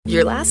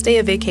Your last day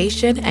of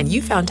vacation and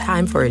you found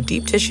time for a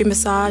deep tissue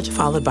massage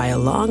followed by a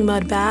long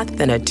mud bath,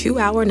 then a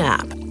 2-hour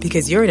nap.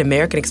 Because you're an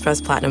American Express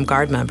Platinum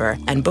Card member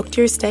and booked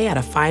your stay at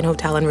a fine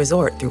hotel and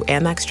resort through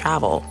Amex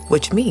Travel,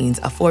 which means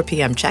a 4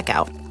 p.m.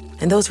 checkout.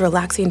 And those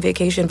relaxing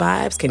vacation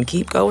vibes can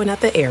keep going at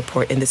the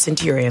airport in the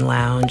Centurion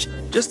Lounge.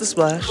 Just a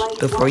splash.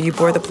 Before you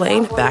board the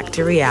plane, back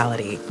to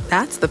reality.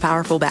 That's the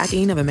powerful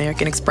backing of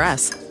American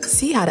Express.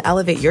 See how to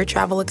elevate your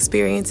travel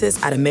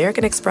experiences at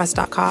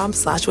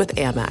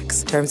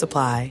americanexpress.com/withAmex. Terms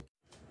apply.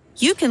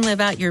 You can live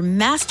out your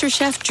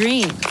MasterChef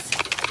dreams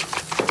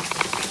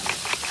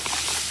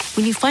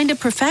when you find a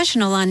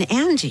professional on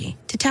Angie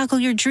to tackle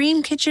your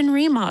dream kitchen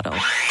remodel.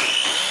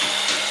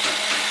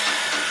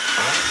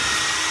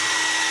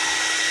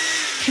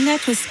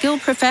 Connect with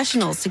skilled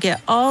professionals to get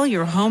all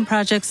your home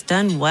projects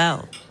done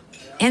well.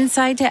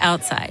 Inside to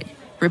outside,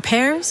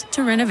 repairs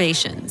to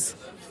renovations.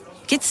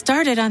 Get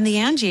started on the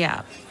Angie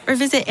app or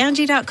visit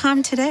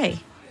Angie.com today.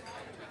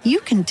 You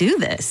can do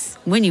this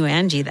when you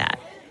Angie that.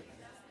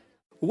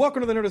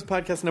 Welcome to the Nerdist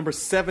Podcast number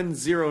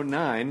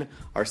 709,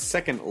 our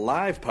second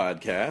live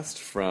podcast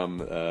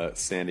from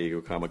San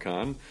Diego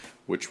Comic-Con,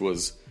 which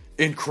was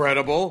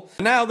incredible.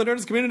 Now, the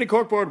Nerdist Community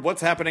Corkboard,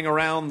 what's happening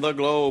around the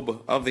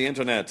globe of the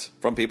internet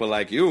from people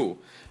like you.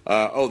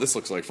 This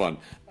looks like fun.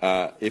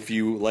 If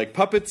you like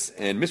puppets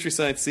and Mystery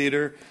Science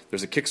Theater,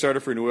 there's a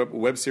Kickstarter for a new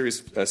web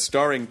series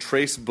starring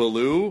Trace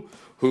Ballou,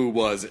 who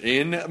was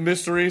in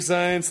Mystery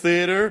Science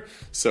Theater.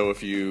 So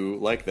if you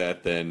like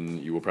that,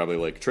 then you will probably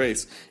like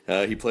Trace.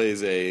 He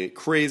plays a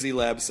crazy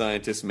lab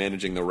scientist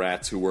managing the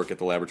rats who work at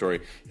the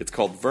laboratory. It's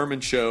called Vermin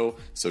Show.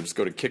 So just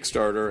go to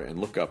Kickstarter and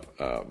look up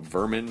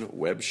Vermin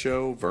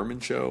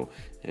Show,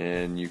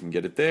 and you can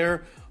get it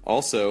there.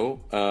 Also,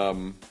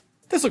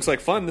 this looks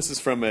like fun. This is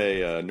from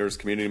a Nerdist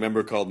community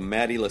member called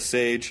Maddie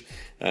Lesage.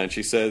 And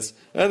she says,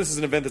 this is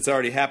an event that's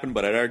already happened,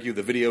 but I'd argue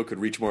the video could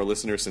reach more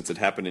listeners since it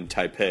happened in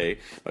Taipei.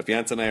 My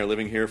fiance and I are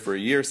living here for a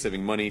year,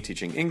 saving money,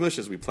 teaching English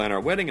as we plan our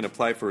wedding and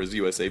apply for his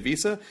USA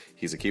visa.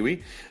 He's a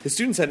Kiwi. His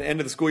students had an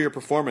end of the school year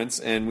performance,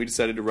 and we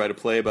decided to write a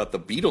play about the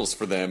Beatles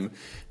for them.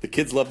 The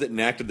kids loved it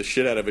and acted the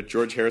shit out of it.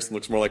 George Harrison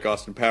looks more like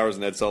Austin Powers,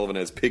 and Ed Sullivan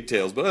has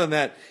pigtails. But other than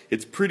that,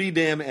 it's pretty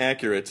damn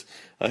accurate.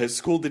 His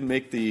school didn't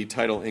make the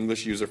title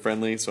English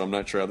user-friendly, so I'm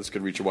not sure how this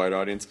could reach a wide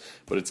audience,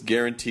 but it's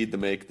guaranteed to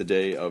make the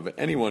day of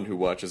anyone who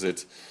watches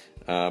it.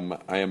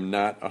 I am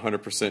not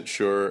 100%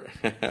 sure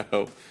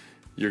how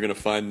you're going to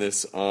find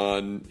this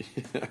on...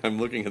 I'm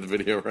looking at the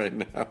video right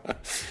now.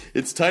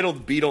 It's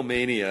titled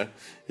Beatlemania.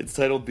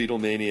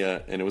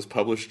 And it was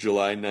published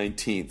July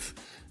 19th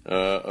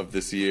of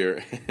this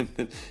year.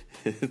 And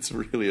it's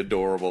really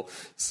adorable.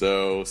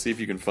 So see if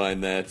you can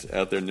find that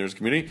out there in the Nerdist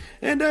community.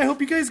 And I hope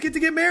you guys get to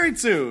get married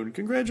soon.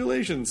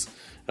 Congratulations.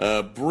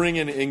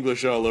 Bringing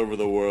English all over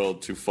the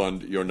world to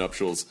fund your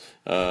nuptials.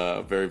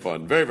 Very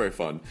fun. Very, very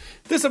fun.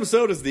 This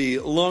episode is the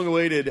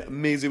long-awaited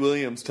Maisie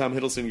Williams, Tom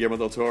Hiddleston, Guillermo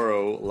del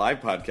Toro live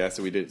podcast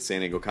that we did at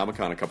San Diego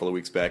Comic-Con a couple of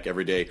weeks back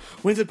every day.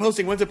 When's it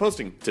posting?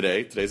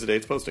 Today. Today's the day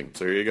it's posting.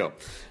 So here you go.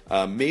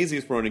 Maisie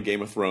is promoting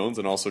Game of Thrones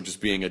and also just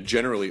being a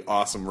generally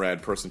awesome,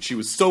 rad person. She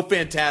was so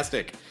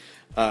fantastic.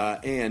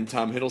 And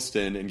Tom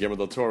Hiddleston and Guillermo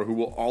del Toro, who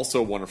will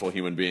also wonderful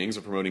human beings,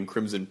 are promoting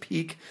Crimson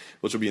Peak,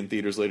 which will be in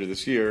theaters later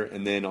this year.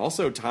 And then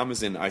also Tom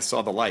is in I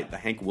Saw the Light, the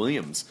Hank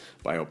Williams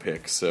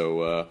biopic.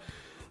 So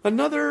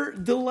another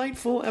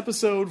delightful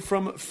episode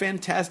from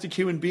fantastic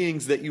human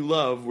beings that you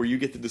love, where you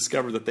get to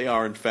discover that they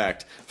are, in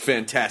fact,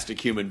 fantastic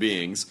human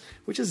beings,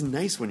 which is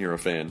nice when you're a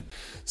fan.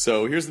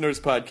 So here's the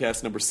Nerdist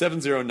Podcast number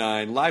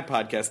 709, live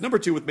podcast number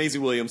 2 with Maisie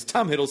Williams,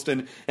 Tom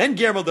Hiddleston, and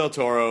Guillermo del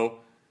Toro.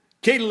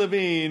 Katie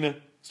Levine,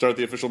 start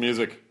the official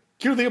music.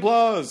 Cue the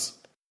applause.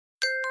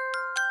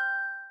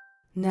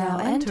 Now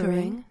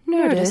entering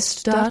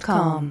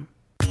Nerdist.com.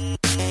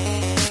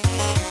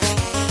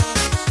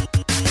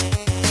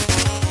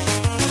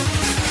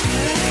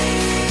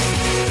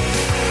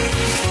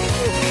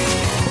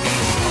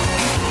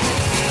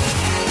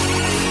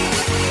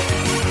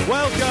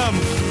 Welcome.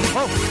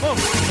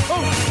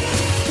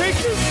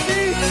 Take your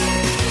seats.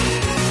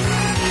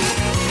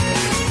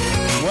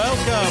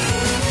 Welcome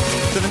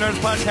to the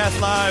Nerdist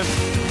Podcast Live.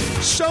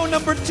 Show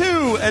number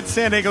 2 at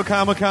San Diego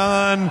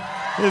Comic-Con.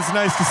 It's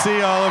nice to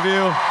see all of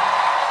you.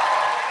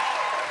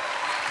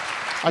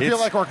 I feel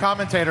like we're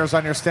commentators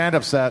on your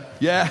stand-up set.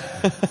 Yeah.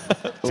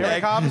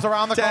 Terry Cobb's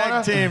around the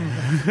corner. Tag team.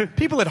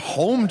 People at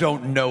home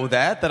don't know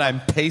that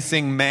I'm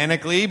pacing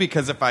manically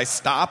because if I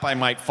stop, I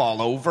might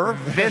fall over.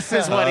 This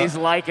is what he's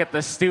like at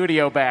the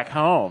studio back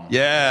home.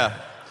 Yeah.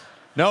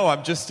 No,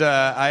 I'm just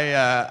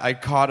I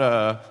caught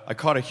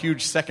a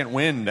huge second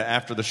wind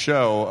after the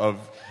show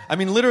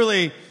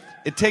literally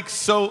it takes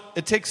so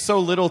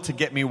little to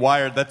get me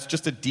wired. That's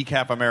just a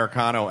decaf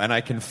Americano, and I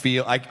can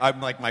feel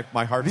I'm like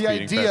my heart's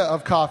beating. The idea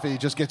of coffee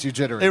just gets you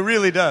jittery. It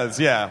really does,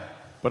 yeah.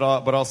 But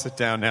I'll sit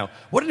down now.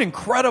 What an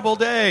incredible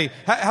day!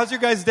 How's your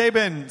guys' day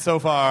been so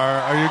far?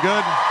 Are you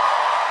good?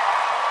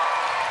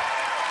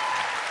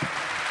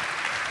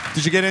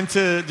 Did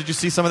you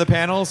see some of the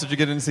panels? Did you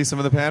get in to see some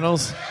of the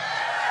panels?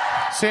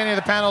 See any of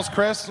the panels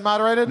Chris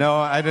moderated? No,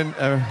 I didn't.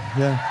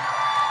 Yeah.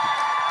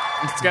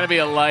 It's going to be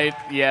a light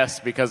yes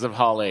because of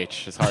Hall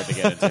H. It's hard to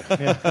get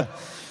into.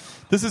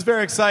 This is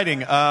very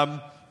exciting.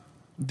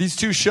 These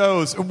two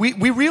shows,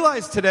 we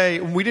realized today,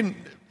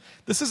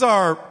 this is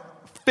our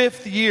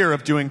 5th year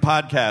of doing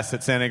podcasts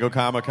at San Diego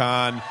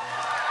Comic-Con.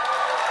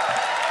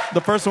 The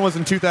first one was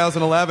in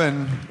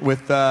 2011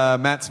 with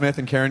Matt Smith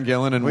and Karen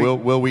Gillan and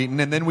Will Wheaton.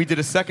 And then we did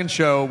a second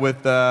show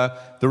with the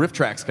Riff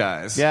Tracks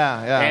guys. Yeah.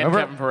 And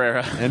Kevin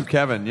Pereira. And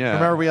Kevin, yeah.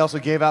 Remember, we also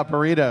gave out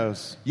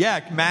burritos.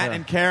 Yeah, Matt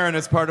and Karen,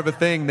 as part of a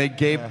thing,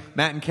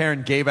 Matt and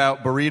Karen gave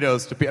out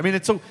burritos to people. I mean,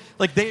 it's so,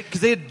 like,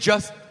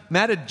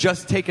 Matt had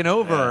just taken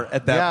over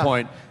at that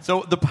point.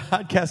 So the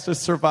podcast has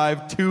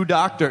survived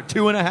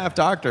 2.5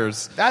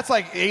 doctors. That's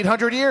like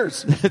 800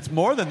 years. It's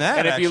more than that,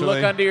 And if actually. you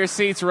look under your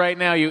seats right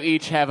now, you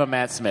each have a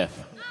Matt Smith.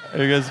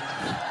 There he goes.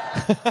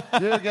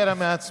 You get a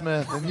Matt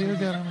Smith, and you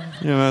get a Matt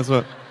Smith. Yeah, that's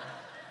what.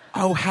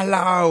 Oh,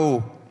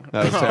 hello.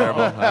 That was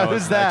terrible.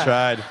 Who's that? I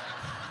tried.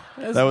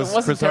 That was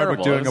Chris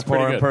Hardwick doing a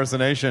poor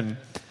impersonation.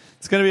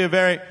 It's going to be a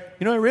very...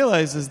 You know what I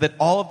realize is that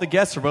all of the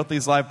guests for both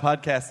these live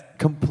podcasts,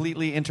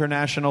 completely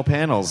international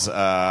panels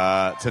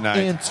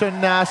tonight.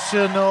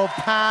 International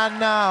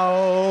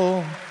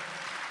panel.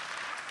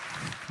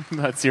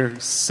 That's your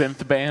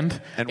synth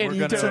band. And we're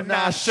gonna...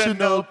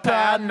 International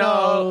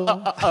panel.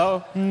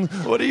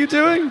 What are you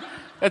doing?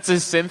 That's a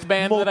synth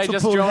band that I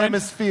just Multiple joined.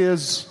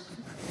 hemispheres.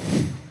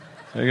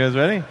 Are you guys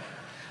ready?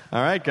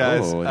 All right,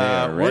 guys. Oh, they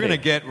are we're ready. going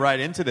to get right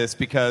into this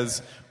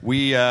because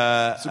we...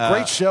 It's a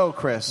great show,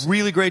 Chris.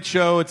 Really great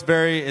show. It's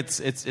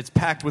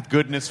packed with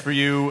goodness for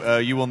you.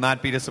 You will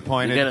not be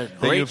disappointed You get a that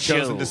great you've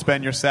chosen show. to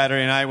spend your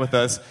Saturday night with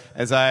us.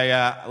 As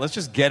let's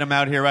just get them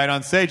out here right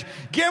on stage.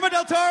 Guillermo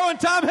del Toro and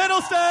Tom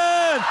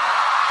Hiddleston.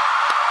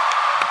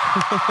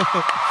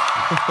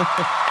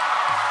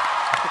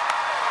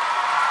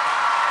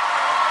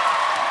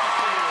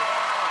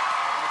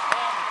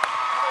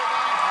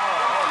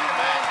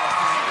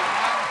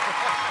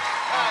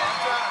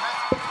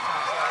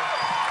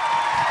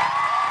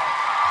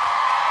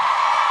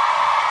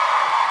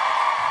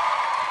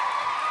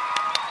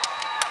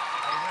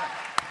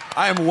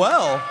 I am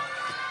well.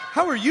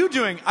 How are you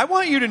doing? I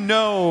want you to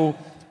know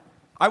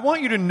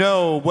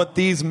what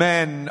these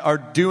men are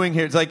doing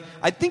here. It's like,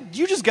 I think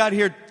you just got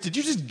here. Did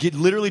you just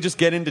literally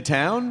get into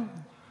town?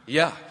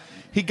 Yeah.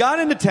 He got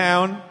into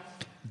town,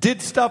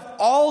 did stuff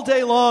all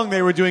day long.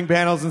 They were doing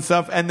panels and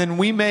stuff, and then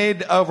we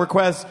made a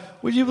request.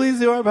 Would you please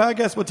do our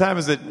podcast? What time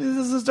is it?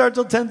 Does it start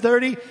till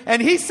 10:30?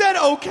 And he said,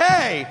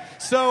 okay.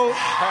 So...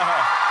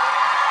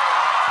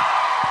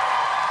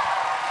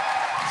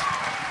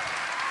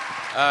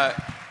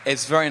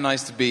 It's very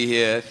nice to be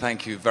here.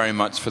 Thank you very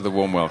much for the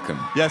warm welcome.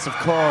 Yes, of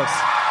course.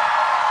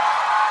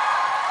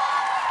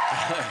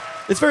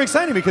 It's very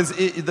exciting because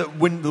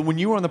when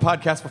you were on the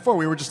podcast before,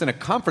 we were just in a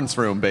conference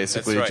room,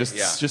 basically, That's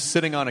right, just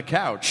sitting on a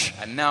couch.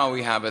 And now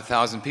we have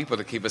 1,000 people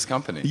to keep us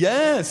company.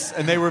 Yes,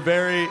 and they were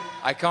very...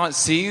 I can't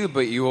see you,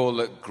 but you all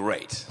look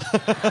great.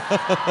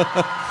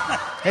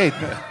 Hey,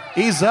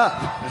 ease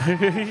up.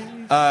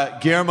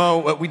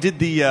 Guillermo, we did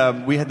the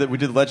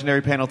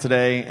legendary panel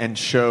today and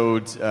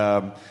showed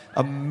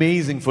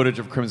amazing footage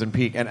of Crimson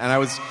Peak, and I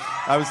was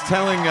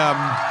telling.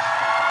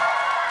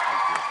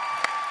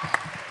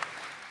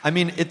 I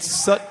mean, it's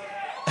such.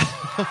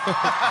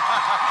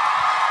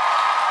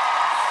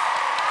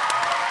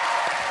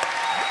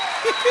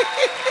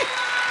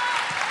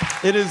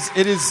 It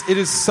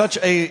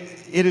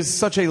is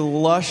such a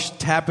lush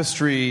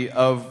tapestry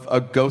of a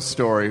ghost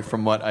story,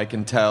 from what I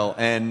can tell,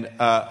 and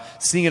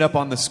seeing it up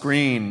on the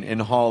screen in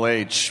Hall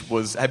H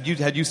was. Had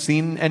you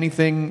seen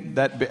anything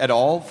that at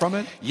all from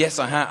it? Yes,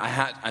 I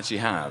actually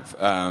have,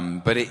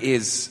 but it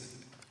is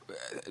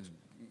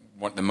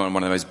one of the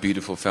most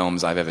beautiful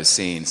films I've ever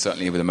seen.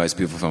 Certainly, the most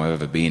beautiful film I've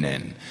ever been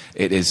in.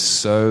 It is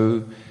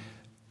so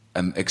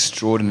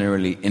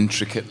extraordinarily,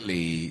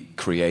 intricately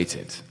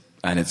created.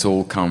 And it's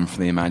all come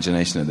from the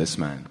imagination of this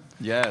man.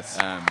 Yes.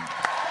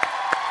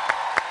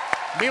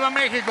 Viva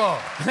Mexico!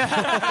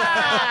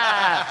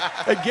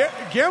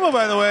 Guillermo,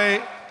 by the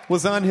way,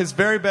 was on his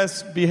very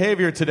best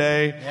behavior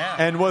today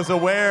and was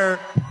aware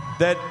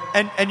that...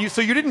 And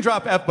so you didn't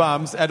drop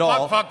F-bombs at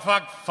all.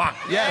 Fuck.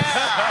 Yes.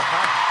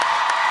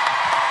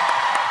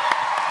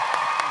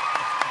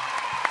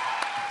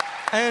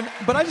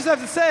 But I just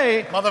have to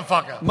say...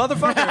 Motherfucker.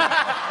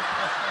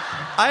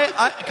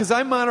 Because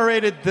I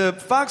moderated the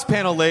Fox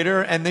panel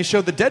later, and they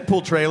showed the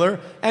Deadpool trailer,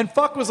 and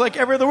fuck was like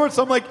every other word.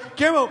 So I'm like,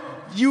 Guillermo,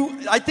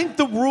 I think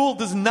the rule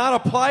does not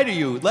apply to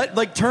you.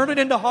 Turn it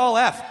into Hall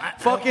F.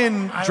 Drop.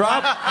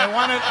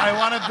 I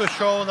wanted to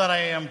show that I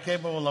am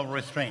capable of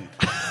restraint.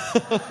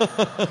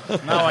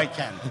 Now I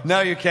can't.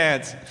 Now you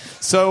can't.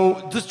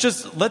 So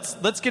just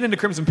let's get into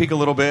Crimson Peak a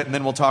little bit, and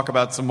then we'll talk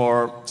about some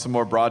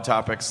more broad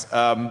topics.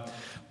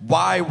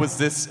 Why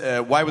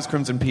was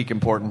Crimson Peak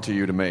important to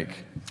you to make?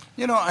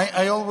 You know,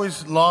 I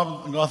always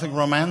loved Gothic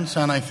romance,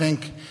 and I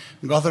think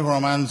Gothic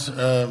romance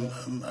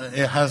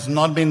it has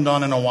not been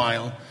done in a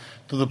while,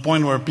 to the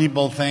point where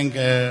people think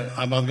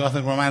about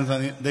Gothic romance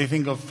and they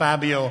think of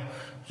Fabio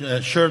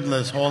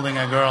shirtless holding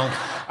a girl.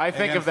 I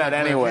think of that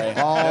anyway.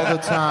 All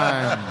the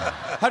time.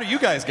 How do you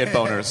guys get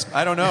boners?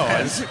 I don't know.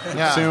 I just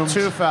assumed.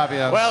 Two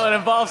Fabio. Well, it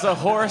involves a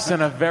horse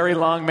and a very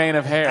long mane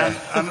of hair.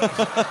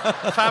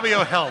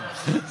 Fabio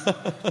helps.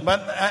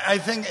 But I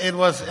think it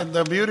was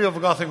the beauty of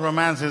Gothic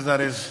romance is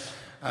that it's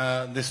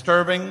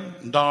disturbing,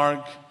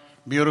 dark,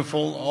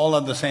 beautiful, all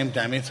at the same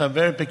time. It's a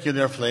very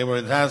peculiar flavor.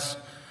 It has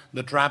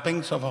the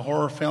trappings of a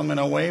horror film in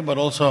a way, but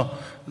also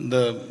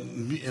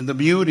the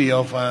beauty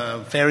of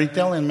a fairy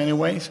tale in many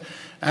ways.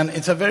 And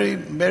it's a very,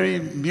 very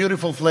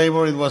beautiful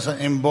flavor. It was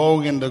in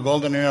vogue in the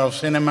golden era of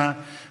cinema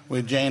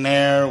with Jane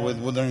Eyre, with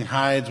Wuthering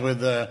Heights,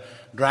 with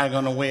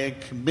Dragon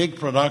Wick, big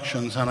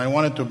productions. And I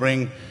wanted to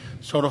bring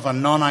sort of a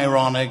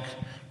non-ironic,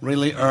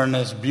 really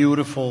earnest,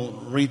 beautiful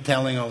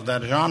retelling of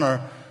that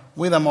genre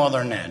with a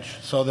modern edge.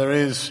 So there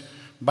is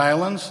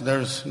violence,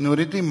 there's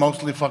nudity,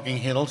 mostly fucking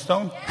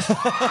Hiddleston.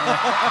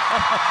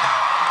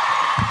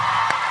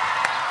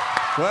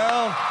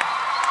 Well,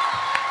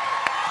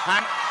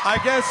 I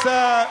guess.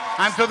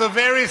 And to the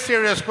very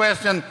serious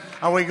question,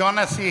 are we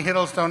gonna see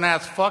Hiddleston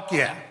as fuck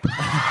yeah?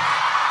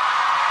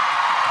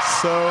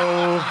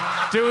 So.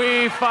 Do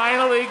we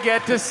finally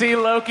get to see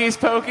Loki's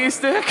pokey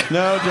stick?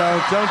 No,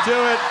 don't do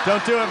it.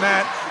 Don't do it,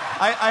 Matt.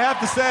 I have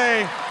to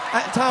say,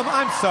 Tom,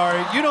 I'm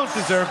sorry. You don't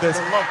deserve this.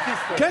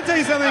 Can I tell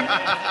you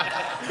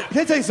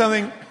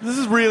something? This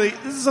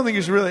is something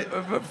you should really.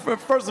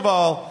 First of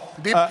all,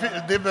 Deep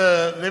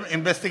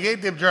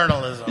investigative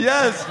journalism.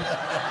 Yes.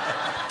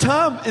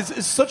 Tom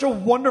is such a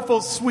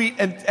wonderful, sweet,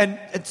 and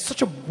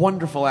such a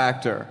wonderful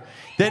actor.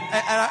 And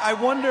I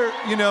wonder,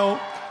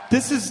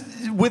 this is,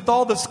 with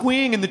all the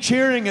squeeing and the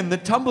cheering and the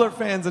Tumblr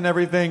fans and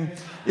everything,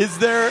 is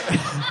there...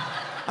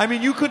 I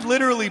mean, you could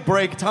literally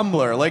break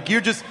Tumblr. Like,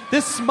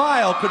 this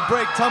smile could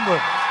break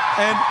Tumblr.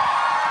 And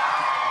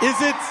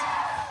is it,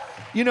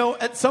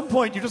 at some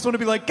point you just want to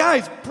be like,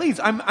 guys, please,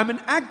 I'm an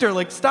actor.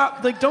 Like,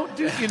 stop. Like, don't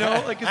do,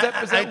 like, is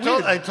that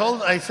weird?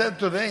 I said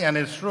today, and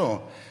it's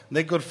true,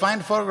 they could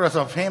find photographs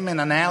of him in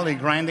an alley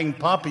grinding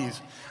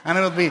puppies, and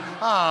it would be,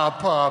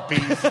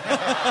 puppies.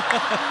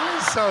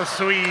 So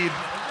sweet.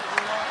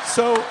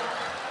 So,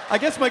 I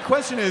guess my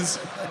question is...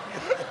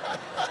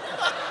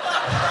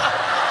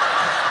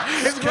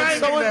 Can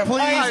someone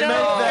please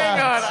Hang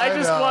on, I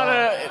just want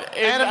to...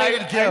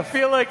 Animated GIF. I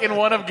feel like in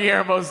one of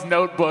Guillermo's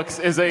notebooks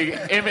is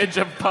a image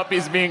of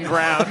puppies being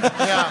ground.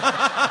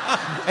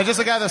 Yeah. And just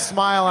a guy with a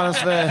smile on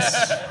his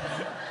face.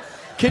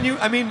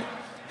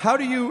 How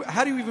do you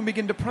even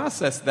begin to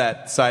process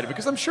that side of it?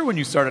 Because I'm sure when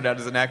you started out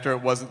as an actor,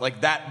 it wasn't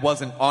like that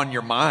wasn't on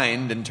your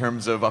mind in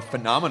terms of a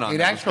phenomenon.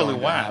 It actually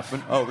was.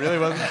 Oh, really?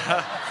 Wasn't?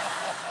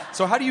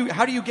 So how do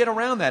you get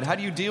around that? How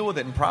do you deal with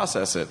it and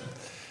process it?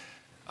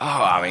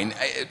 Oh, I mean,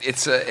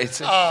 it's a.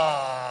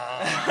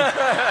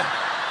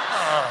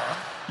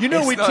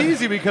 We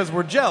tease you because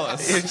we're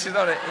jealous. It's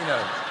not a.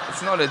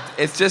 It's not a.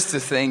 It's just a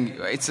thing.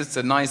 It's just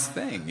a nice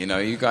thing.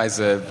 You guys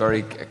are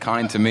very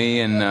kind to me,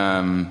 and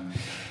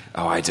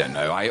I don't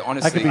know. I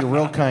honestly. I could be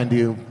real kind to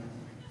you.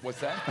 What's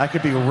that? I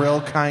could be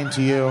real kind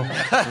to you.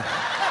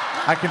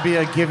 I could be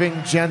a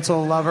giving,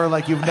 gentle lover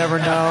like you've never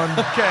known.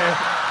 Okay.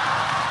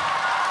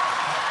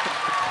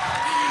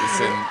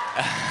 Listen.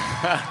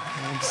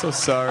 I'm so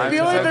sorry. The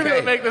only thing that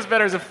would make this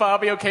better is if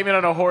Fabio came in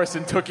on a horse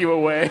and took you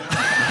away.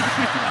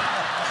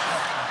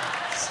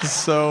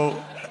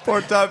 So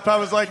poor Tom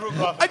was like,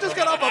 I just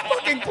got off a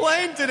fucking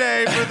plane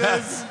today for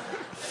this.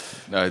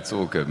 No, it's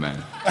all good,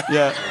 man.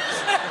 Yeah.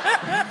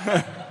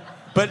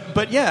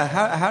 But yeah,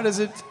 how does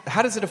it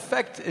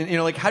affect?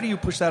 How do you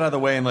push that out of the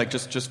way and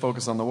just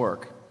focus on the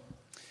work?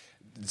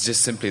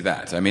 Just simply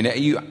that. I mean,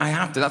 I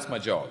have to. That's my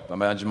job.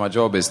 My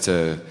job is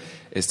to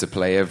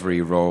play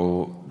every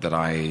role that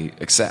I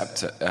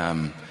accept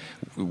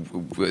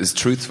as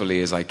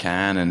truthfully as I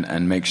can,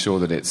 and make sure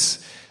that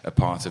it's a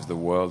part of the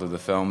world of the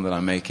film that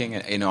I'm making.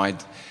 I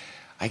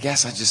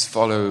guess I just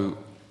follow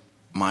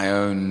my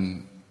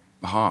own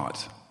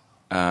heart.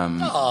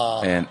 And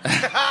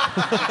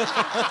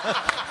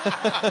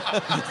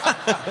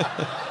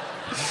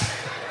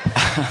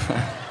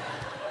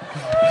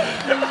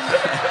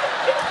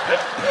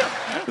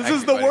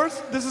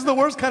This is the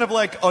worst kind of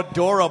like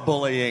Adora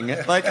bullying.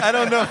 Like, I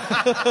don't know.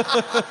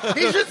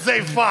 He should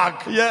say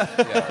fuck. Yeah.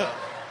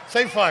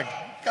 Say fuck.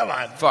 Come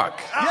on.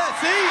 Fuck.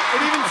 Yeah, see?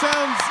 It even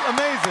sounds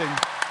amazing.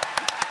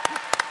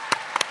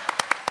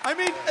 I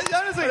mean,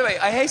 honestly... By the way,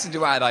 I hasten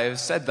to add, I have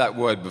said that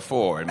word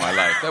before in my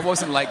life. That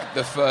wasn't like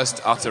the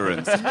first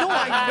utterance. No,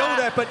 I know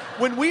that, but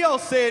when we all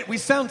say it, we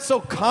sound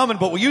so common,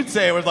 but when you'd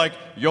say it was like,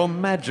 Your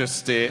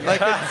Majesty. Like,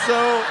 it's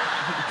so...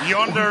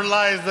 Yonder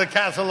lies the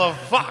castle of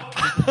fuck.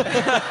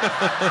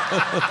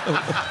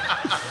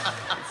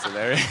 It's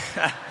hilarious.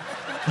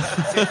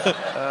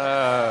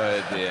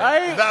 Oh, dear.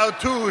 Thou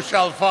too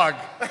shalt fuck.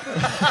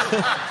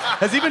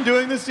 Has he been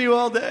doing this to you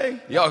all day?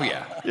 Oh,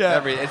 yeah. Yeah.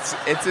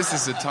 This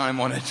is a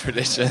time-honored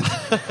tradition.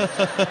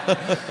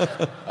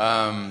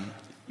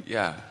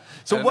 Yeah.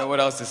 So I don't know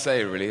what else to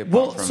say, really.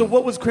 So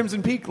what was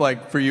Crimson Peak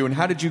like for you, and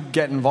how did you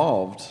get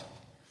involved?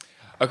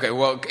 Okay,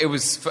 well, it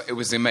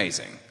was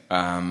amazing.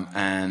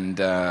 And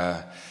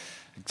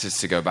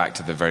just to go back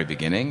to the very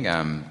beginning,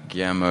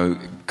 Guillermo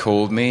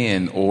called me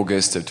in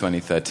August of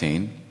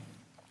 2013,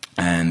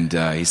 and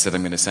he said,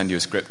 I'm going to send you a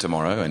script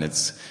tomorrow, and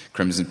it's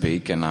Crimson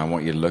Peak, and I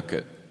want you to look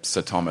at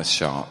Sir Thomas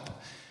Sharpe,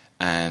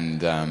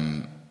 and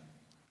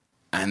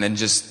then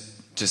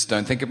just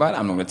don't think about it.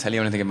 I'm not going to tell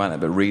you anything about it,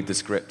 but read the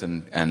script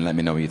and let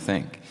me know what you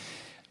think.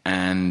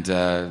 And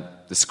the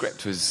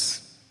script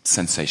was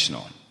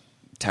sensational,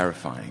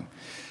 terrifying,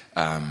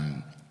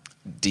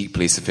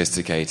 deeply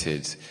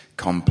sophisticated,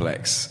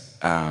 complex,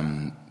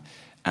 and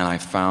I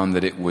found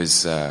that it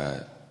was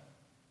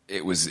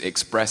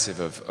expressive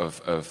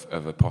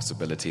of a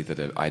possibility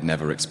that I'd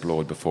never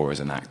explored before as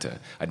an actor.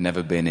 I'd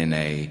never been in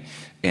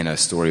a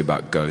story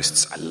about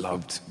ghosts. I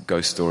loved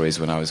ghost stories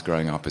when I was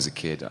growing up as a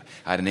kid.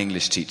 I had an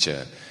English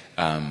teacher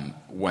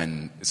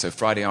so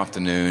Friday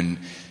afternoon,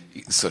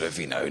 sort of,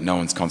 no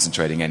one's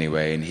concentrating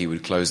anyway, and he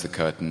would close the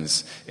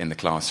curtains in the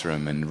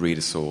classroom and read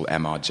us all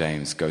M.R.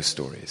 James ghost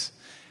stories.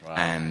 Wow.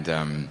 And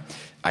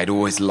I'd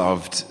always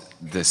loved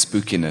the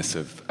spookiness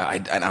of...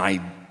 I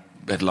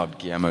had loved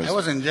Guillermo's... I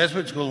was in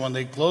Jesuit school when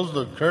they closed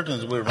the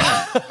curtains, we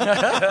ran.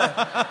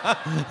 Yeah,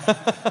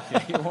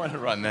 you want to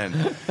run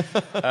then.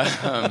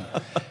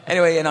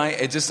 Anyway, and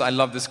I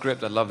loved the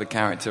script, I loved the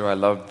character, I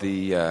loved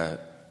the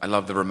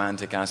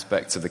romantic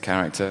aspects of the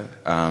character,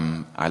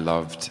 I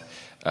loved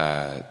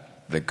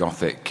the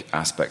gothic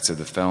aspects of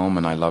the film,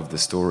 and I loved the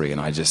story, and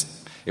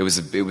it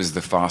was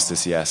the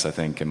fastest yes, I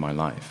think, in my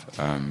life.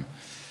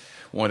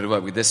 Wanted to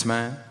work with this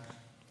man,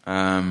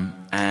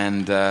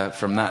 and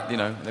from that,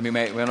 we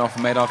went off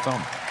and made our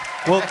film.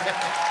 Well,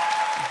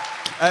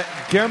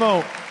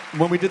 Guillermo,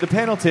 when we did the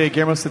panel today,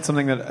 Guillermo said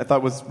something that I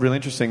thought was really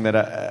interesting, that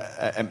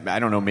I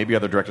don't know, maybe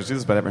other directors do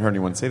this, but I haven't heard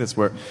anyone say this,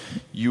 where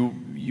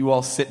you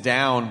all sit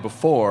down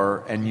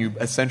before and you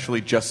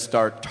essentially just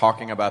start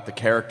talking about the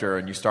character,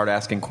 and you start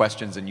asking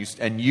questions, and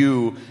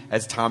you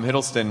as Tom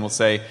Hiddleston will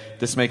say,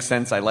 this makes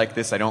sense, I like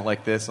this, I don't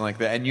like this, and like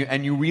that,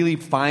 and you really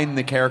find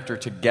the character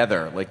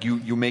together, like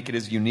you make it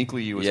as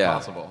uniquely you as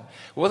possible.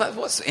 Well,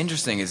 what's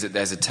interesting is that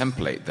there's a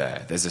template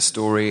there, there's a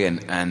story,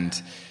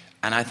 and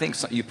I think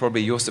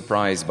you're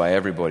surprised by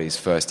everybody's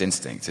first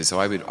instinct. So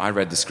I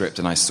read the script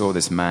and I saw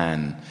this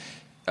man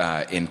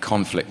in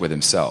conflict with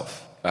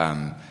himself,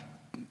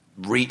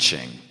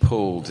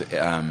 pulled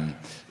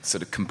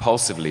sort of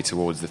compulsively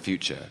towards the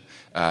future.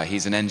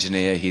 He's an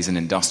engineer, he's an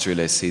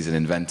industrialist, he's an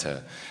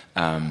inventor,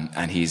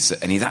 and he's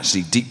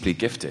actually deeply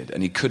gifted.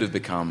 And he could have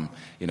become,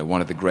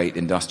 one of the great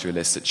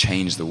industrialists that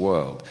changed the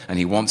world. And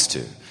he wants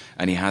to,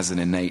 and he has an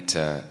innate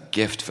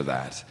gift for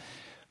that.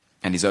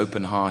 And he's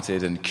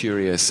open-hearted and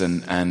curious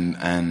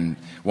and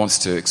wants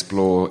to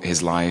explore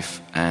his life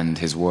and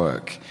his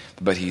work.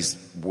 But he's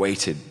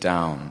weighted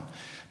down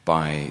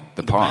by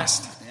the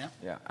past.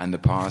 Yeah. And the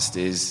past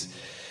is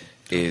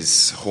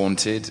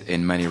haunted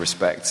in many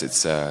respects.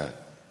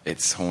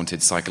 It's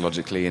haunted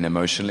psychologically and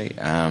emotionally.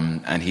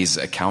 And he's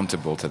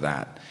accountable to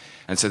that.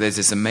 And so there's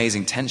this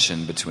amazing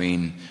tension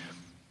between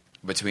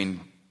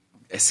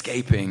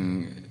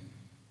escaping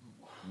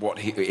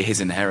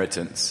his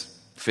inheritance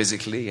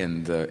physically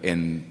in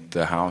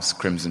the house,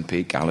 Crimson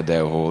Peak,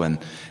 Allerdale Hall, and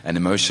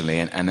emotionally,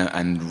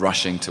 and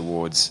rushing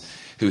towards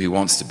who he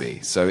wants to be.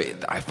 So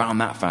I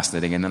found that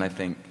fascinating, and then I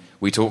think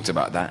we talked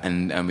about that,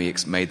 and we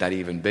made that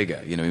even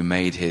bigger. We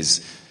made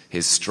his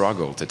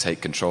struggle to take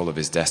control of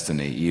his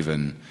destiny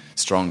even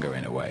stronger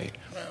in a way.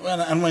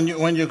 Well, and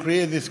when you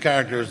create these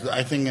characters,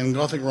 I think in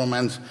Gothic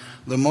romance,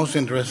 the most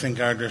interesting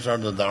characters are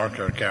the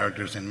darker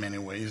characters in many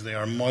ways. They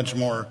are much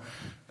more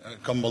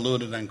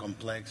convoluted and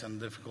complex and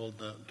difficult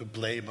to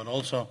play, but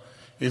also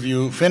if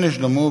you finish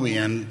the movie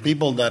and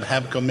people that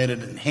have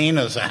committed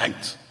heinous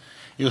acts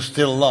you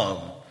still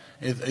love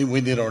it, we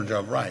did our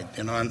job right,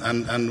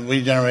 and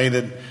we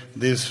generated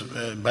these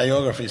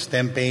biographies,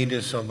 10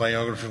 pages of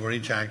biography for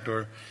each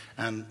actor,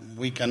 and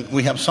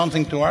we have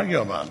something to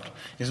argue about.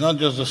 It's not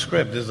just the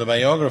script, it's the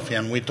biography,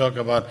 and we talk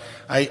about,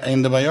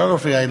 in the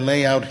biography I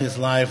lay out his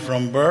life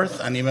from birth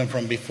and even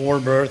from before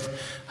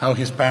birth, how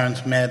his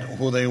parents met,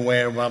 who they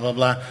were, blah, blah,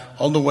 blah,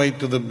 all the way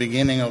to the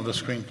beginning of the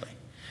screenplay.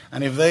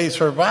 And if they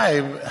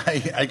survive,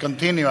 I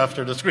continue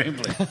after the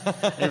screenplay.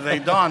 If they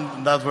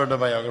don't, that's where the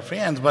biography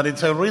ends. But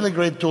it's a really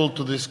great tool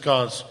to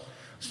discuss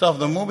stuff.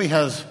 The movie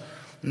has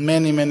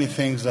many, many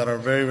things that are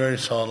very, very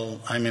subtle.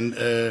 I mean,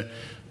 the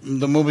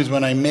movies,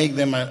 when I make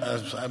them,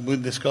 as we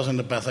discussed in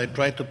the past, I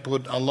try to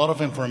put a lot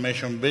of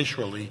information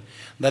visually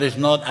that is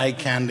not eye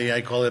candy, I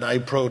call it eye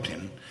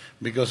protein.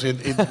 Because it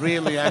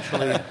really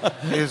actually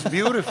is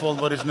beautiful,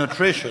 but it's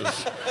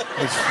nutritious.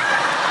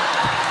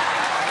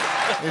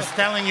 It's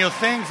telling you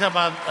things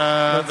about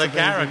the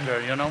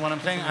character, you know what I'm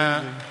saying?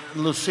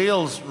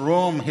 Lucille's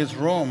room, his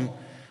room,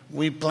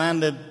 we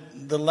planned it,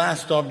 the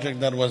last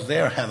object that was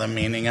there had a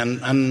meaning.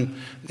 And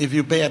if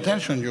you pay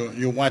attention,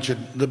 you watch it.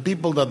 The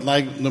people that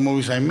like the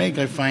movies I make,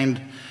 I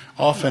find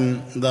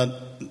often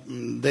that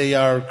they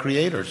are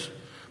creators.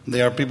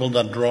 They are people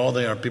that draw.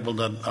 They are people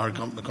that are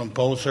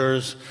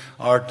composers,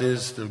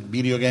 artists,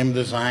 video game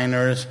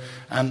designers,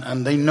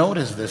 and they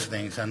notice these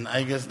things. And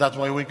I guess that's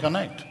why we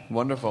connect.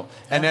 Wonderful.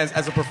 And as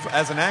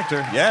an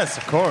actor, yes,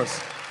 of course.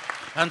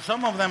 And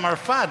some of them are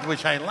fat,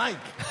 which I like.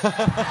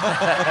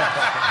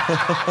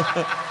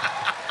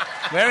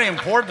 Very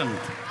important.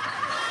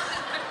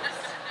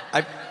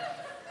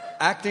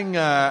 Acting,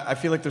 I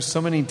feel like there's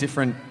so many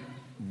different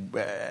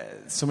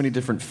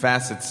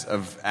facets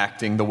of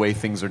acting, the way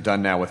things are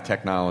done now with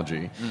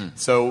technology.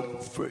 So,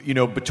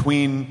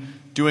 between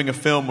doing a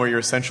film where you're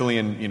essentially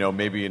in,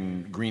 maybe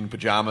in green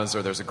pajamas,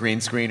 or there's a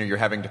green screen, or you're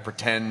having to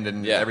pretend,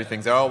 and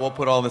everything's, we'll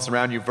put all this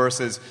around you,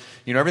 versus,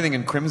 everything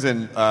in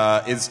Crimson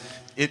is,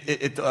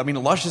 I mean,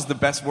 lush is the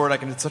best word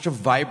it's such a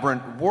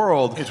vibrant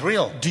world. It's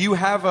real. Do you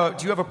have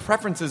a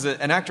preference as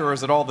an actor, or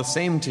is it all the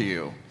same to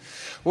you?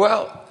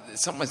 Well,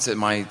 someone said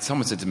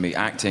to me,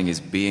 acting is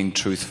being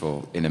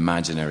truthful in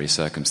imaginary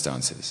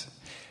circumstances.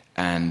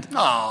 And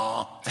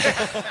Aww.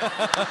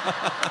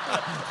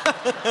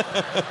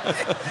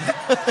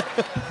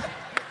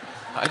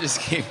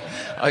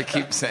 I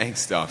keep saying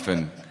stuff,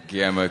 and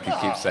Guillermo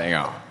can keep saying,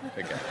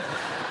 okay.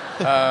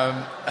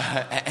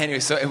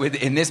 Anyway, so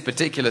in this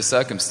particular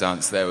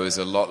circumstance, there was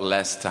a lot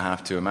less to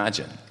have to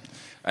imagine.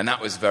 And that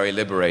was very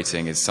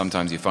liberating, is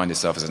sometimes you find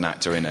yourself as an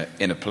actor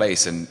in a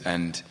place,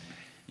 and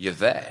you're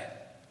there.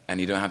 And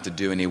you don't have to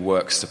do any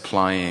work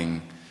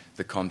supplying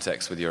the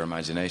context with your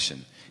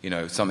imagination.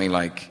 Something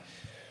like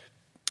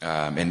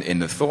in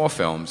the Thor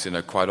films,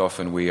 quite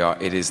often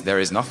there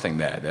is nothing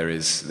there. There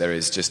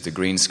is just a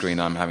green screen.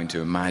 I'm having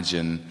to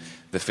imagine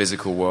the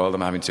physical world.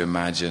 I'm having to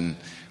imagine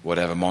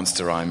whatever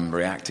monster I'm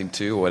reacting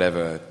to, or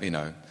whatever,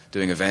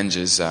 doing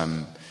Avengers.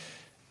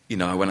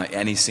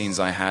 Any scenes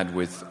I had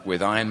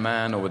with Iron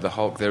Man or with the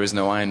Hulk, there is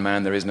no Iron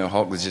Man, there is no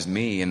Hulk, there's just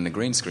me in the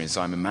green screen.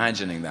 So I'm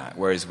imagining that.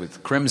 Whereas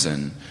with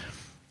Crimson,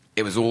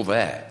 it was all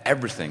there.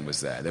 Everything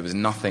was there. There was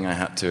nothing I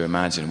had to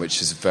imagine,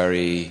 which is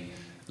very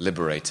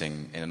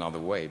liberating in another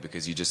way,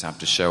 because you just have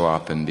to show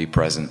up and be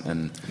present.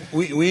 And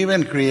we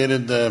even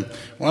created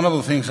one of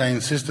the things I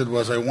insisted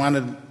was I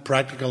wanted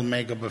practical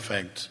makeup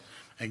effects.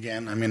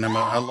 Again, I mean, I'm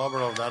a lover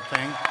of that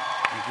thing.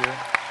 Thank you.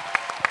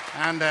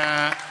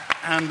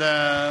 And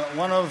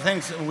one of the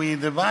things we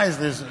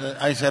devised is,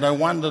 I said, I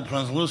want the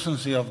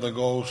translucency of the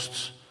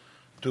ghosts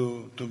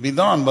to be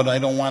done, but I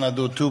don't want to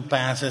do 2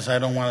 passes. I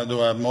don't want to do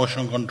a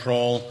motion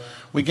control.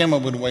 We came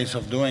up with ways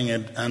of doing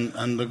it,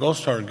 and the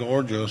ghosts are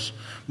gorgeous,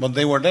 but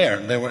they were there.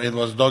 It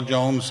was Doug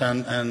Jones,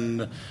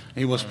 and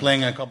he was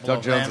playing a couple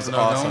of Jones is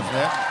awesome. Jones,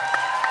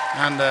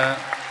 yeah. And,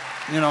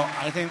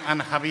 I think,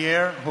 and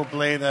Javier, who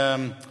played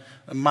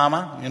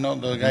Mama,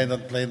 the guy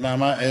that played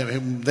Mama,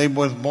 they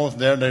were both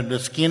there. They're the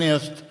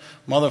skinniest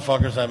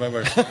motherfuckers I've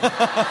ever seen.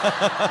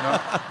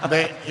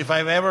 If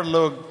I've ever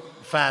looked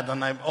fat,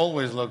 and I've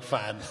always looked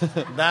fat,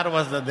 that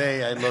was the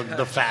day I looked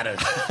the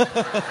fattest.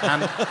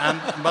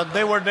 But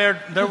they were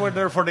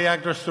there for the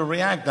actors to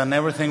react, and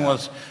everything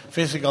was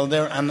physical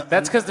there. And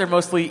that's because they're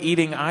mostly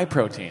eating eye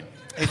protein.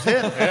 It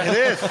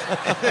is.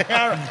 They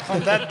are on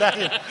that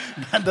diet,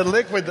 and the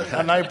liquid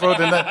and eye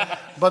protein.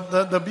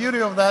 But the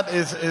beauty of that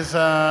is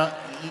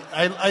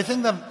I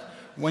think that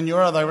when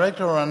you're a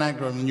director or an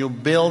actor and you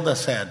build a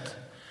set,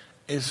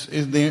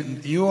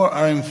 you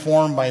are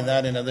informed by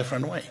that in a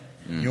different way.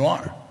 You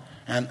are.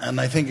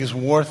 And I think it's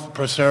worth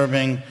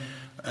preserving.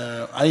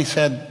 I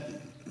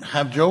said,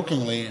 half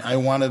jokingly, I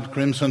wanted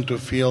Crimson to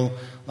feel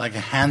like a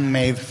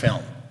handmade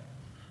film.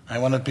 I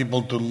wanted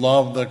people to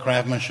love the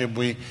craftsmanship.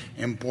 We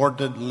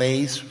imported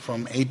lace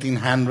from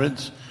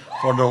 1800s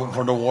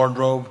for the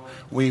wardrobe.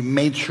 We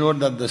made sure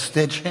that the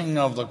stitching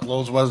of the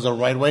clothes was the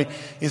right way.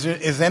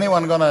 Is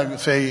anyone going to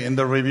say in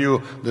the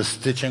review the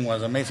stitching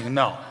was amazing?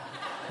 No.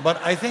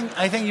 But I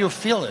think you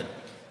feel it.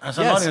 As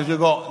an audience, you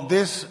go,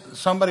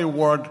 somebody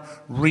worked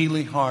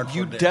really hard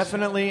for this.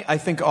 Definitely, I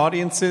think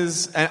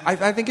audiences, and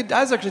I think it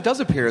does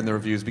appear in the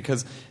reviews,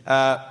 because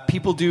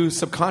people do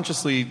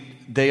subconsciously,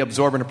 they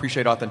absorb and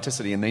appreciate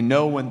authenticity, and they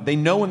know when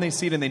they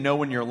see it, and they know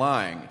when you're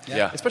lying.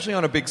 Yeah. Especially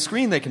on a big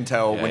screen, they can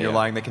tell when you're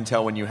lying, they can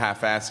tell when you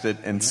half-assed it,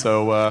 and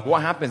so...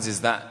 what happens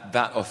is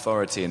that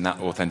authority and that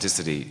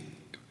authenticity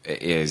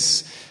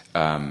is,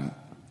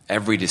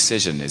 every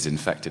decision is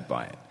infected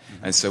by it.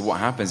 And so what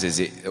happens is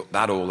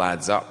that all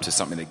adds up to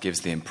something that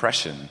gives the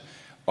impression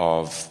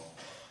of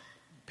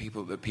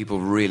that people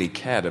really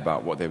cared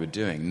about what they were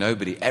doing.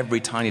 Every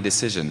tiny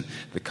decision,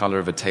 the color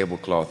of a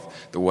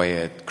tablecloth, the way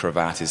a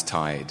cravat is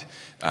tied,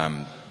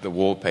 the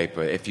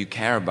wallpaper, if you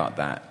care about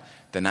that,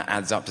 then that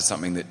adds up to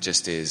something that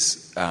just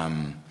is,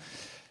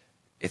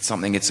 it's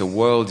a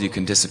world you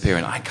can disappear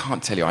in. I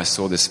can't tell you, I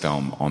saw this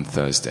film on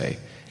Thursday.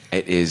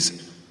 It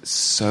is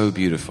so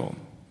beautiful.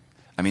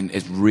 I mean,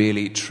 it's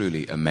really,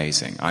 truly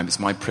amazing. It's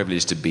my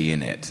privilege to be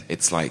in it.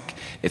 It's like,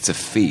 it's a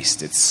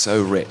feast. It's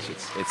so rich.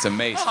 It's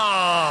amazing.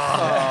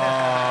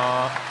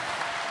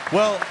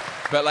 Well,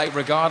 but like,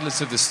 regardless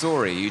of the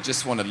story, you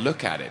just want to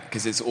look at it,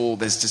 because there's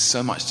just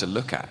so much to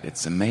look at.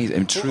 It's amazing.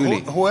 And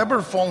truly.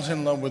 Whoever falls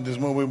in love with this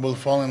movie will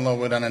fall in love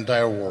with an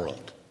entire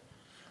world.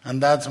 And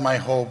that's my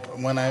hope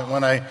when I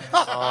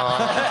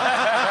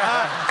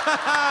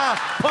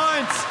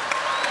Points!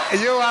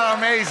 You are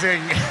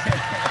amazing.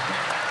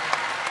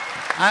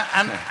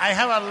 And I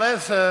have a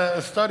less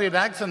studied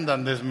accent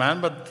than this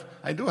man, but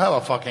I do have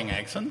a fucking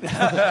accent.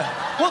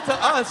 Well, to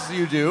us,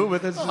 you do,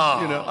 but it's, But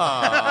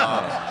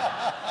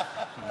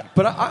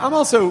I'm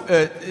also,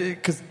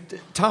 because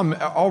Tom,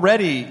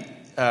 already,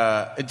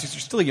 you're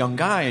still a young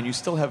guy, and you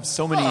still have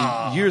so many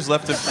years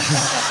left to...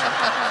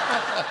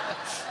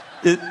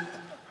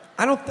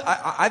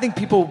 I think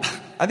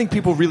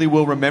people really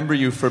will remember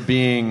you for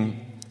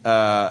being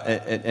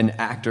an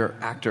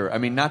actor. I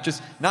mean, not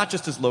just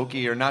as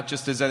Loki or not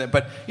just as,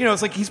 but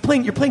it's like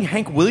you're playing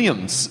Hank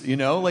Williams.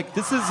 Like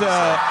this is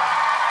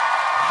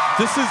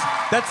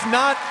that's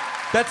not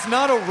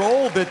a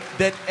role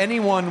that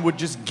anyone would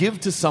just give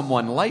to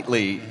someone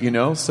lightly.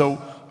 So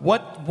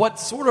what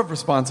sort of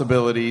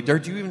responsibility, or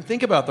do you even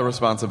think about the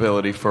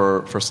responsibility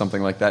for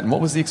something like that? And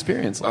what was the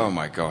experience like? Oh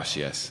my gosh,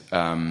 yes.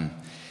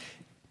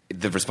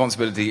 The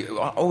responsibility,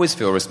 I always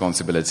feel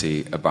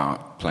responsibility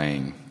about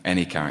playing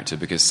any character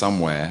because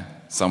someone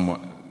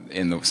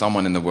in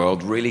the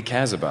world really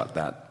cares about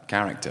that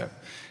character.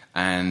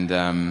 And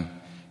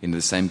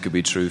the same could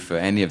be true for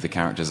any of the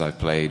characters I've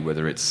played,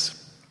 whether it's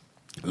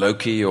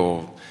Loki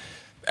or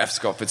F.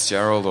 Scott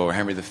Fitzgerald or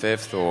Henry V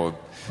or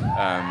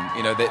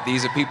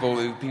these are people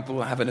who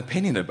people have an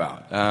opinion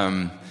about.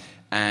 And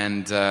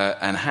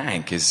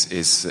Hank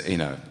is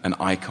an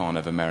icon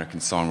of American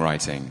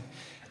songwriting.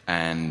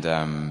 And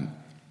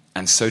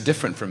so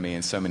different from me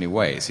in so many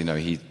ways.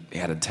 He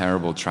had a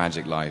terrible,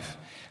 tragic life,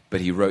 but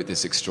he wrote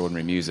this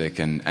extraordinary music,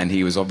 and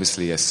he was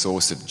obviously a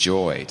source of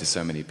joy to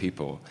so many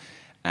people.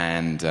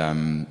 And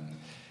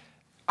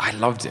I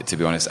loved it, to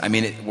be honest. I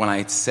mean, when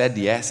I said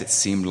yes, it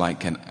seemed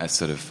like a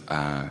sort of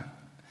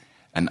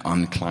an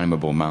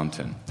unclimbable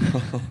mountain.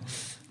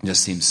 It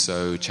just seemed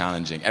so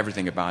challenging.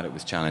 Everything about it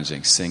was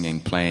challenging.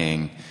 Singing,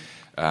 playing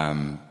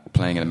an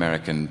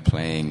American,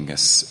 playing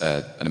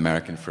an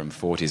American from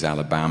 40s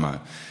Alabama,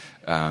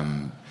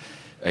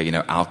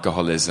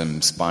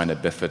 alcoholism, spina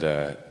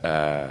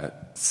bifida,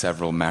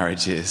 several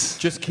marriages.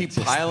 Just keep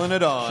piling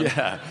it on.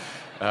 Yeah.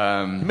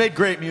 You made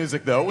great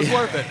music, though. It was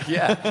worth it.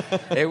 Yeah.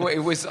 It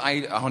was.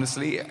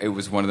 Honestly, it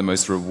was one of the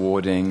most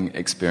rewarding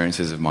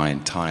experiences of my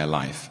entire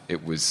life.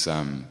 It was.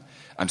 I'm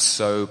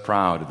so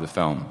proud of the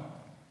film.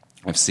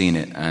 I've seen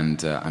it,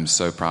 and I'm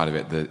so proud of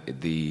it.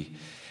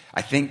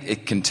 I think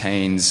it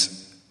contains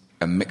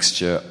a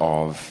mixture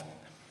of,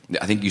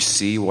 I think you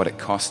see what it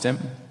cost him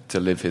to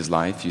live his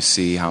life. You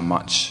see how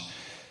much,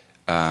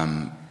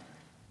 in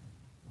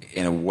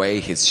a way,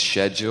 his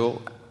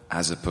schedule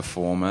as a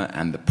performer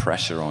and the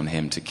pressure on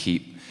him to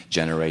keep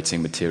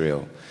generating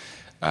material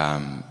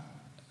and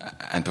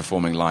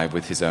performing live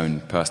with his own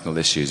personal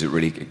issues, it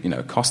really,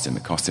 cost him.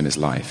 It cost him his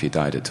life. He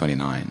died at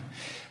 29.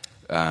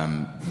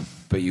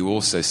 But you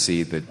also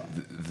see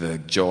the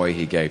joy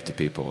he gave to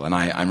people. And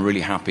I'm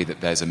really happy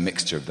that there's a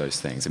mixture of those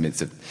things. I mean,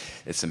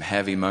 it's some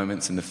heavy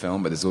moments in the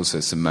film, but there's also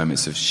some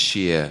moments of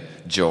sheer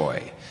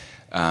joy,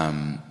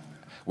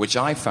 which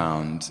I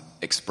found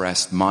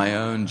expressed my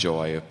own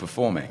joy of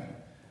performing.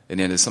 And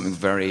there's something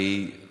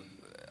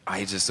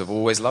I just have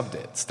always loved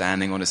it,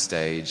 standing on a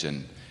stage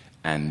and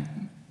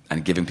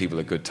giving people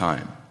a good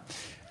time.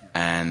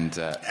 And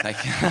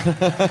thank you.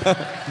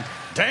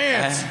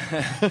 Dance!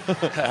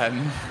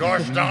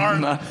 Gosh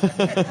darn.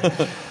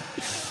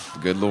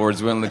 Good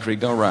Lord's willing, the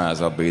creek don't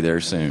rise. I'll be there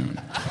soon.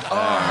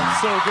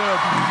 So good.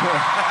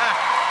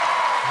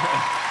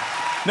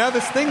 Now,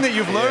 this thing that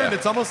you've learned,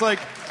 it's almost like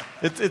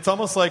it's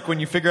almost like when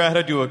you figure out how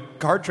to do a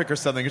card trick or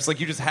something. It's like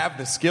you just have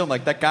the skill.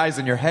 Like that guy's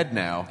in your head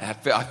now.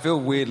 I feel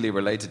weirdly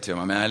related to him.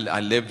 I mean,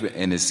 I lived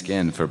in his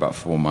skin for about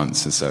 4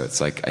 months, and so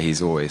it's like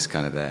he's always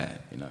kind of there,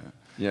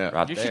 Yeah,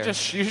 right You there.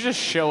 should just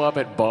show up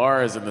at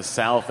bars in the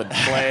South and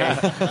play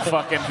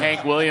fucking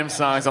Hank Williams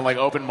songs on like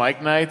open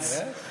mic nights.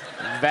 Yeah.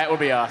 That would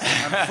be awesome.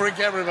 And freak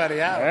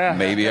everybody out. Yeah.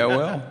 Maybe I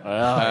will.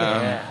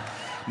 Yeah.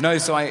 No,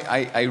 so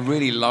I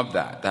really love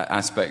that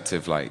aspect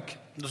of like.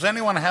 Does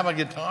anyone have a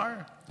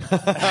guitar?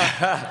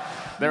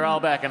 They're all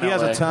back in He LA.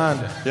 has a ton.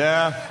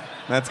 Yeah,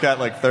 that's got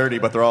like 30,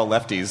 but they're all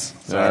lefties.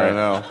 So I don't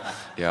know.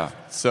 Yeah.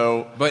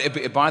 So,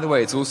 But by the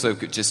way, it's also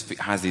just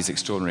has these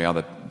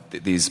extraordinary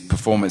these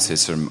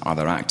performances from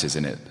other actors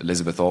in it.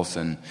 Elizabeth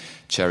Olsen,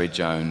 Cherry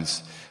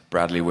Jones,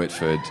 Bradley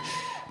Whitford,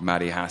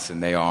 Maddie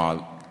Hassan.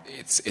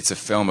 It's a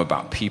film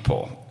about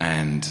people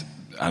and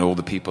all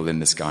the people in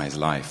this guy's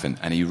life.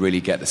 And you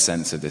really get the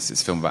sense of this.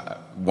 It's a film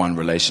about one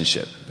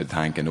relationship with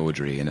Hank and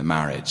Audrey in a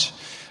marriage.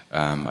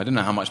 I don't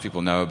know how much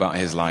people know about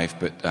his life,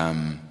 but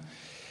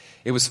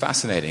it was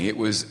fascinating.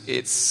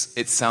 It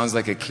sounds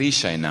like a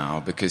cliche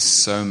now because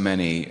so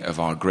many of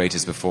our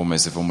greatest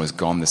performers have almost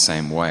gone the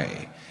same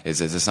way.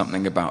 There's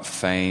something about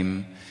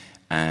fame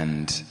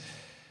and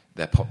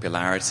their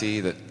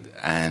popularity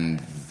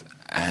and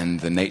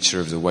the nature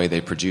of the way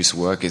they produce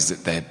work is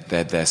that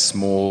their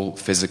small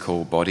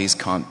physical bodies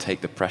can't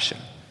take the pressure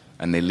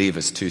and they leave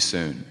us too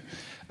soon.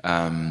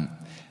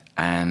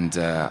 And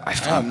I I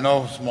have found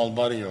no small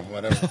body or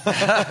whatever.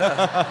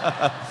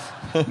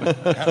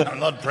 I'm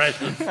not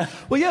precious.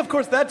 Well, yeah, of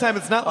course. That time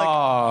it's not like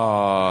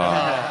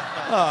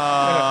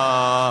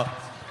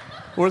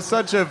we're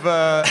such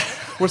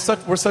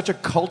a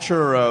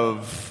culture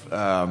of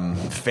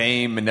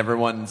fame, and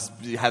everyone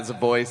has a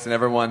voice, and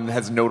everyone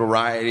has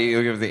notoriety.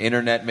 The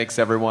internet makes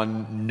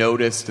everyone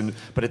noticed,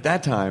 but at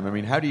that time, I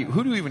mean,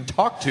 who do you even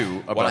talk to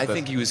about Well, I this?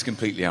 think he was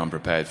completely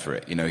unprepared for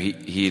it. You know,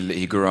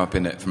 he grew up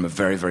from a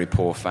very, very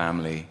poor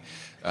family,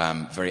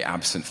 very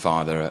absent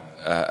father,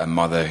 a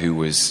mother who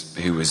was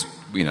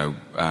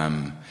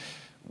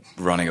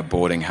running a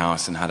boarding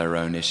house and had her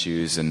own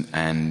issues,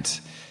 and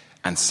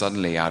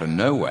suddenly out of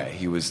nowhere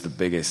he was the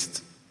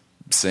biggest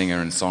singer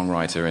and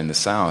songwriter in the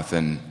South,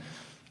 and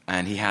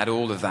he had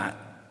all of that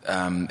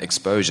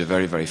exposure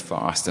very, very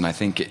fast. And I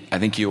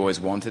think he always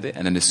wanted it,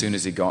 and then as soon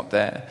as he got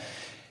there,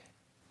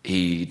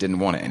 he didn't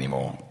want it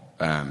anymore.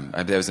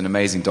 There was an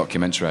amazing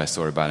documentary I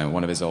saw about him.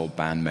 One of his old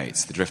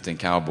bandmates, the Drifting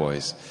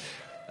Cowboys,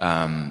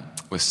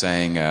 was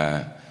saying,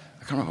 I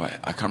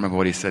can't remember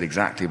what he said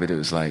exactly, but it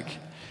was like,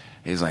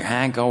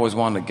 Hank always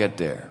wanted to get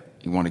there.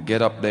 He wanted to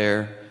get up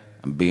there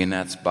and be in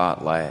that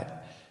spotlight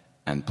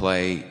and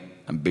play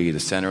and be the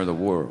center of the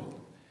world.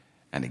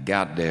 And he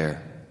got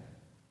there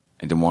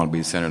and didn't want to be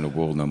the center of the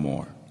world no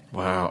more.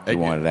 Wow. He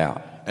wanted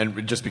out.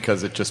 And just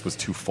because it just was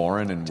too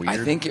foreign and weird?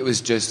 I think it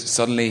was just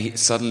suddenly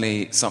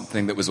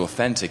something that was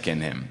authentic in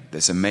him.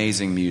 This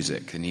amazing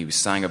music, and he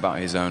sang about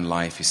his own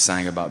life. He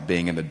sang about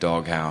being in the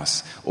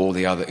doghouse. All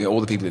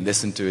the people who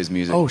listened to his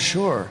music. Oh,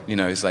 sure. You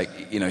know, it's like,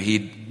 you know,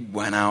 he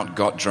went out,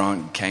 got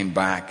drunk, came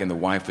back, and the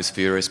wife was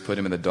furious. Put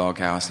him in the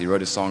doghouse. He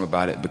wrote a song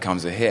about it. It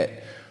becomes a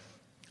hit,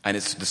 and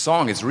the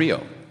song is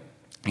real.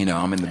 You know,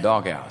 I'm in the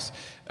doghouse,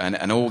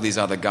 and all these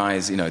other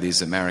guys, you know,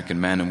 these American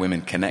men and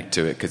women connect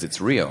to it because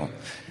it's real.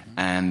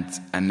 And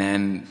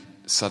then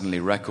suddenly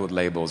record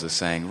labels are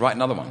saying, write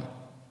another one.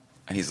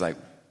 And he's like,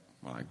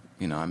 well,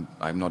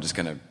 I'm not just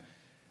going to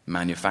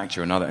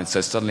manufacture another. And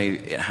so suddenly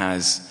it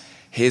has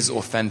his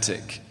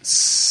authentic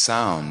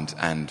sound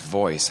and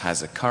voice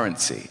has a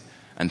currency,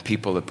 and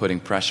people are putting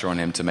pressure on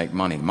him to make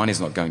money. The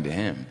money's not going to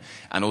him.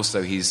 And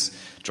also he's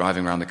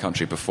driving around the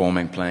country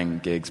performing, playing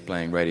gigs,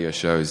 playing radio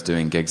shows,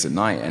 doing gigs at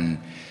night. And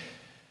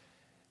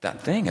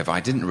that thing, I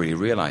didn't really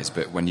realize,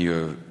 but when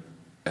you're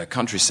a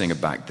country singer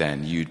back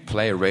then, you'd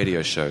play a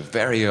radio show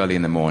very early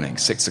in the morning,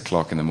 6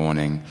 o'clock in the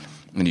morning,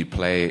 and you'd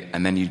play,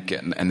 and then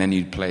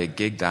you'd play a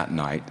gig that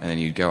night, and then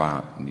you'd go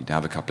out and you'd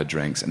have a couple of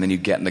drinks, and then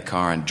you'd get in the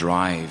car and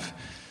drive,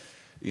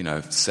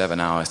 7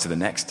 hours to the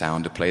next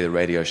town to play the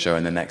radio show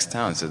in the next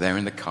town. So they're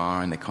in the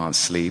car and they can't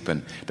sleep,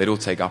 and they'd all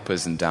take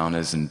uppers and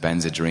downers, and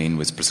Benzedrine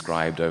was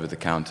prescribed over the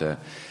counter.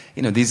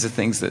 These are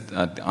things that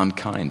are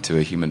unkind to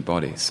a human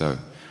body. So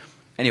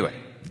anyway.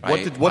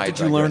 What did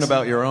you learn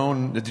about your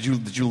own? Did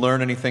you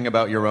learn anything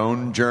about your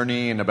own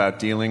journey and about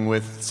dealing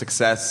with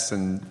success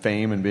and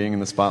fame and being in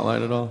the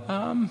spotlight at all?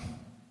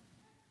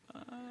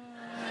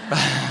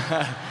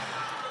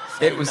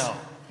 It was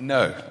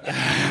no.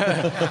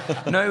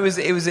 No.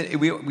 It was.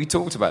 We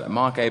talked about it.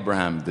 Mark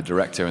Abraham, the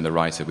director and the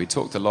writer, we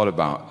talked a lot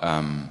about.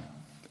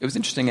 It was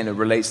interesting, and it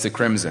relates to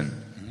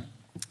Crimson.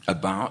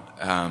 About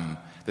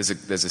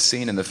there's a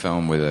scene in the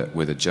film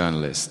with a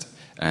journalist.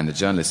 And the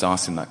journalist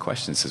asked him that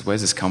question, says,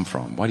 where's this come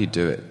from? Why do you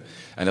do it?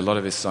 And a lot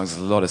of his songs,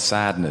 there's a lot of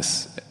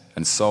sadness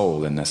and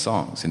soul in their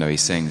songs. He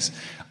sings,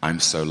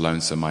 I'm so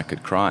lonesome I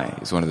could cry.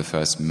 He's one of the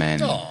first men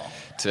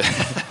to...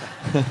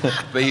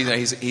 But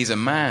he's a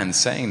man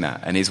saying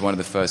that. And he's one of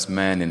the first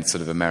men in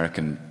sort of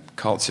American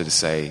culture to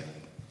say,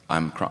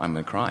 I'm going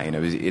to cry.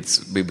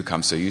 We've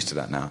become so used to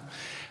that now.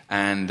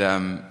 And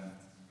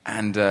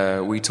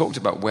we talked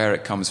about where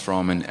it comes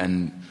from,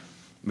 and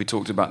we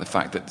talked about the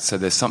fact that, so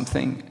there's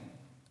something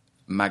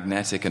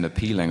magnetic and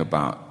appealing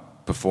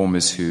about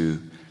performers who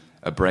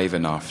are brave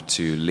enough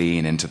to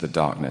lean into the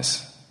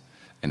darkness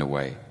in a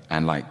way,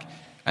 and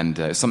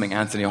something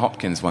Anthony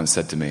Hopkins once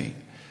said to me.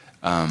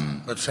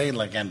 But say it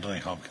like Anthony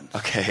Hopkins.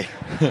 Okay.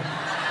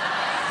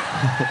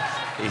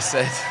 He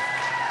said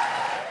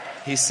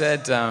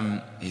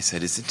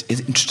it's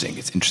interesting.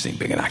 It's interesting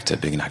being an actor,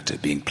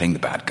 playing the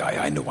bad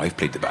guy. I know I've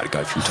played the bad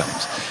guy a few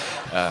times.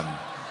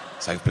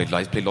 So I've played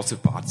lots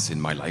of parts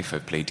in my life.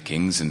 I've played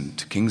kings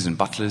and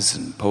butlers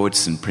and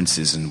poets and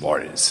princes and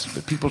warriors.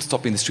 But people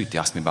stop me in the street. They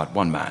ask me about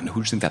one man. Who do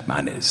you think that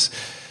man is?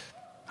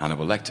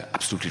 Hannibal Lecter.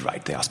 Absolutely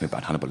right. They ask me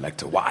about Hannibal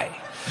Lecter. Why?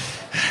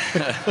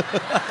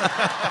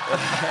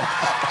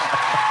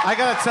 I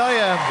gotta tell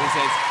you,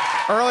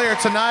 earlier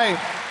tonight,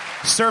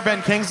 Sir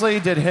Ben Kingsley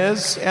did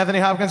his Anthony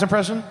Hopkins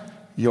impression.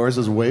 Yours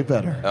is way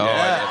better. Oh, yeah.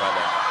 I know about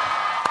that.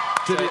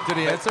 Did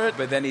he answer it?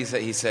 But then he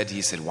said,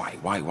 why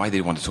did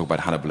he want to talk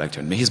about Hannibal Lecter?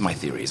 And here's my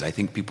theories. I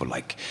think people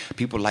like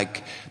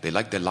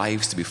their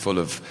lives to be full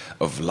of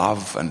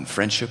love and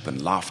friendship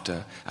and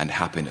laughter and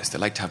happiness. They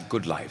like to have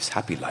good lives,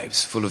 happy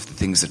lives, full of the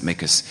things that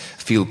make us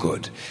feel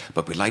good.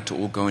 But we like to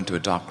all go into a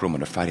dark room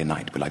on a Friday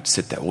night. We like to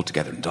sit there all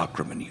together in a dark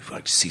room, and you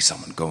like to see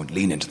someone go and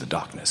lean into the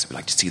darkness. We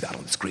like to see that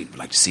on the screen. We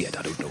like to see it.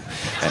 I don't know.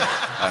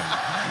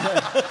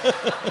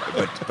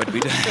 But we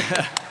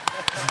don't.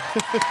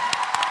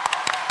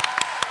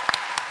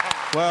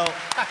 Well,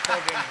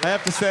 I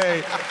have to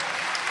say,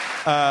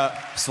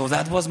 So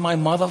that was my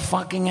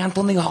motherfucking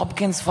Anthony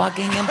Hopkins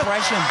fucking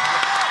impression.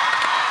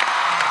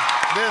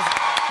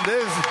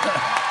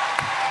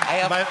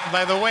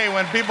 By the way,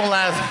 when people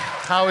ask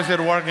how is it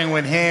working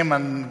with him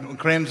and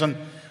Crimson,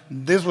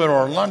 these were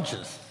our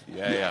lunches.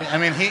 Yeah. I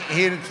mean,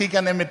 he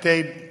can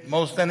imitate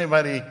most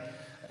anybody.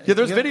 yeah,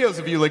 there's videos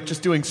of you like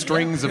just doing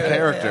strings of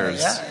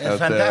characters. Yeah, it's out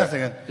there.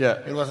 fantastic. Yeah.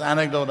 It was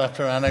anecdote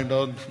after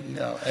anecdote.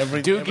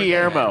 Do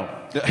Guillermo.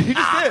 He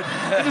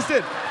just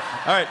did.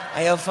 All right.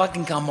 I have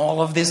fucking come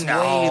all of this way to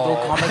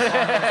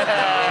Comic-Con.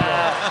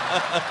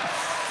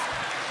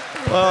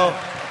 Well,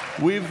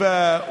 we've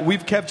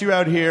kept you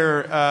out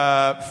here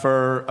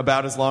for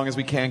about as long as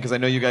we can because I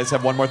know you guys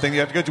have one more thing you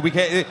have to go to.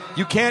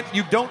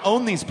 You don't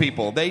own these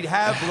people. They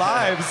have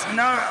lives.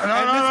 No.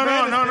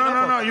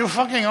 You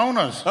fucking own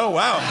us. Oh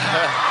wow.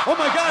 Oh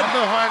my God.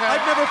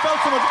 I've never felt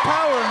so much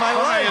power in my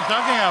What life. are you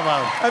talking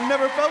about? I've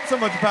never felt so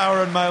much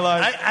power in my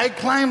life. I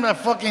climbed a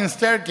fucking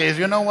staircase.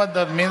 You know what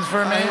that means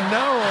for me? I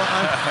know.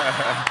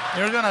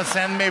 You're gonna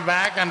send me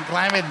back and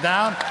climb it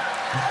down?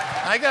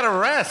 I gotta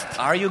rest.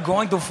 Are you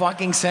going to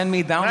fucking send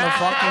me down the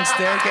fucking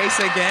staircase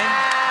again?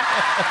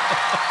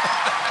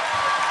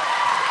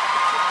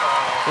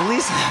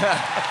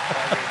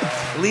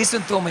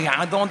 Listen to me.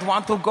 I don't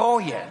want to go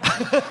yet.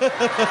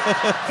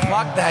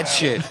 Fuck that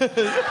shit.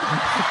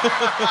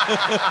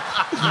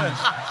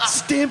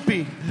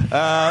 Stimpy.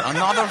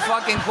 Another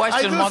fucking I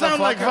question, do motherfucker.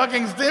 sound like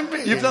fucking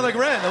Stimpy. You've done like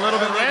Ren, a little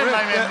bit like Ren.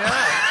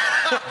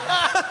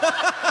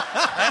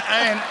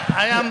 I mean,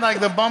 I am like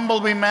the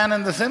bumblebee man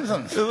in The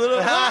Simpsons.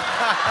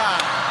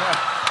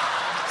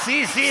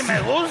 Sí, me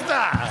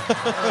gusta.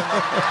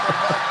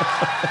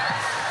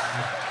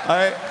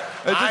 I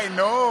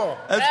know.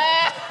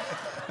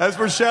 As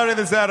we're shouting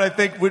this out, I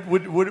think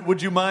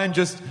would you mind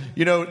just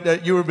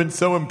that you have been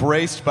so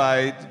embraced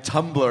by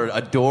Tumblr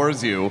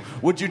adores you.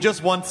 Would you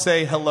just once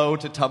say hello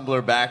to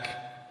Tumblr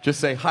back? Just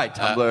say hi,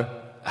 Tumblr.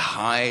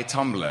 Hi,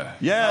 Tumblr.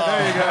 Yeah,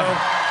 there you go.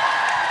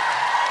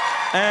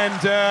 And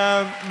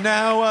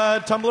now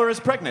Tumblr is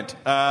pregnant.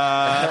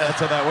 That's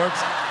how that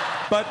works.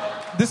 But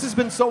this has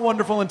been so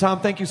wonderful, and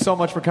Tom, thank you so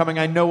much for coming.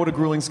 I know what a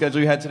grueling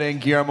schedule you had today,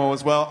 and Guillermo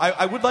as well.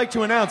 I would like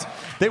to announce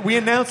that we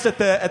announced at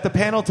the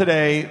panel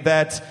today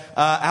that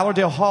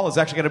Allerdale Hall is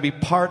actually going to be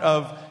part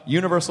of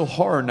Universal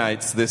Horror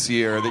Nights this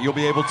year, that you'll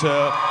be able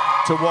to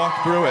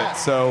walk through it.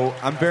 So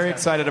I'm very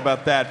excited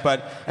about that.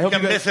 But I hope You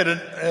can guys... visit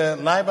it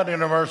live at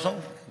Universal.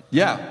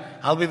 Yeah.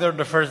 I'll be there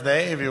the first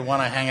day if you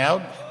want to hang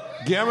out.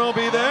 Guillermo will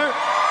be there.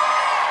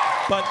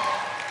 But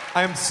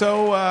I'm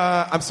so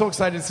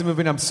excited to see the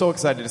movie, and I'm so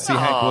excited to see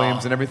Hank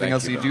Williams and everything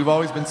else you do. You've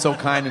always been so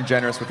kind and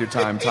generous with your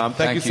time, Tom.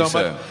 Thank you so much.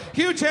 sir.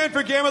 Huge hand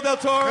for Guillermo del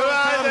Toro.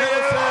 Tom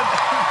Hiddleston.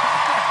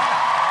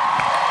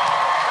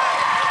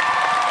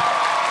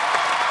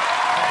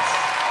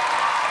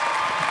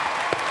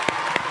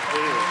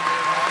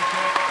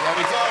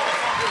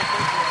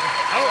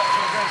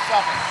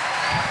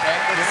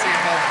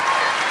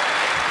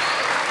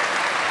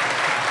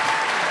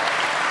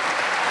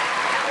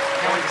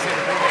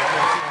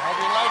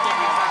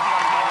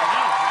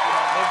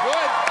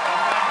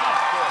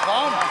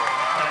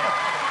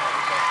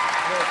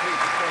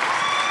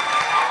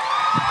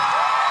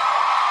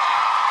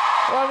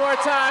 One more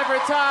time for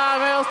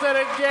Tom Hiddleston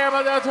and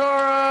Guillermo del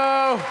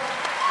Toro.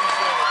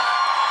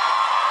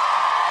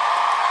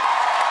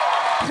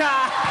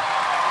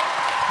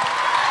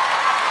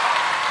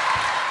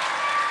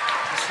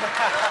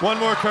 One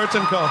more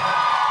curtain call.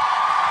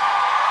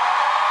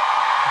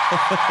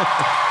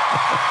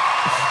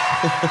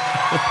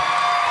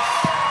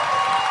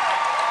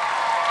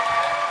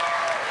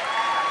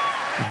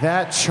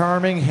 That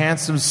charming,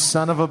 handsome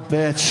son of a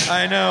bitch.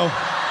 I know.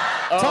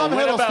 Tom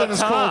what Hiddleston about is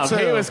Tom? cool,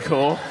 too. He was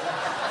cool.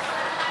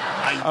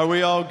 Are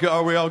we all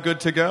good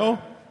to go?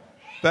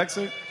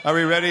 Bexley? Are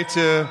we ready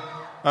for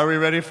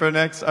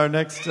our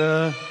next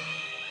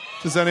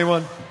does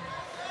anyone?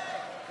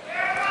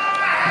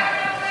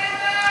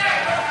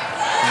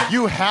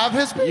 You have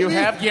his baby? You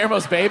have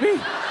Guillermo's baby?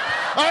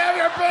 I have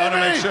your baby! I want to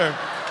make sure.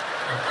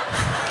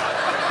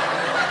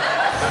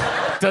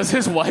 Does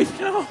his wife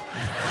know?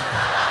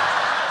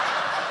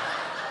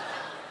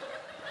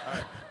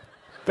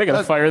 They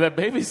gotta fire that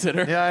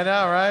babysitter. Yeah, I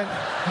know, right?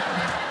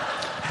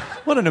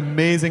 What an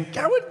amazing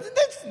guy.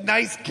 That's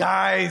nice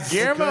guys.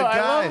 Guillermo, Good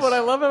guys. what I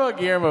love about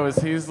Guillermo is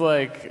he's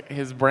like,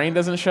 his brain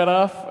doesn't shut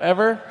off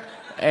ever.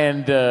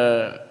 And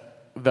the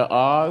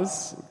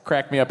ahs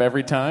crack me up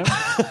every time.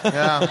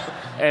 Yeah.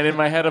 And in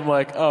my head, I'm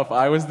like, oh, if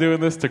I was doing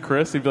this to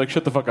Chris, he'd be like,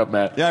 shut the fuck up,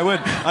 Matt. Yeah,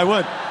 I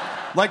would.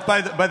 Like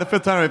by the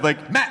fifth time, I'd be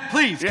like, Matt,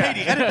 please, Yeah.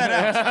 Katie, edit that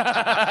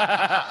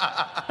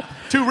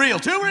out. Too real.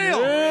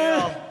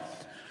 Yeah.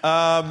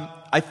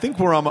 I think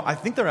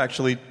they're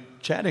actually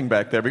chatting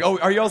back there. Oh,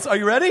 are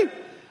you ready?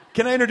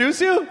 Can I introduce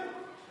you?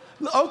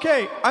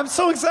 Okay, I'm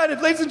so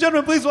excited. Ladies and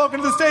gentlemen, please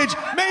welcome to the stage,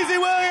 Maisie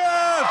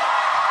Williams!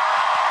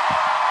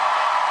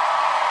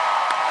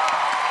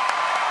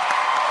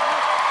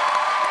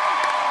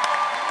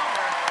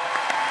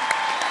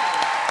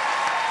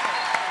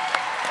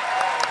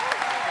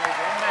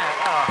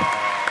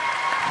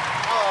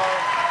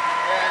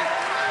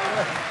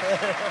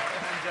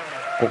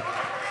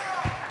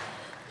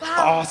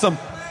 awesome.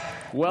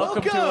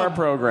 Welcome to our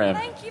program.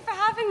 Thank you for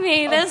having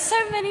me. There's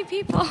so many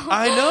people.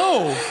 I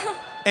know.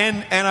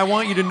 And I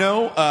want you to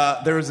know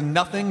there is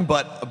nothing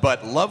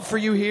but love for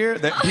you here.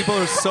 That people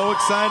are so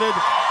excited.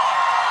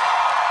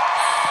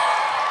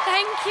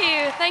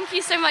 Thank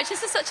you so much.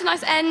 This is such a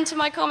nice end to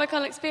my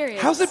Comic-Con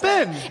experience. How's it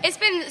been? It's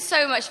been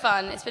so much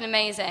fun. It's been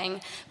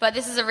amazing. But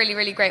this is a really,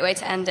 really great way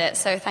to end it.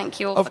 So thank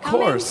you all for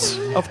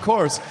coming. Of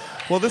course.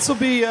 Well, this will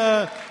be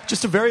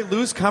just a very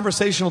loose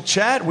conversational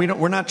chat.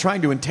 We're not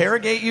trying to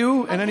interrogate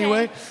you in any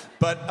way.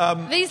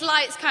 But these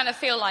lights kind of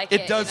feel like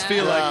it. It does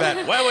feel like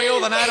that. Where were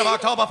you the night of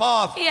October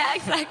 4th? Yeah,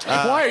 exactly.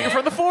 Why are you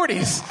from the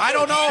 40s? I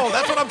don't know.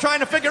 That's what I'm trying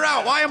to figure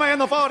out. Why am I in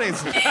the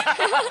 40s?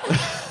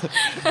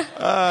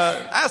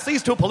 Ask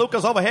these two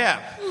palookas over here.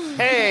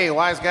 Hey,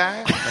 wise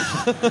guy.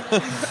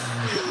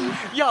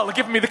 Y'all are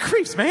giving me the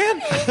creeps,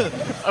 man.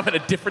 I'm in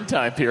a different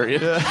time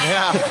period.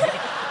 Yeah.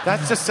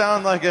 That just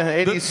sounds like an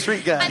 80s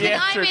street guy. And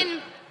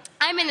then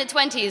I'm in the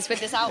 20s with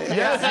this outfit.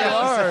 Yes, you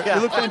are. Yeah.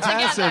 You look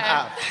fantastic.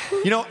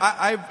 You know,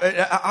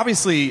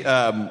 obviously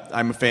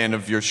I'm a fan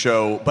of your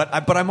show,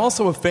 but I'm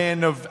also a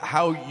fan of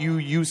how you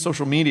use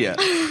social media.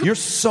 You're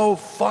so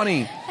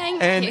funny.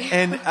 Thank you.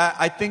 And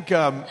I think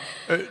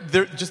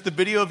just the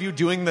video of you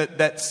doing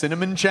that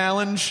cinnamon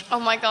challenge. Oh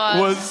my God.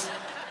 Was.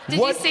 Did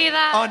what you see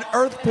that? on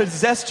earth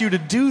possessed you to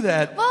do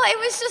that? Well, it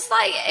was just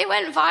like, it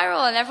went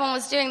viral and everyone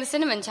was doing the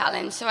cinnamon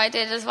challenge, so I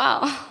did as well.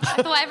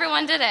 I thought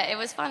everyone did it. It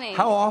was funny.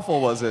 How awful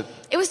was it?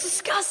 It was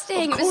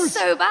disgusting. Of It was course.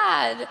 so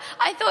bad.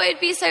 I thought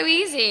it'd be so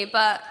easy,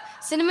 but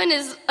cinnamon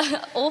is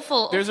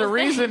awful. There's a awful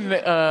reason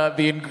thing.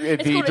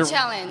 it's called a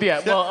challenge.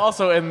 Yeah, well,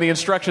 also, and the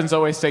instructions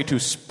always say to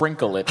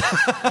sprinkle it.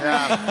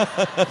 Not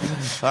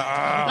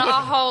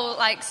a whole,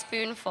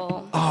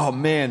 spoonful. Oh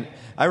man,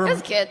 I It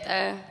remember. was good,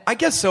 though. I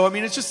guess so. I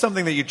mean, it's just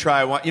something that you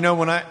try. You know,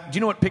 do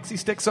you know what pixie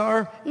sticks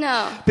are?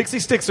 No. Pixie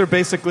sticks are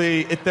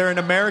basically they're an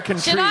American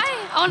Should treat.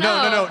 I? Oh,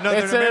 no. No.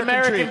 It's they're an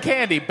American treat.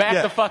 candy. Back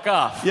Yeah. the fuck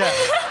off. Yeah.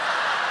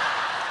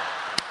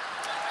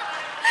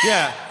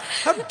 Yeah.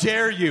 How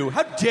dare you?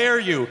 How dare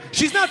you?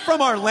 She's not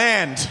from our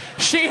land.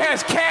 She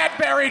has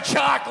Cadbury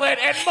chocolate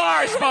and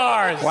Mars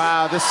bars.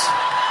 Wow,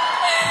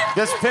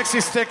 this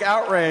pixie stick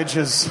outrage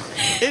is...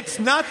 It's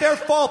not their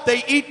fault.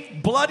 They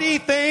eat bloody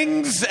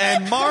things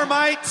and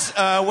Marmite,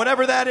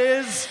 whatever that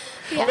is.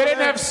 Yeah. They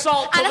didn't have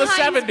salt till And the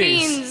Heinz 70s.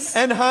 beans.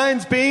 And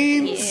Heinz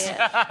beans.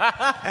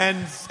 Yeah.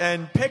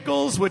 And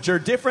pickles, which are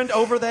different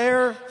over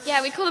there.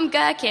 Yeah, we call them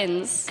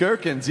gherkins.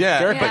 Gherkins,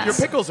 yeah. Gherkins. But your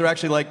pickles are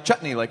actually like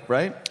chutney,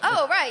 right?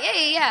 Oh, right.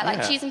 Yeah. Like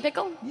Yeah. cheese and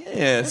pickle.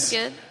 Yes.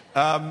 That's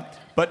good.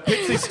 But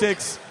pixie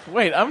sticks.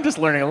 Wait, I'm just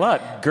learning a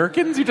lot.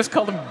 Gherkins? You just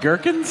call them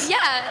gherkins?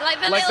 Yeah, like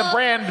the Like little... the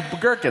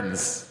brand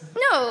Gherkins.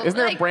 No. Isn't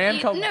there a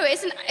brand called... No,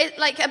 it's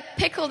like a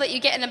pickle that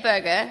you get in a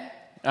burger.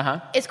 Uh-huh.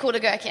 It's called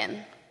a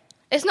gherkin.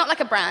 It's not like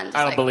a brand. It's I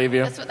don't like- believe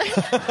you. That's what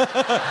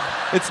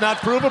they... It's not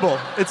provable.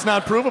 It's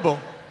not provable.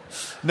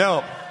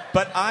 No.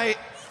 But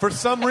for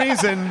some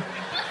reason,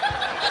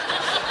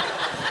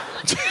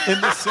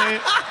 in the same...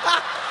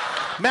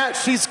 Matt,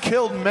 she's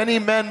killed many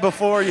men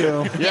before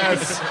you.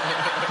 Yes.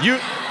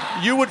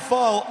 You would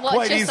fall Watch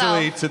quite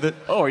yourself. easily to the...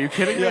 Oh, are you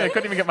kidding me? I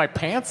couldn't even get my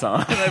pants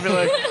on. I'd be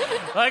like,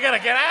 I gotta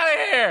get out of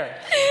here.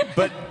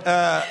 But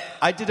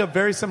I did a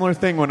very similar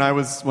thing when I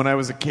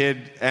was a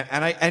kid,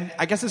 and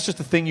I guess it's just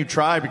a thing you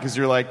try because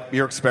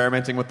you're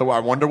experimenting with I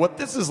wonder what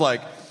this is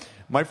like.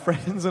 My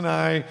friends and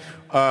I,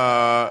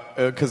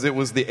 because it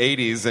was the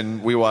 80s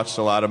and we watched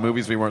a lot of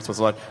movies we weren't supposed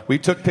to watch, we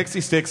took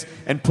pixie sticks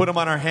and put them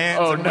on our hands.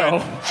 Oh, and no.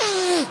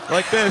 went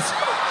like this,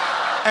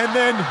 and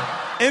then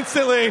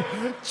instantly,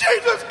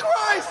 Jesus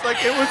Christ!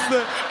 Like it was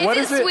the. What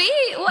is is it it?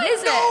 sweet? What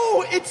is it?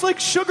 No, it's like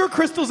sugar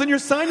crystals in your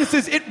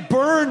sinuses. It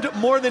burned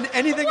more than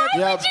anything. Why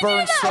Yeah, would it you do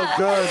burns so that?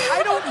 good.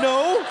 I don't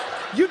know.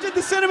 You did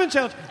the cinnamon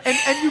challenge, and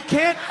you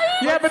can't.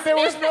 Yeah, but there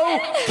was no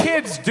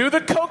kids do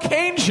the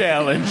cocaine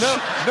challenge. No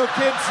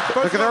kids.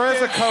 Look, there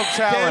is a Coke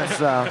challenge, kids,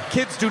 though.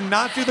 Kids do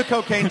not do the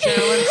cocaine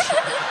challenge.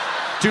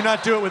 Do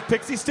not do it with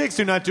pixie sticks.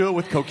 Do not do it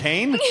with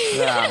cocaine.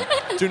 Yeah.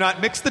 Do not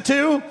mix the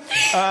two.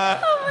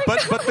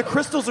 But the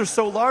crystals are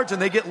so large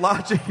and they get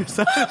lodged in your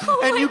side,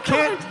 and you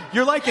can't.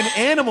 You're like an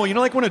animal. You know,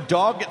 like when a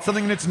dog gets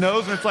something in its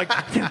nose and it's like,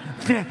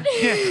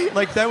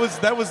 like that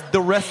was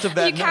the rest of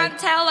that You can't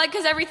night. tell,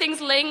 because everything's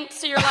linked,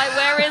 so you're like,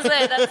 where is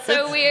it? That's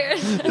so weird.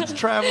 It's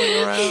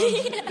traveling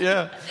around.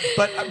 Yeah.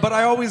 But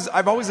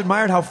I've always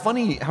admired how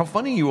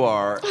funny you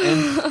are,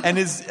 and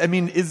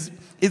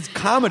is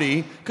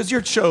comedy, because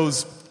your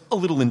show's a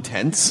little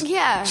intense.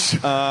 Yeah.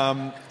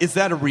 Is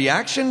that a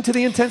reaction to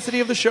the intensity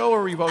of the show,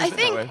 or you've always I been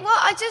think, that way? well,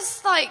 I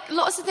just,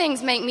 lots of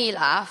things make me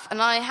laugh,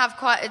 and I have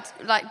quite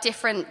a,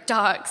 different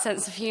dark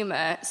sense of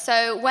humor.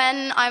 So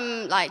when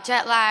I'm,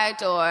 jet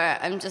lagged or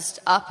I'm just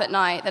up at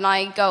night, then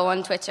I go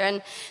on Twitter,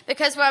 and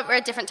because we're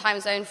a different time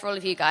zone for all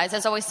of you guys,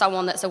 there's always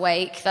someone that's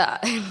awake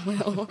that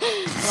will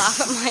laugh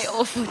at my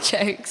awful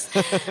jokes.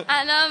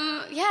 And,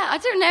 I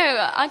don't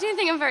know. I don't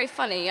think I'm very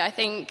funny. I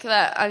think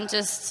that I'm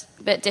just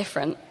a bit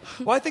different.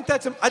 Well, I think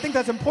that's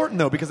important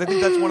though, because I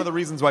think that's one of the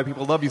reasons why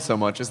people love you so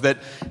much, is that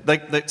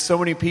that so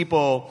many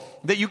people,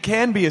 that you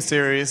can be a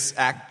serious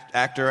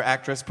actor,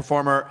 actress,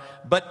 performer,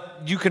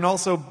 but you can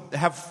also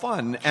have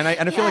fun. And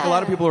I feel like a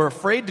lot of people are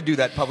afraid to do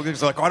that publicly.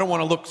 They're like, oh, I don't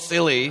want to look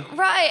silly.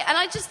 Right, and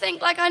I just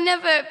think, like, I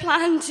never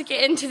planned to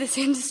get into this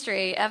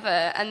industry ever.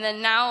 And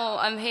then now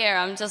I'm here,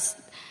 I'm just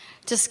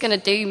going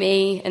to do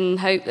me and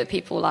hope that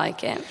people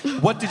like it.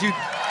 What did you...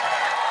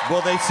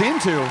 Well, they seem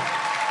to.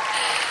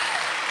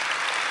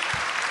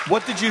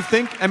 What did you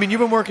think? I mean,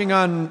 you've been working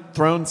on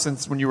Thrones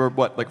since when you were,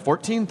 what, like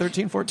 14,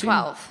 13, 14?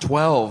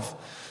 12.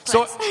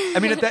 So, I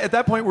mean, at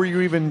that point, were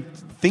you even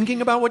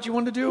thinking about what you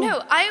wanted to do?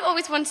 No, I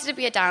always wanted to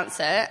be a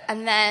dancer,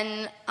 and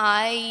then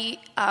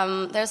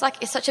there's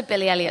like, it's such a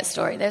Billy Elliot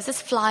story. There's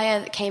this flyer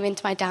that came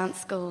into my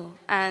dance school,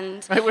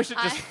 and I wish it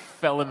just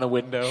fell in the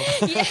window.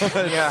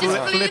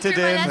 Flitted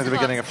in at the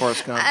beginning of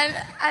Forrest Gump.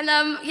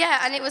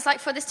 And it was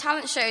like for this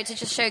talent show to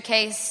just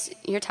showcase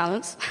your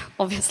talents,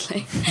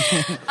 obviously,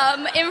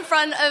 in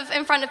front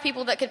of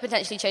people that could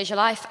potentially change your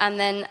life. And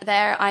then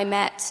there I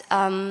met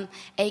a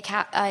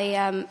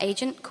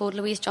agent called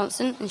Louise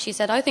Johnson, and she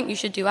said, I think you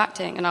should do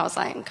acting. And I was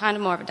like, I'm kind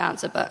of more of a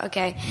dancer, but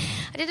okay.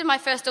 I did my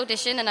first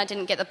audition, and I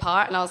didn't get the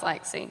part, and I was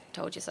like, see,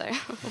 told you so.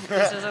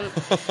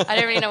 I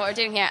don't really know what we're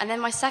doing here. And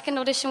then my second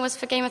audition was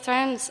for Game of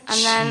Thrones, and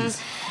then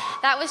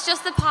that was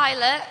just the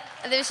pilot.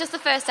 It was just the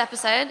first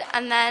episode,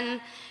 and then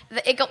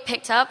it got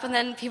picked up, and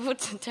then people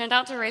turned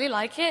out to really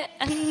like it.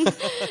 And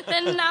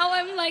then now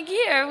I'm like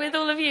here with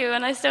all of you,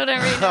 and I still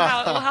don't really know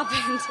how it all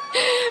happened.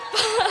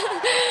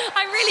 But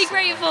I'm really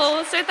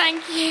grateful, so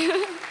thank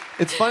you.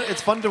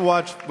 It's fun to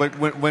watch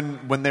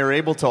when they're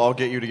able to all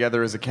get you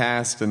together as a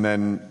cast, and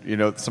then, you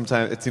know,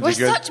 sometimes it seems like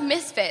we're such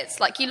misfits.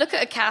 Like, you look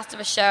at a cast of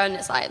a show and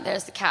it's like,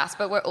 there's the cast,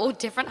 but we're all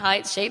different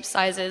heights, shapes,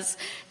 sizes,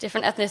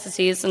 different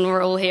ethnicities, and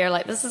we're all here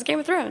like, this is Game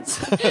of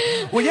Thrones.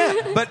 Well, yeah,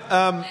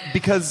 but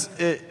because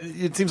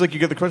it seems like you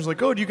get the question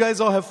like, oh, do you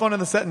guys all have fun on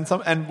the set?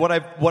 And what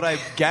I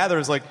gather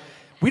is like,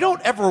 we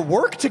don't ever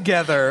work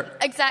together.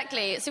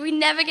 Exactly. So we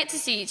never get to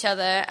see each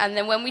other, and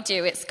then when we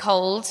do, it's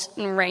cold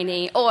and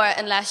rainy, or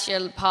unless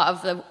you're part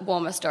of the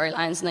warmer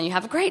storylines, and then you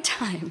have a great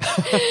time.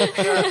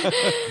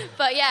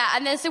 But yeah,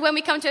 and then so when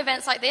we come to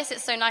events like this,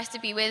 it's so nice to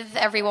be with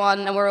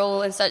everyone, and we're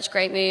all in such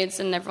great moods,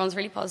 and everyone's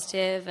really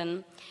positive,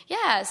 and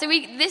yeah, so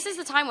this is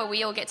the time where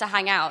we all get to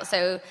hang out,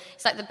 so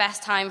it's like the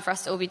best time for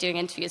us to all be doing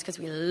interviews because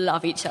we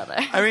love each other.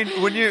 I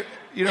mean, when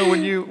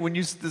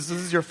this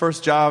is your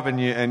first job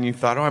and you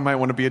thought, oh, I might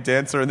want to be a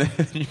dancer, and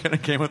then you get a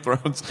Game of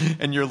Thrones,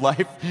 and your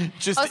life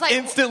just like,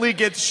 instantly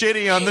gets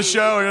shitty on the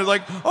show, and you're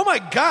like, oh my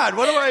God,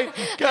 what do I...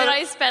 And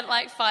I spent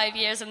like 5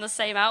 years in the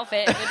same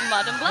outfit with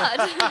mud and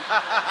blood.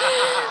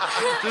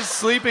 Just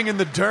sleeping in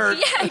the dirt.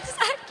 Yeah,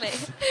 exactly.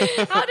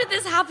 How did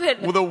this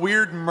happen? With a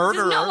weird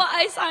murderer. This is not what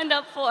I signed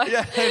up for.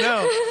 Yeah, I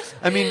know.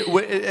 I mean,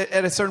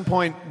 at a certain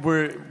point,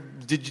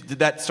 did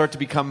that start to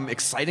become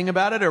exciting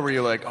about it, or were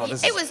you like, oh,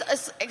 this It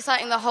was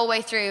exciting the whole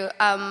way through.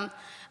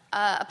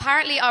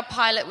 Apparently our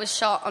pilot was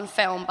shot on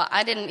film, but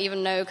I didn't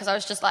even know because I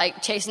was just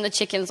like chasing the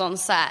chickens on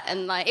set,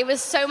 and like it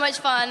was so much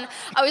fun.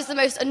 I was the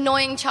most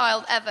annoying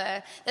child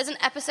ever. There's an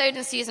episode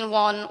in season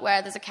 1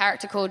 where there's a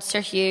character called Sir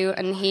Hugh,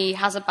 and he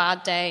has a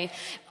bad day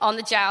on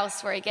the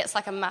joust where he gets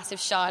like a massive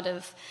shard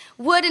of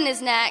wood in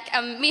his neck,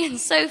 and me and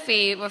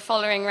Sophie were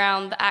following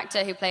around the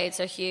actor who played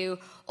Sir Hugh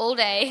all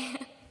day.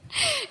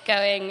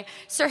 Going,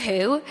 Sir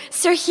who?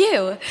 Sir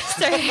Hugh.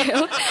 Sir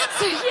who?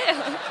 Sir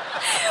Hugh.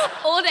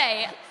 All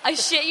day. I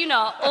shit you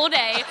not. All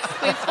day.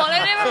 We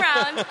followed him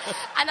around.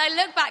 And I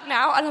look back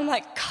now and I'm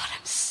like, God,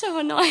 I'm so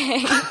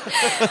annoying.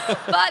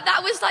 But that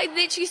was like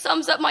literally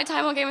sums up my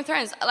time on Game of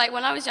Thrones. Like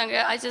when I was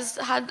younger, I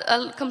just had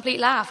a complete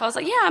laugh. I was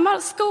like, yeah, I'm out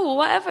of school.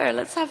 Whatever.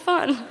 Let's have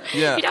fun.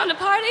 Yeah. You down to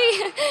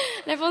party?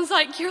 And everyone's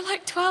like, you're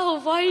like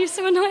 12. Why are you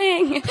so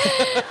annoying?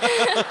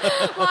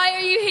 Why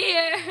are you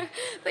here?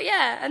 But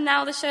yeah, and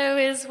now the show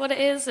is what it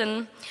is,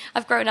 and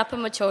I've grown up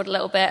and matured a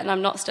little bit, and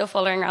I'm not still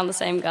following around the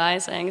same guy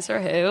saying, Sir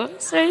who?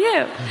 Sir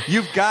you.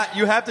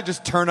 You have to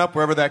just turn up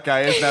wherever that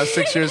guy is now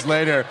 6 years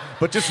later,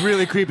 but just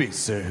really creepy.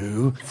 Sir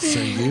who?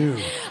 Sir you.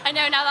 I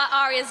know, now that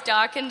Arya's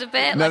darkened a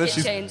bit, now like that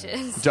it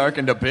changes.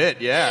 Darkened a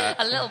bit, yeah.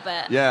 A little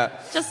bit. Yeah.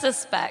 Just a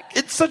speck.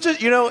 It's such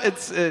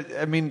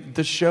a, I mean,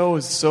 the show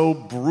is so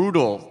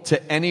brutal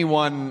to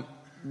anyone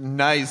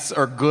nice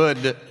or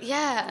good.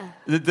 Yeah.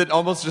 That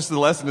almost just the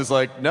lesson is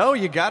like, no,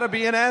 you gotta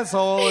be an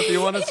asshole if you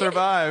want to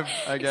survive,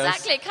 I guess.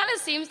 Exactly. It kind of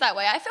seems that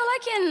way. I feel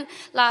like in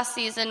last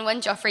season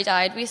when Joffrey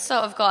died, we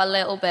sort of got a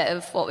little bit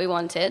of what we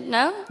wanted,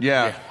 no?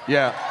 Yeah.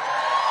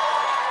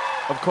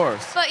 Of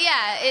course. But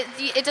yeah,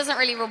 it doesn't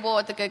really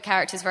reward the good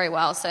characters very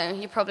well, so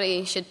you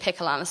probably should pick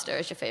a Lannister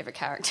as your favorite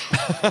character.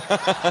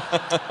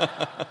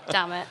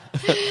 Damn it.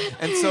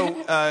 And so,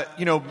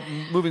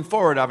 moving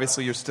forward,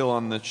 obviously you're still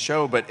on the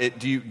show, but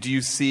do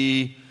you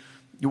see...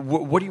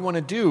 What do you want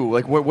to do?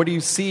 Like, what do you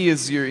see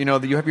as you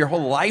have your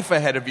whole life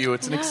ahead of you?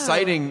 It's an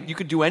exciting... You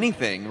could do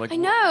anything. Like, I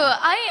know.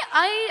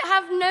 I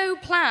have no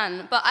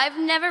plan, but I've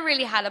never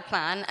really had a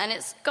plan, and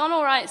it's gone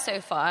all right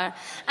so far. And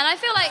I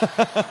feel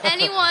like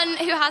anyone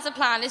who has a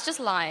plan is just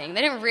lying.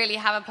 They don't really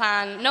have a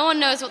plan. No one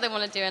knows what they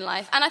want to do in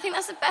life. And I think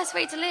that's the best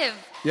way to live.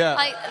 Yeah.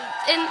 Like,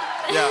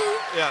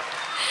 Yeah.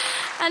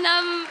 And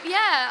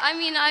I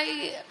mean,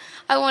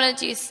 I want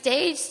to do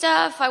stage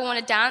stuff. I want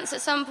to dance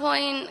at some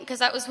point because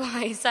that was what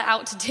I set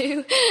out to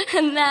do.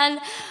 And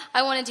then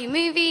I want to do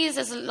movies.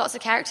 There's lots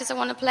of characters I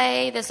want to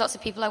play. There's lots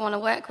of people I want to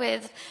work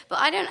with. But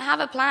I don't have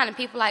a plan. And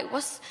people are like,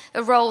 what's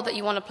the role that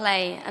you want to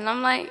play? And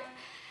I'm like,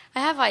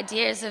 I have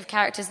ideas of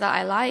characters that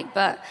I like,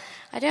 but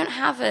I don't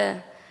have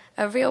a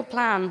real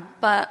plan.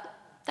 But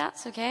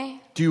that's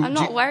okay. I'm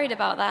not worried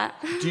about that.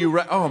 Do you?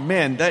 Oh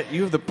man,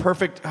 you have the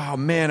perfect. Oh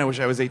man, I wish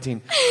I was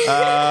 18.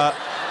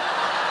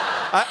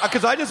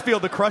 Because I just feel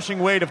the crushing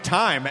weight of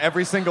time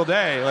every single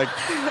day. Like,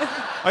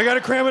 I got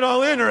to cram it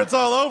all in, or it's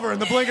all over in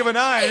the blink of an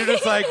eye. And you're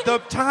just like, the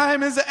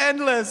time is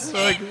endless.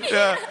 Like,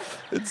 yeah,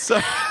 it's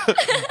so.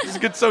 I just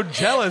get so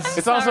jealous.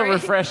 It's also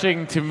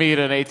refreshing to meet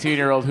an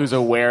 18-year-old who's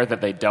aware that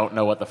they don't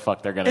know what the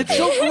fuck they're gonna do. It's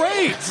so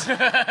great.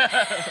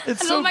 And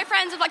all my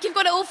friends are like, you've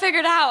got it all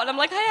figured out. And I'm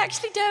like, I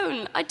actually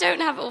don't. I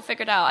don't have it all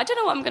figured out. I don't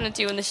know what I'm going to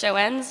do when the show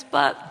ends,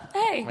 but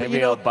hey.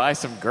 Maybe I'll buy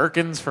some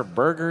gherkins for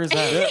burgers.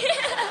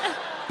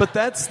 But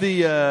that's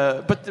the.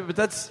 But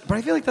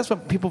I feel like that's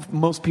what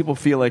most people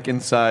feel like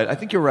inside. I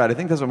think you're right. I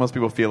think that's what most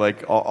people feel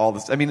like. All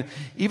this. I mean,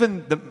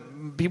 even the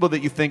people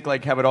that you think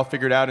like have it all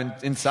figured out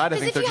inside. I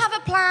think if you have a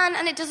plan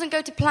and it doesn't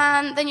go to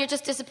plan, then you're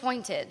just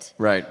disappointed.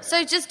 Right.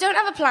 So just don't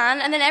have a plan,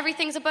 and then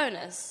everything's a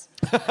bonus.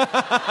 That's how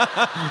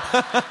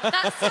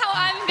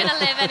I'm gonna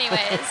live,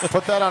 anyways.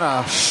 Put that on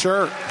a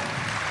shirt.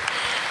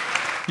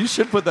 You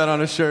should put that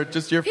on a shirt.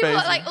 Just your People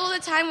face. Are like all the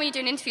time when you're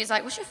doing interviews,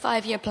 like, what's your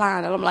 5-year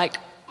plan? And I'm like,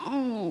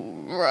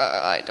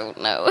 I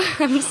don't know.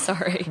 I'm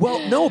sorry. Well,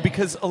 no,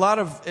 because a lot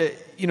of,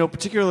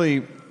 particularly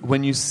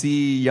when you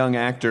see young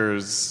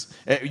actors,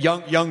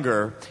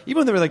 younger, even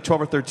when they were like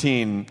 12 or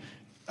 13,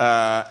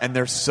 and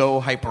they're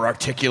so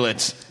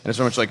hyper-articulate, and it's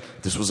so much like,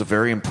 this was a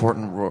very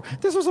important role.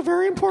 This was a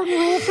very important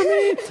role for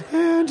me,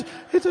 and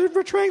it's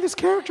portraying this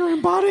character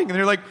embodying. And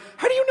they're like,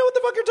 how do you know what the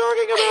fuck you're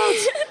talking about?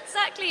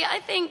 Exactly. I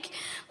think,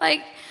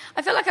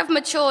 I feel like I've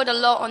matured a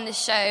lot on this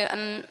show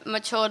and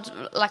matured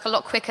like a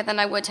lot quicker than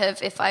I would have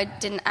if I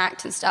didn't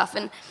act and stuff.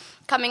 And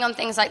coming on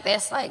things like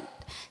this, like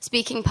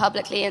speaking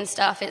publicly and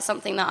stuff, it's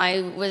something that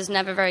I was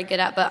never very good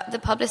at. But the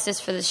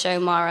publicist for the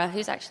show, Mara,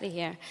 who's actually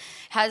here,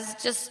 has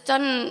just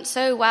done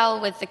so well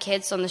with the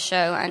kids on the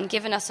show and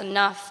given us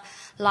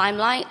enough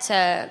limelight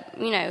to,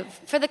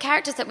 for the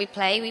characters that we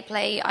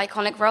play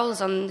iconic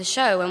roles on the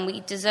show, and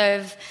we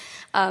deserve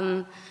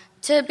to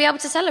be able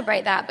to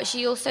celebrate that. But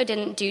she also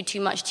didn't do too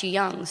much too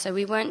young, so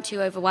we weren't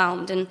too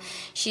overwhelmed, and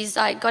she's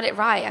got it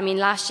right. I mean,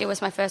 last year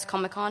was my first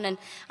Comic-Con, and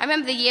I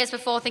remember the years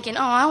before thinking,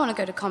 I want to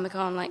go to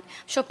Comic-Con, like, I'm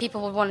sure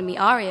people would want to meet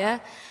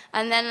Aria,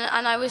 and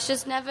I was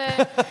just never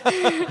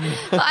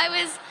but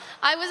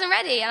I wasn't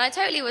ready, and I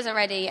totally wasn't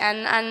ready,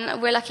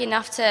 and we're lucky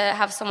enough to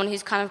have someone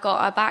who's kind of got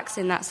our backs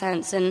in that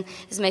sense and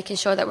is making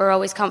sure that we're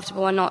always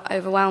comfortable and not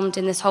overwhelmed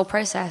in this whole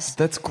process.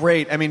 That's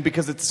great. I mean,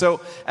 because it's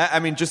so,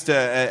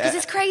 because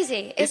it's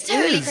crazy. It's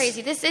totally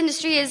crazy. This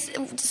industry is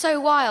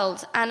so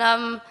wild, and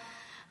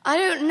I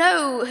don't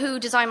know who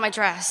designed my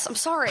dress. I'm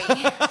sorry.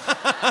 But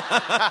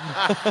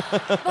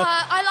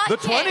I like the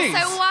 20s. It,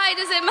 so why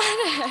does it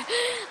matter?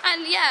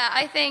 And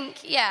I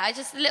think,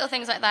 just little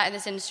things like that in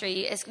this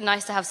industry, it's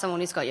nice to have someone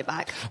who's got your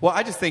back. Well,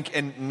 I just think,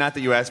 and not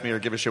that you asked me or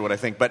give a shit what I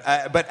think, but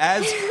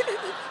as...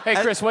 Hey,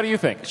 Chris, what do you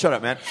think? Shut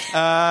up, man.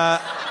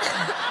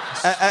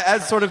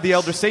 As sort of the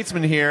elder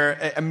statesman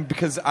here,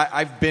 because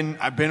I've been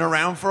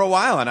around for a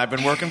while and I've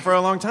been working for a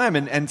long time,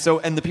 and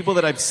the people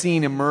that I've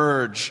seen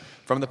emerge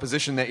from the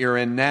position that you're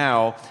in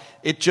now,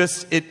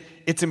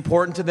 it's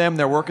important to them.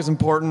 Their work is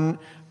important,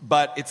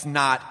 but it's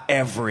not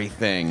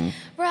everything.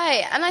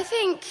 Right, and I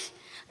think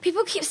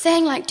people keep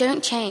saying, like,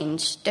 don't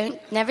change,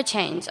 never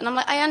change. And I'm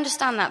like, I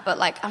understand that, but,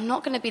 like, I'm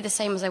not going to be the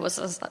same as I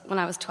was when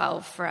I was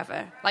 12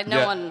 forever. Like,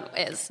 no one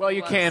is. Well,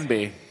 you can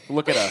be.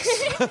 Look at us.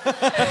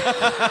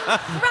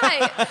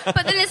 Right.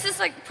 But then it's this,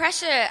 like,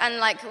 pressure and,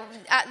 like,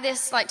 at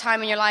this, like,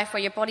 time in your life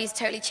where your body's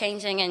totally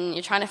changing and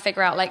you're trying to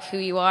figure out, like, who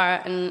you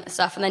are and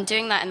stuff. And then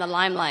doing that in the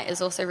limelight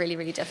is also really,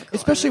 really difficult.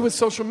 Especially with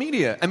social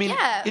media. I mean,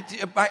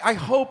 I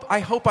hope.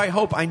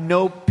 I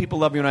know people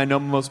love you and I know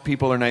most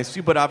people are nice to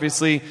you, but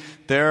obviously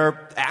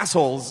they're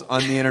assholes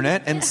on the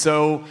internet. And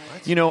so,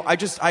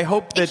 I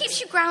hope that... It keeps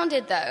you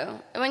grounded,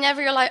 though.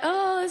 Whenever you're like,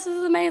 oh, this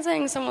is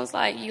amazing, someone's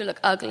like, you look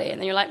ugly. And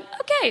then you're like,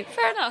 okay,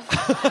 fair enough.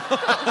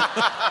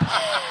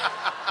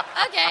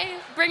 Okay,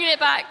 bringing it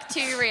back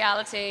to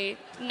reality.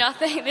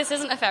 Nothing. This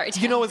isn't a fairy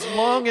tale. As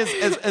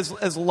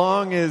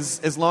long as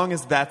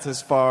that's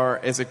as far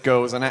as it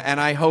goes, and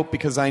I hope,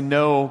 because I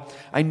know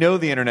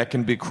the internet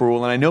can be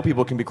cruel, and I know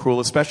people can be cruel,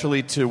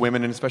 especially to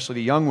women and especially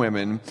to young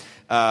women,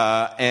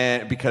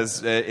 and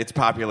because it's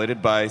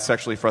populated by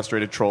sexually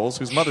frustrated trolls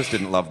whose mothers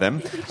didn't love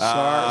them.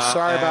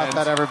 Sorry about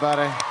that,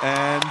 everybody.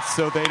 And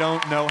so they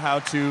don't know how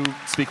to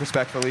speak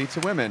respectfully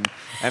to women.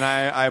 And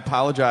I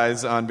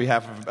apologize on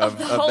behalf of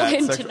the whole that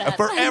internet.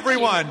 for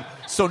everyone.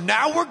 So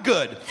now we're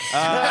good.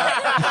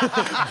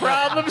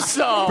 Problem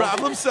solved.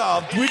 Problem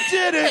solved. We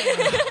did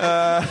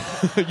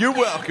it. You're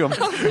welcome.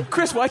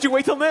 Chris, why'd you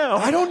wait till now?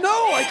 I don't know.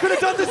 I could have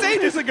done this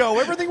ages ago.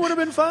 Everything would have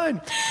been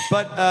fine.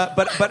 But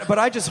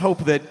I just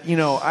hope that,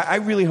 I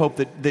really hope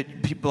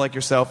that people like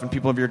yourself and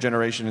people of your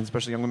generation, and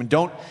especially young women,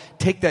 don't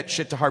take that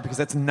shit to heart, because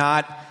that's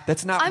not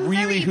I'm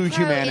really very who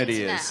humanity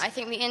pro-internet. is. I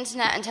think the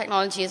internet and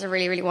technology is a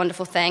really, really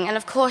wonderful thing. And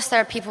of course,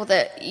 there are people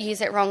that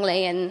use it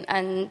wrongly,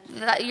 and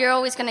that you're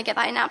always going to get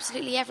that in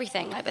absolutely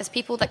everything. Like, there's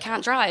people that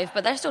can't drive,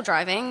 but they're still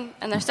driving,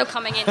 and they're still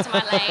coming into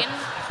my lane.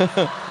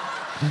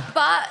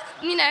 But,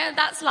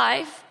 that's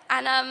life.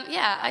 And,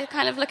 I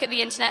kind of look at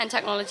the internet and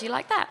technology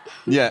like that.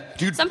 Yeah.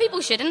 Dude. Some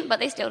people shouldn't, but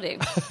they still do.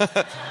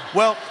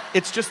 Well,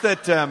 it's just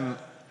that,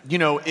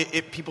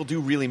 people do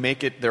really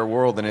make it their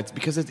world, and it's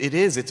because it's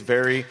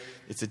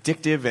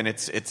addictive, and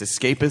it's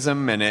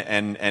escapism,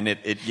 and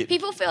it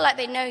People feel like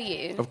they know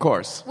you. Of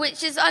course.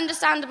 Which is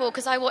understandable,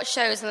 because I watch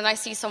shows and then I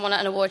see someone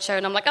at an award show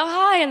and I'm like, oh,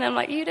 hi, and I'm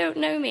like, you don't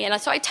know me.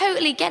 And so I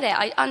totally get it.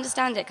 I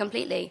understand it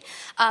completely.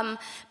 But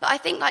I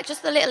think,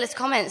 just the littlest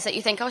comments that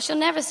you think, oh, she'll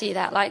never see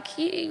that.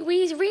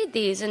 We read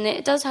these and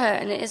it does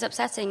hurt and it is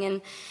upsetting,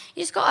 and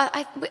you just got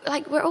to,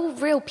 we're all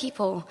real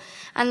people,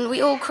 and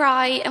we all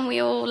cry and we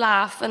all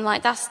laugh, and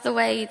that's the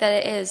way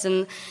that it is.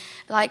 And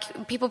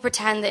people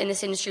pretend that in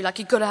this industry,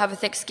 you've got to have a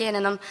thick skin,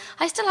 and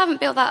I still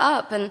haven't built that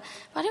up, and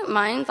I don't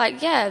mind.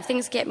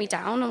 Things get me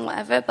down and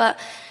whatever, but,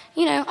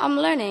 I'm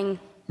learning.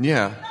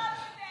 Yeah.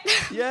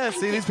 Yeah,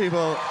 see these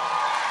people.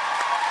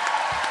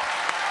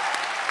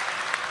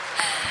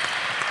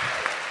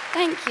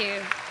 Thank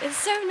you. It's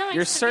so nice.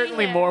 You're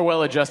certainly more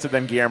well-adjusted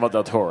than Guillermo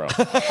del Toro.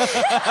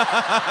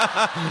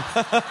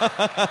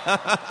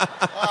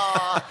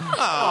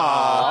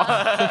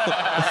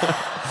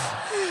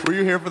 Were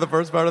you here for the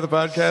first part of the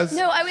podcast?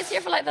 No, I was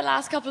here for the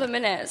last couple of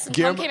minutes. And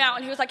Guillermo... Tom came out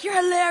and he was like, "You're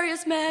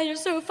hilarious, man. You're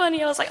so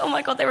funny." I was like, "Oh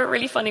my God, they were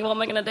really funny. What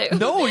am I going to do?"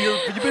 No,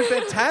 you've been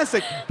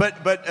fantastic.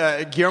 But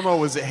Guillermo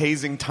was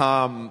hazing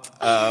Tom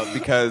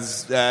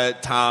because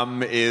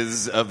Tom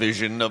is a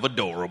vision of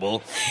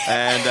adorable,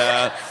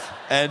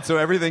 and so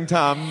everything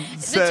Tom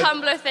said... The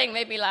Tumblr thing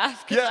made me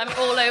laugh, because I'm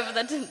all over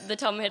the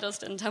Tom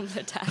Hiddleston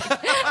Tumblr tag.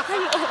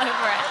 I'm all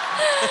over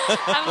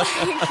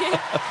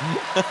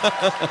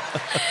it.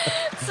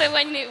 So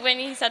when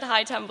he said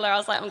hi Tumblr, I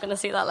was like, I'm going to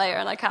see that later,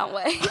 and I can't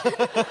wait.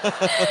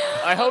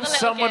 I hope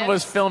someone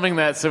was filming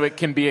that so it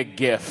can be a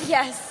GIF.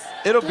 Yes.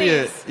 It'll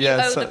Please. be a...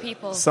 Yeah, the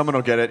people. Someone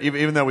will get it.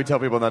 Even though we tell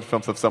people not to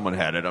film stuff, someone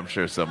had it. I'm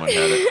sure someone had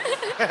it.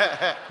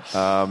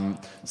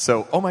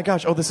 Oh my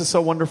gosh! Oh, this is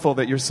so wonderful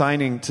that you're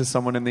signing to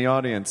someone in the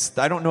audience.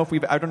 I don't know if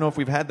we've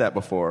had that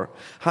before.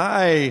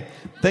 Hi,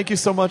 thank you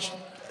so much.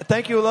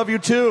 Thank you. I love you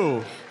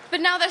too. But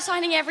now they're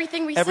signing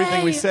everything we say.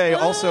 Everything we say.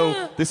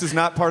 Also, this is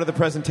not part of the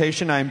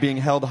presentation. I am being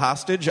held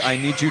hostage. I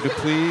need you to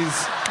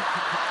please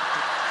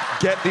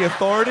get the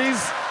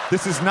authorities.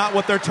 This is not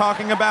what they're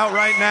talking about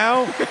right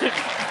now.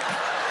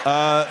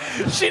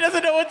 She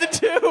doesn't know what to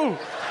do.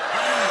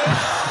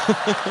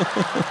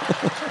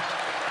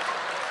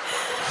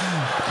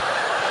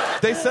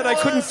 They said I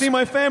couldn't see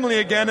my family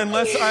again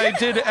unless I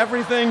did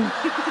everything.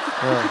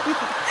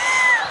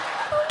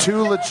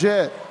 Too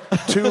legit.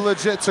 Too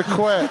legit to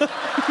quit.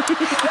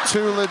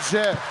 Too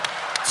legit.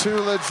 Too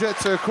legit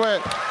to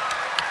quit.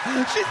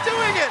 She's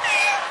doing it.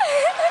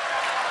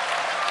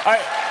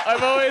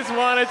 I've always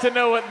wanted to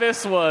know what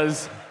this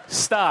was.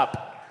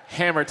 Stop.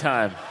 Hammer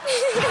time.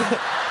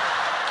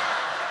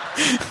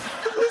 This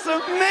is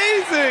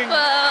amazing.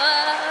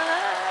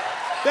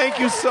 Thank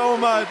you so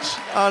much.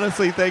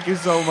 Honestly, thank you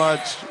so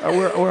much.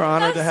 We're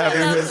honored to have you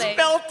here. It's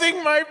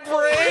melting my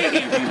brain.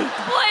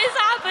 What is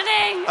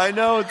happening? I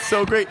know, it's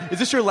so great. Is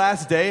this your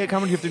last day at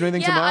Comedy? Do you have to do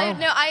anything tomorrow?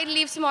 I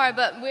leave tomorrow,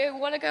 but we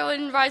want to go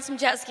and ride some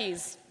jet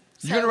skis.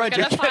 You're going to ride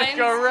jet skis?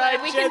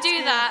 We can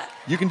do that.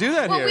 You can do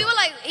that here. Well, we were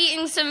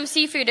eating some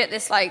seafood at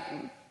this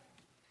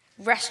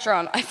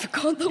restaurant. I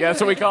forgot the word. Yeah,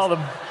 that's what we call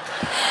them.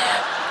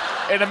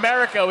 In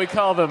America, we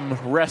call them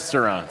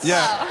restaurants.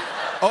 Yeah.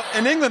 Oh,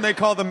 in England, they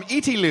call them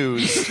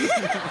eaty-loos.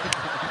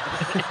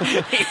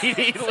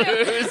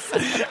 Eaty-loos.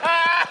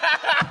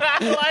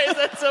 Why is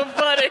that so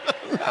funny?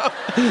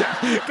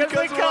 Because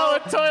they call a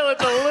toilet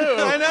the loo.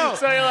 I know.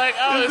 So you're like,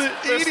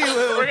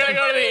 Eaty-loo. We're going to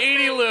go to the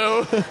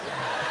eaty-loo.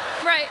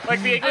 Right.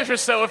 The English are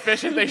so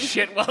efficient, they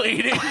shit while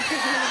eating.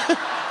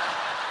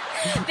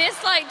 This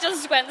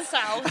just went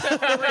south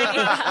really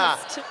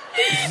fast.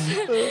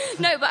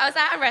 No, but I was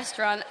at a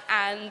restaurant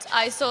and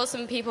I saw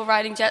some people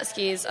riding jet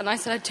skis, and I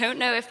said, I don't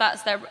know if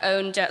that's their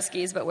own jet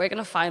skis, but we're going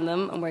to find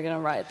them and we're going to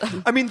ride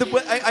them. I mean,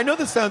 I know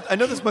this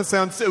must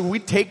sound so. We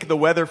take the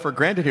weather for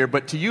granted here,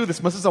 but to you, this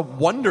is a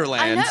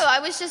wonderland. I know. I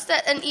was just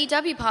at an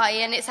EW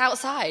party and it's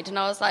outside, and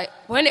I was like,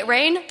 won't it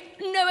rain?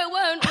 No, it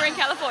won't. We're in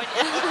California.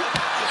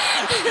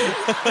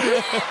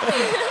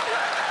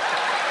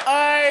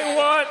 I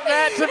want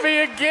that to be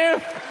a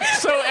gift.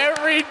 So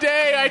every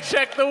day I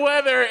check the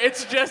weather,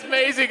 it's just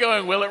Maisie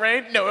going, will it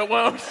rain? No, it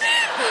won't.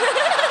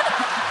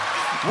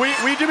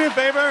 Will you do me a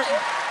favor?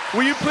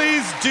 Will you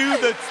please do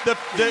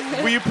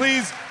will you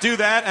please do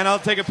that, and I'll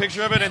take a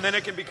picture of it, and then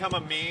it can become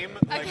a meme?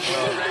 Like,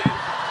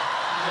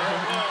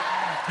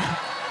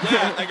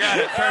 yeah, I got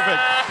it.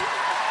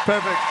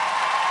 Perfect.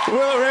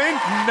 Will it rain?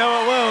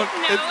 No, it won't.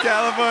 No. It's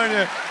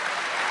California.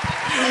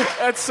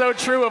 That's so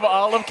true of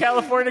all of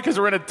California because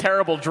we're in a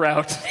terrible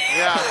drought.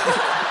 Yeah.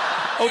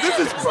 Oh, this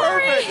is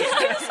perfect.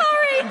 I'm sorry.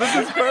 This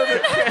is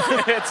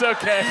perfect. It's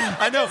okay.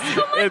 I know.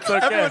 It's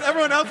okay.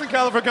 Everyone else in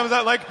California comes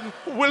out like,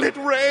 will it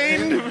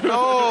rain?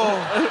 No.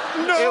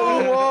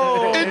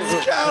 won't.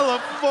 It's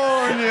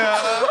California.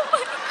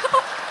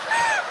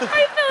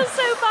 I feel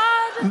so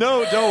bad.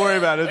 No, don't worry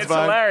about it. It's It's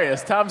fine.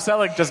 hilarious. Tom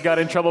Selleck just got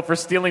in trouble for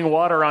stealing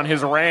water on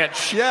his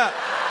ranch. Yeah.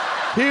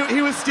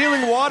 He was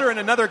stealing water in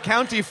another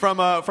county from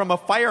a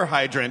fire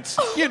hydrant.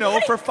 You know,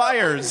 for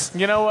fires.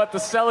 You know what? The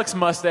Selleck's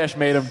mustache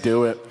made him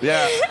do it.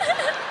 Yeah.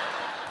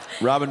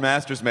 Robin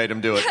Masters made him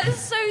do it. That's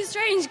so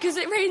strange because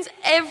it rains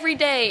every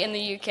day in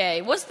the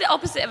UK. What's the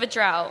opposite of a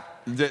drought?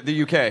 The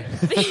UK.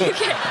 The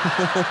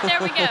UK. There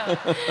we go.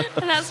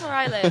 And that's where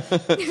I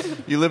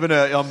live. You live in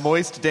a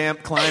moist,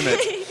 damp climate.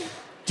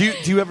 Do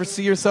you ever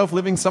see yourself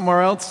living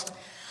somewhere else?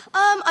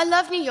 I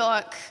love New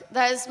York.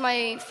 That is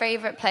my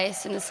favorite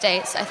place in the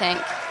States, I think.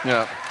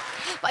 Yeah.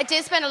 But I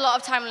did spend a lot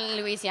of time in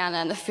Louisiana,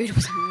 and the food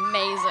was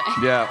amazing.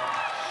 Yeah.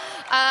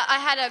 I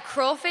had a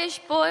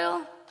crawfish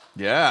boil.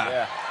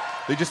 Yeah.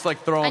 They just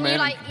like throw them And in.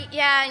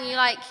 you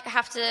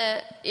have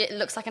to. It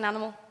looks like an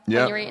animal Yeah.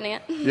 when you're eating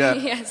it. Yeah.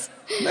 Yes.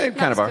 They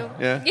kind of That's are. cool.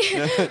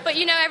 Yeah. But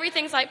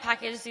everything's like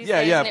packaged these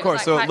Yeah, days. yeah, and of it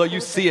was, course. like, So quite you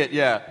cool see to- it,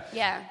 yeah.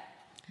 Yeah.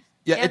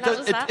 Yeah, Yeah, it that does.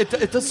 was that.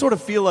 It does sort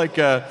of feel like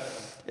you're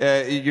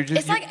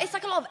just. It's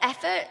like a lot of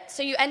effort,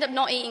 so you end up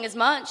not eating as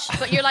much,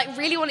 but you're like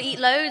really want to eat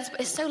loads,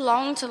 but it's so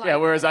long to like Yeah,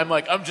 whereas I'm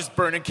just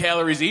burning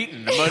calories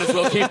eating. I might as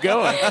well keep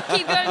going.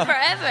 keep going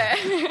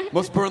forever.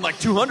 Must burn like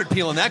 200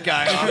 peeling that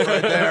guy off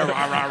right there.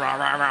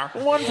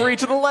 One for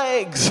each of the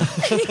legs.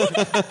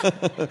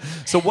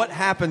 So what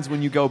happens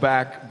when you go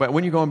back? But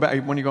when you going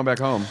back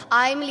home?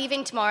 I'm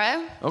leaving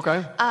tomorrow,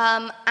 Okay.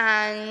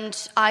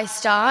 and I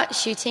start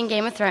shooting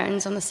Game of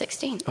Thrones on the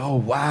 16th. Oh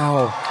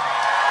wow.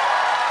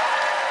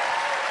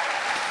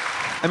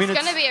 I mean, It's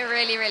going to be a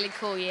really, really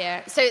cool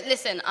year. So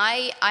listen,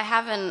 I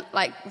haven't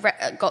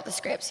got the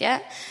scripts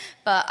yet,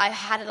 but I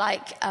had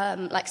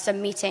like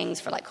some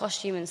meetings for like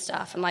costume and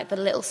stuff, and like the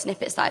little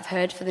snippets that I've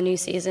heard for the new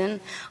season.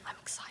 I'm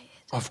excited.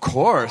 Of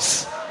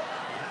course.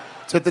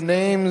 Did the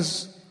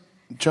names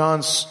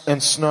Jon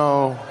and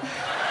Snow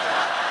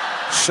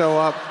show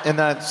up in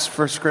that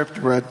first script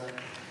you read?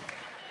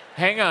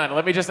 Hang on,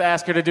 let me just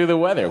ask her to do the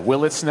weather.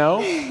 Will it snow?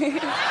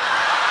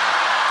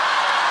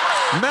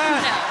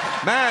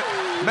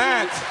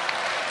 Matt.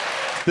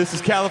 This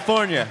is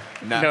California.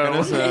 Not No.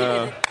 gonna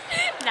snow.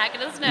 Not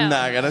gonna snow.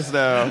 Not gonna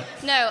snow.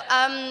 No.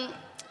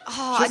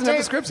 She doesn't have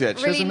the scripts yet.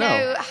 She really doesn't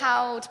know.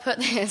 how to put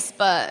this,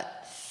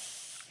 but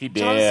He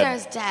Jon did.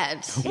 Snow's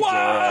dead.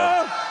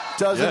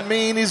 Doesn't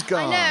mean he's I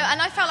gone. know,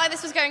 and I felt like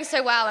this was going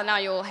so well, and now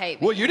you all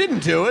hate me. Well, you didn't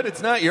do it.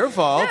 It's not your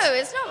fault. No,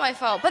 it's not my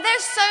fault. But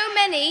there's so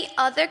many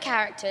other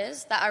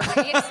characters that are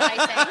really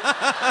exciting.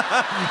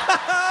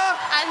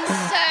 And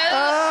so,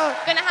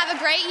 gonna have a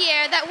great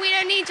year that we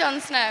don't need Jon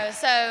Snow.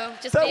 So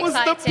just That be was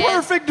excited. the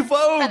perfect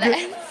Vogue. for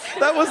this.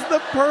 That was the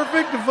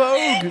perfect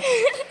Vogue.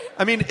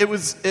 I mean, I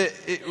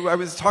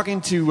was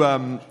talking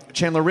to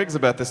Chandler Riggs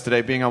about this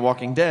today, being on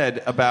Walking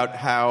Dead, about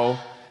how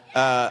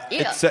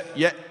it's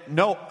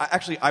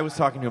actually, I was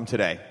talking to him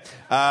today.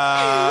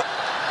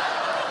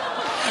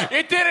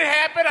 It didn't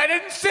happen. I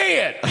didn't see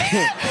it.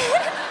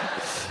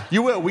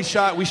 You will. We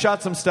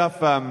shot some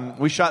stuff.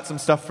 We shot some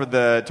stuff for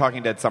the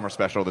Talking Dead summer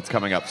special that's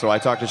coming up. So I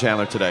talked to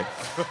Chandler today,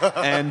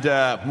 and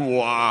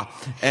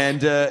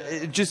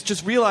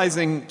just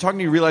realizing,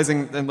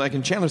 and like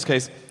in Chandler's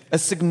case, a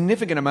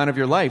significant amount of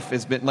your life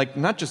has been like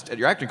not just at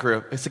your acting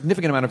career. A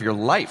significant amount of your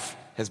life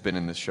has been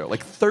in this show,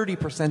 like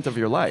 30% of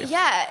your life.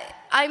 Yeah,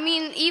 I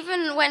mean,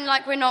 even when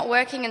like we're not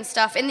working and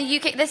stuff in the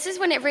UK, this is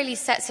when it really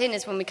sets in.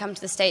 Is when we come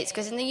to the States,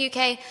 because in the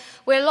UK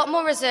we're a lot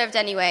more reserved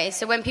anyway.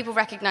 So when people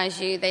recognise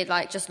you, they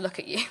like just look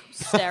at you,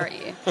 stare at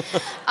you.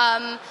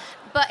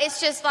 But it's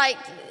just like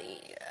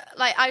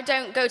I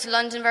don't go to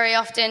London very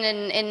often.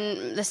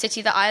 In the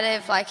city that I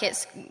live, like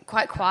it's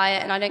quite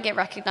quiet, and I don't get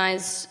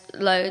recognised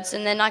loads.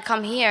 And then I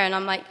come here, and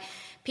I'm like,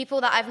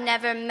 people that I've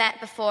never met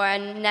before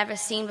and never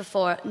seen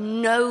before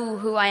know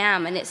who I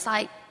am, and it's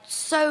like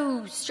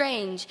so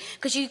strange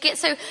because you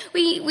get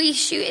we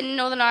shoot in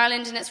Northern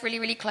Ireland, and it's really,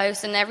 really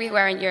close, and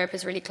everywhere in Europe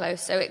is really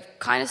close, so it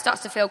kind of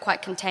starts to feel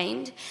quite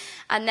contained.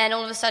 And then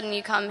all of a sudden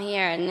you come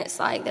here, and it's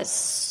like there's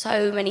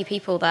so many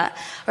people that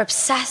are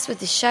obsessed with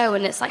the show,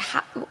 and it's like,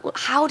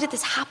 how did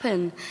this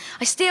happen?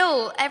 I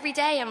still, every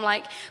day, I'm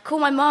like, call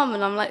my mum,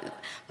 and I'm like, I'm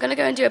going to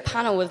go and do a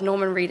panel with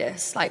Norman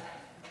Reedus. Like,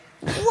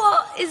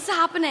 what is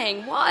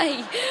happening?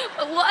 Why?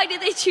 Why did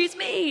they choose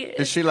me?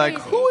 Is she like,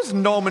 who is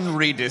Norman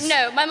Reedus?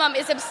 No, my mum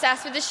is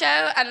obsessed with the show,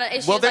 and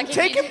she's Well, then like,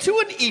 take him to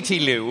an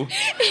Eaty-Loo.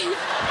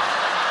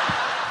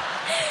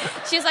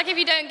 She was like, if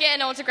you don't get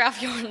an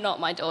autograph, you're not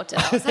my daughter.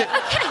 I was like,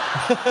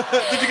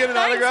 okay. Did you get an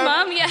Thanks, autograph?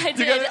 Mom. Yeah, I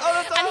did.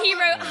 And he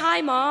wrote,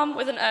 hi, Mom,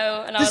 with an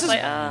O. And I was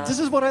like, This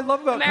is what I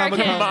love about American.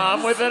 Comic-Con.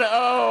 Mom with an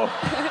O.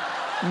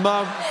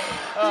 Mom.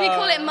 We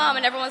call it Mum,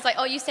 and everyone's like,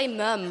 oh, you say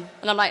Mum.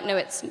 And I'm like, no,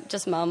 it's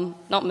just Mum,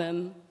 not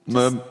Mum.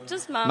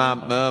 Just Mum.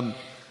 Mom.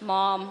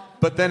 Mom.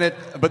 But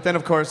then,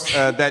 of course,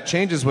 that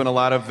changes when a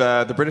lot of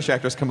the British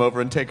actors come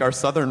over and take our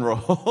Southern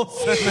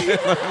roles.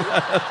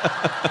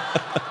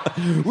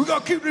 We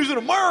gotta keep these in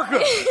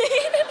America.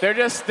 They're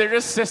just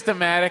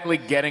systematically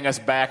getting us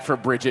back for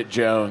Bridget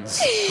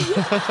Jones.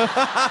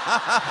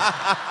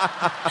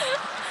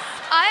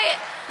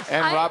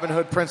 Robin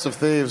Hood, Prince of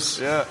Thieves.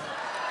 Yeah.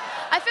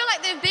 I feel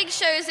like the big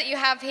shows that you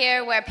have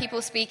here where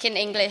people speak in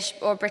English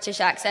or British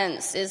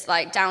accents is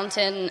like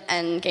Downton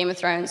and Game of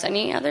Thrones.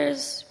 Any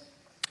others?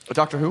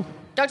 Doctor Who?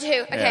 Doctor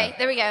Who. Okay, Yeah.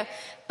 there we go.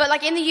 But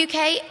like in the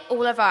UK,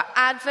 all of our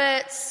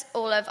adverts,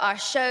 all of our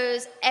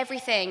shows,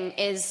 everything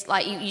is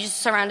like you're just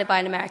surrounded by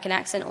an American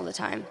accent all the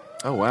time.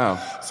 Oh, wow.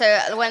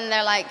 So when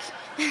they're like,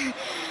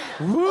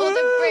 all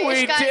the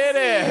British We guys, did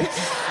it!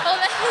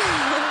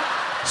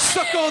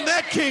 Suck on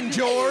that, King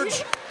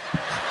George.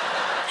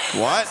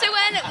 What? So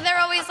when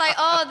they're always like,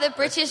 oh, the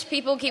British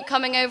people keep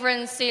coming over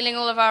and stealing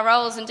all of our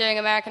roles and doing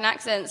American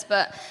accents,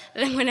 but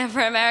then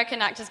whenever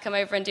American actors come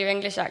over and do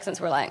English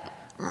accents, we're like...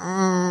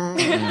 Oh,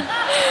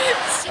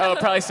 it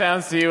probably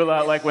sounds to you a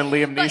lot like when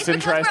Liam Like, Neeson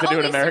because tries to we're do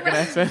an only American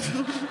surrounded-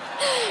 accent.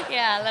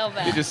 Yeah, a little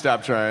bit. You just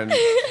stop trying.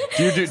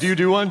 Do you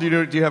do one? Do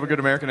you have a good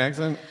American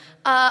accent?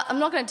 I'm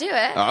not going to do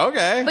it. Oh,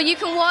 okay. But you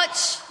can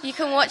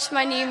watch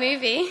my new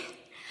movie,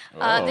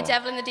 The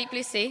Devil in the Deep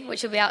Blue Sea,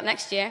 which will be out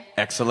next year.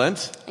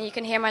 Excellent. And you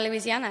can hear my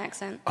Louisiana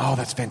accent. Oh,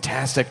 that's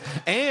fantastic.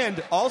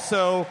 And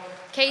also,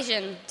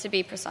 Cajun, to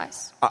be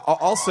precise.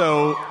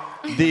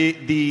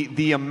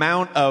 the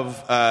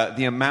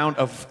amount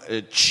of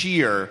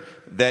cheer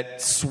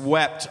that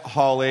swept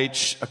Hall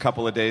H a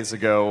couple of days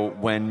ago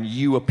when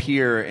you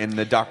appear in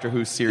the Doctor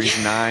Who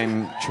Series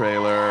 9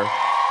 trailer.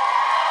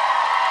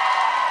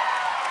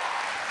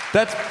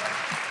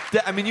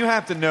 You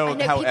have to know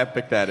how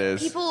epic that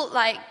is. People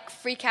like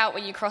freak out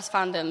when you cross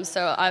fandoms,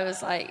 so I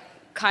was like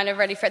kind of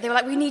ready for it. They were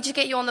like, we need to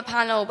get you on the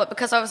panel, but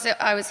because I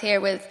was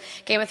here with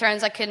Game of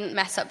Thrones, I couldn't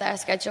mess up their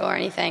schedule or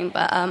anything.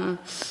 But I'm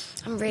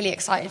really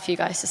excited for you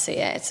guys to see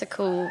it. It's a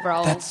cool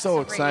role. That's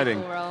so It's a exciting.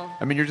 Really cool role.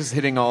 I mean, you're just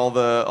hitting all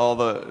the.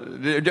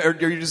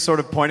 Are you just sort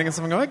of pointing at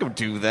something? Going, I could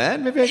do that.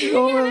 Maybe I could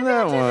go on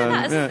that one.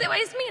 That's Yeah. what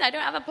it's mean. I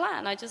don't have a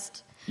plan. I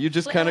just. You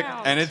just flip kind of,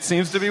 around. and it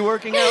seems to be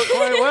working out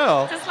quite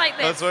well. Just like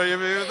this. That's what you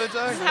do with the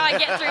This is how I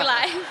get through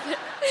life.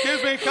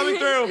 Excuse me, coming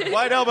through.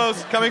 Wide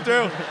elbows, coming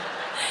through.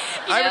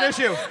 I have an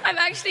issue. I'm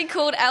actually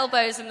called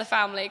Elbows in the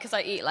family because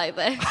I eat like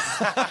this.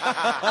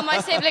 And my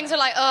siblings are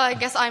like, oh, I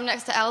guess I'm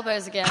next to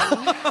Elbows again.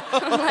 I'm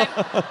like,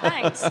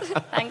 thanks.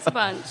 Thanks a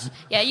bunch.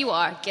 Yeah, you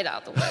are. Get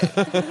out of the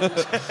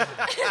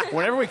way.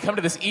 Whenever we come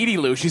to this Edie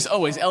Lou, she's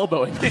always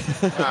elbowing me.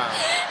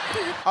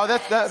 Oh,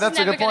 that's It's a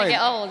never good going to point.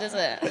 get old, is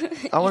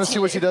it? I want to see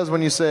what she does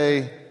when you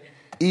say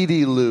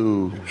Edie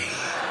Lou.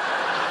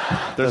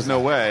 There's no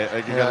way.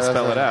 Like, you gotta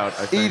spell it out.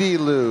 I think. Edie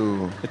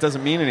Lou. It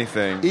doesn't mean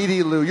anything.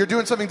 Edie Lou. You're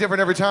doing something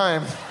different every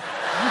time.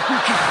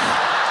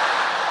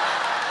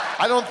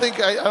 I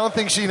don't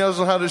think she knows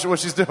what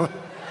she's doing.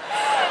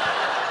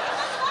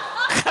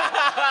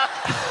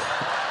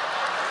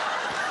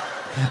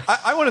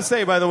 I want to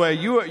say, by the way,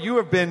 you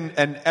have been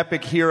an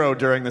epic hero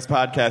during this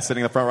podcast,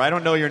 sitting in the front row. I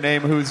don't know your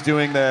name, who's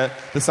doing the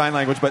sign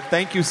language, but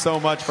thank you so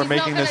much for She's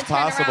making not this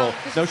gonna turn possible.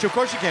 around. No, of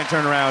course you can't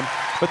turn around.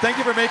 But thank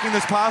you for making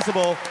this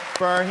possible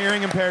for our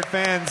hearing impaired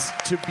fans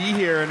to be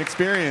here and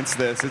experience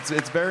this.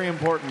 It's very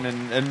important,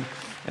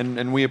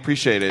 and we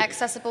appreciate it.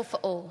 Accessible for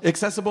all.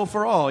 Accessible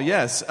for all,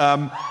 yes.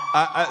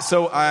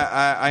 So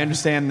I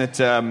understand that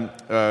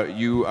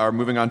you are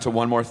moving on to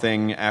one more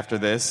thing after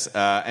this,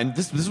 and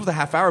this was the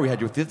half hour we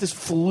had you with. This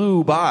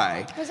flew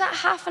by. Was that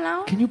half an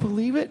hour? Can you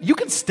believe it? You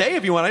can stay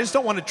if you want. I just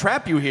don't want to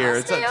trap you here.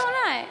 I'll stay all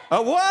night.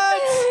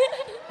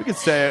 What? You can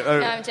stay.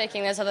 No, I'm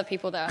joking. There's other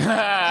people there.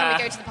 Can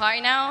we go to the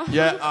party now?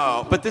 Yeah.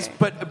 Oh,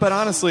 but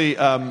honestly,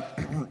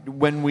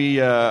 when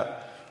we.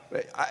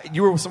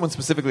 You were someone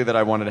specifically that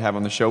I wanted to have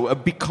on the show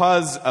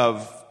because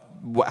of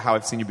how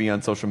I've seen you be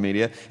on social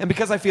media, and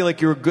because I feel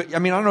like you're a good. I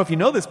mean, I don't know if you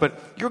know this, but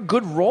you're a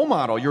good role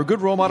model. You're a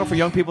good role model for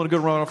young people and a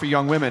good role model for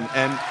young women.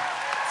 And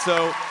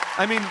so,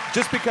 I mean,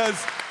 just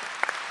because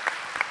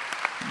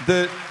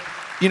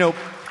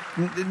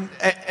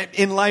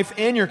in life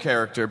and your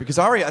character, because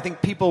Ari, I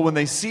think people when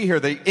they see her,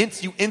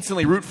 you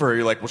instantly root for her.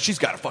 You're like, well, she's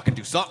got to fucking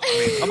do something.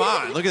 I mean, come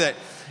on, look at that.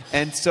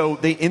 And so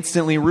they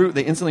instantly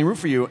root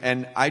for you.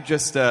 And I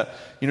just, do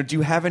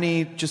you have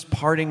any just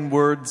parting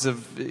words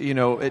of,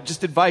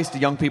 just advice to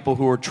young people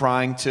who are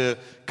trying to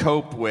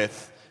cope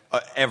with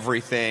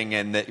everything,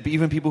 and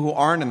even people who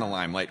aren't in the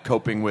limelight,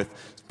 coping with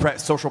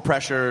social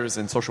pressures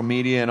and social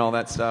media and all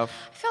that stuff?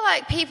 I feel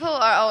like people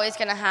are always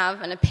going to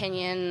have an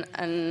opinion,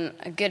 and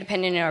a good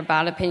opinion or a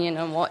bad opinion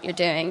on what you're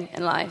doing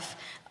in life.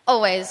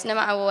 Always, no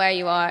matter where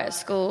you are at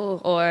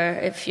school or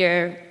if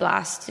you're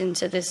blasted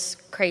into this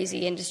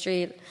crazy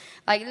industry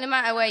Like, no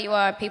matter where you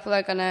are, people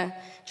are going to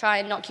try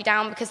and knock you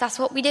down because that's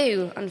what we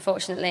do,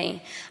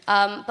 unfortunately.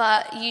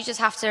 But you just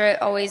have to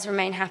always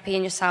remain happy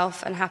in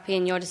yourself and happy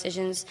in your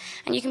decisions.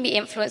 And you can be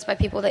influenced by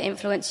people that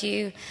influence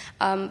you.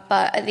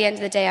 But at the end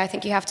of the day, I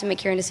think you have to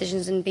make your own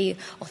decisions and be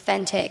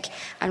authentic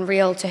and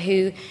real to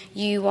who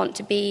you want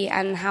to be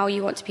and how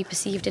you want to be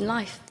perceived in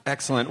life.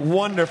 Excellent.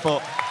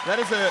 Wonderful. That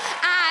is a...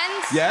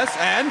 And... Yes,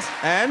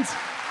 and...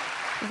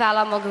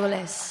 Vala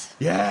Morgulis.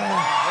 Yeah.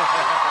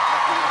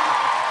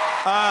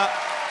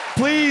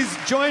 Please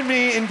join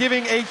me in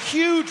giving a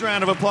huge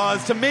round of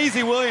applause to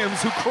Maisie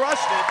Williams, who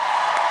crushed it.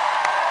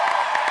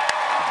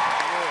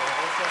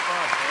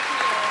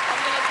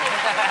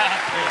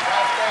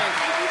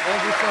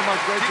 Thank you so much.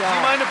 Great job. Do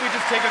you mind if we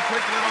just take a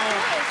quick little...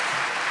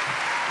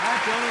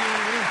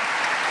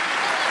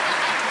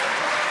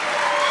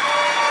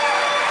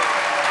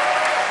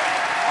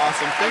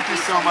 Awesome. Thank you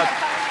so much.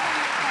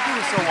 You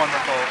were so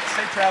wonderful.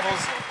 Safe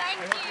travels.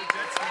 Thank you.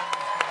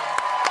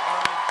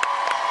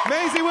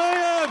 Maisie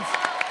Williams!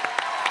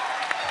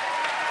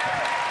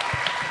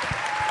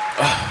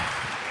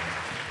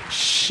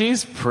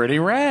 She's pretty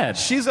rad.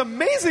 She's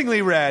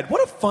amazingly rad.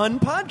 What a fun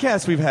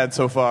podcast we've had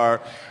so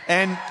far.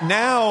 And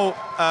now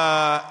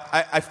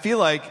I feel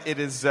like it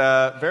is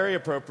very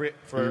appropriate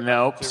for...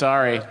 Nope,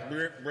 sorry.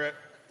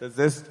 Does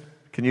this...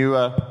 Can you...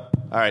 All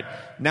right.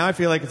 Now I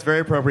feel like it's very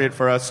appropriate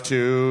for us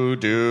to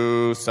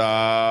do some...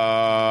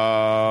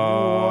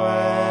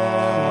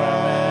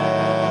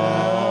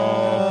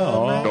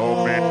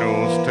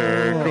 Domino's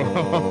take.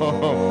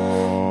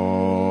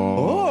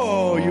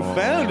 Oh, you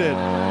found it.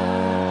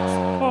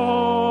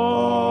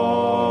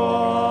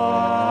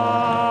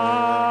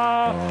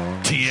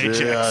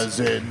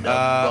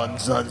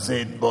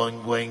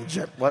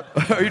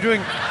 What are you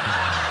doing?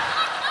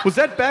 Was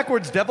that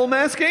backwards devil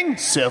masking?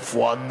 A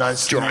friend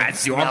of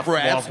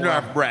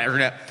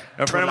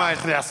mine,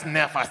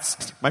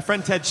 my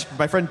friend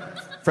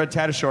Fred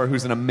Tatasciore,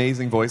 who's an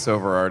amazing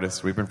voiceover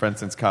artist. We've been friends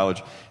since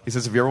college. He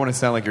says if you ever want to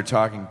sound like you're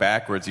talking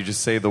backwards, you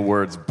just say the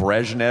words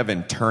Brezhnev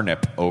and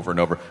turnip over and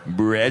over.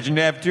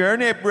 Brezhnev,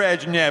 turnip,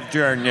 Brezhnev,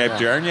 turnip,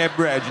 turnip,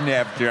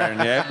 Brezhnev,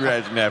 turnip,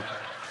 Brezhnev.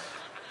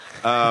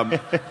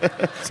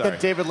 Sorry.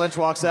 David Lynch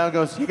walks out and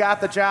goes, "You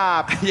got the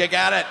job." You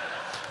got it.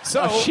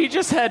 So she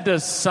just had to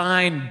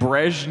sign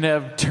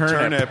Brezhnev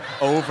turnip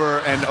over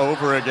and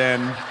over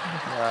again.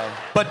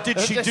 But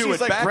did she do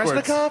it like backwards?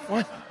 Brezhnikov?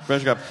 What?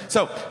 Brezhnikov.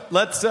 So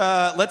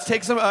let's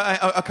take some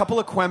a couple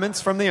of quements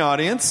from the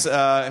audience.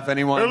 If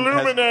anyone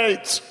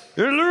Illuminate.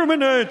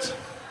 Illuminate.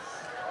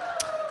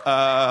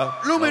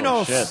 Luminos.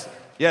 Oh, shit.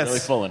 Yes. Really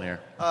full in here.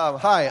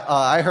 Hi,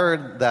 I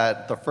heard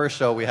that the first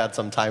show we had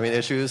some timing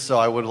issues, so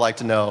I would like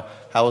to know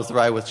how was the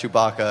ride with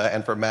Chewbacca,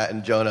 and for Matt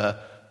and Jonah,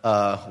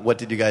 what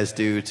did you guys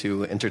do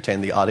to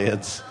entertain the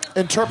audience?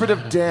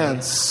 Interpretive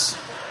dance.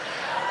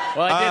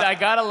 Well, I did. I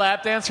got a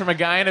lap dance from a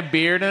guy in a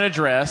beard and a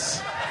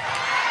dress.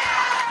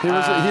 He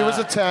was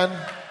a 10.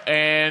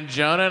 And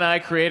Jonah and I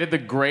created the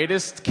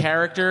greatest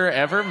character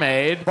ever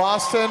made.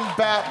 Boston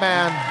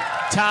Batman.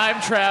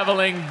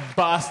 Time-traveling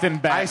Boston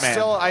Batman.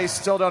 I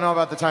still don't know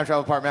about the time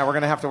travel part, man. We're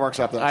going to have to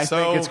workshop that. I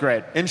think it's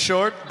great. In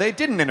short, they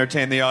didn't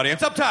entertain the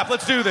audience. Up top,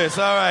 let's do this.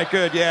 All right,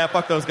 good. Yeah,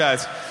 fuck those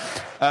guys.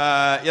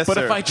 Yes, but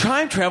sir. if I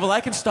time travel,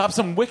 I can stop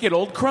some wicked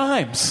old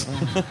crimes.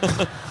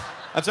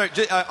 I'm sorry.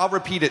 I'll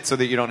repeat it so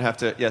that you don't have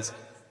to. Yes.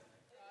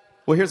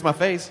 Well, here's my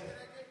face.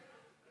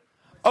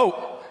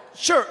 Oh.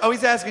 Sure. Oh,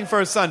 he's asking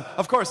for his son.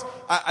 Of course.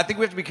 I think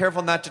we have to be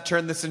careful not to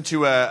turn this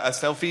into a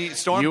selfie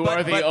storm. You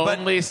are the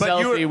only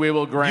selfie we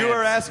will grant. You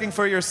are asking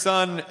for your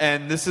son,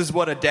 and this is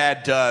what a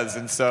dad does,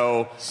 and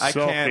so I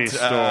can't. Selfie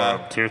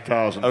storm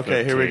 2015.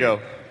 Okay, here we go.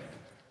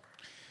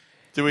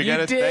 Do we get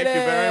it? Thank you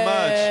very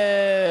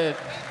much.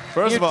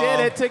 First of all, you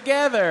did it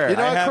together. You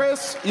know what,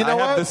 Chris? You know I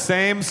what? have the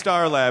same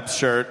Star Labs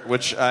shirt,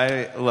 which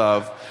I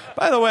love.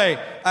 By the way,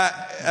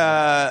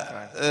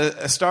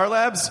 Star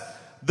Labs,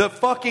 the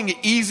fucking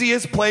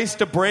easiest place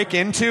to break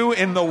into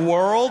in the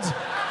world.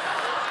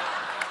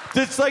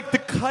 It's like the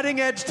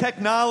cutting edge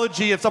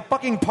technology. It's a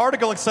fucking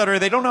particle accelerator.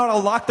 They don't know how to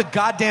lock the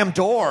goddamn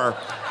door.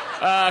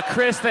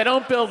 Chris, they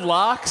don't build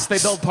locks. They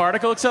build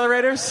particle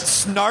accelerators.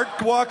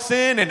 Snark walks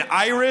in, and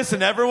Iris,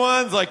 and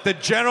everyone's like, the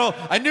general,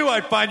 I knew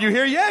I'd find you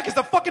here. Yeah, because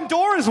the fucking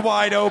door is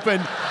wide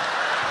open.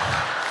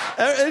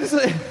 It's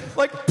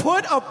like,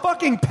 put a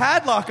fucking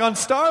padlock on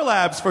Star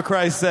Labs, for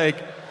Christ's sake.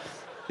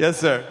 Yes,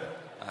 sir.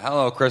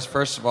 Hello, Chris.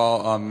 First of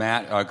all,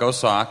 Matt, go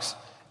Sox.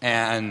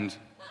 And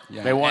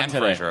yeah, they won and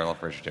today. Frazier. I love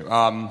Frazier, too.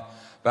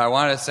 But I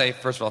wanted to say,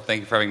 first of all, thank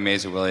you for having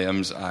Maisie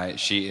Williams.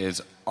 She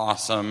is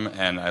awesome,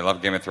 and I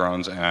love Game of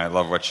Thrones, and I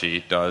love what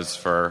she does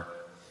for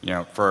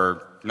not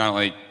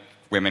only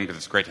women, because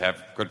it's great to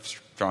have good,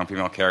 strong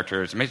female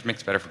characters. It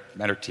makes better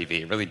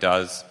TV. It really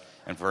does.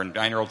 And for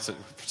someone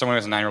who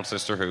has a 9-year-old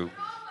sister who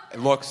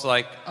looks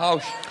like,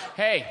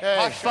 hey,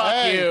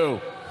 fuck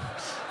you.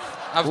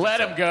 Let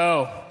him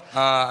go.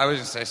 I was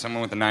going to say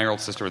someone with a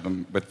 9-year-old sister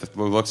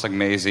who looks like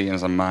Maisie and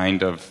has a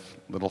mind of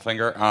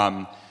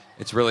Littlefinger.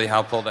 It's really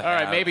helpful to have. All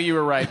right, maybe you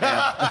were right, man.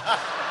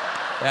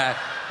 Yeah,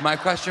 my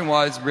question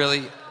was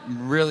really,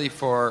 really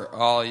for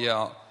all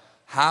y'all,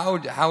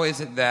 how is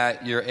it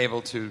that you're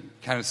able to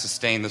kind of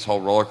sustain this whole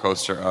roller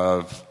coaster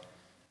of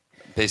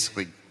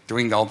basically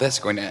doing all this,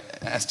 going to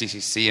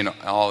SDCC and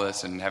all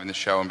this, and having the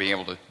show and being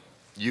able to,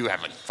 you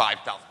have like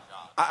 5,000 jobs.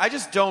 I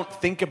just don't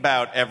think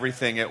about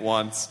everything at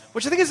once,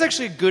 which I think is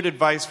actually good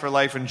advice for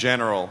life in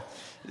general.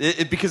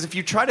 Because if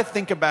you try to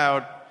think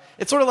about,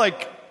 it's sort of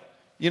like,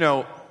 you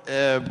know,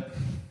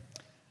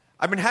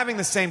 I've been having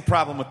the same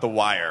problem with The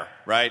Wire,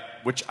 right?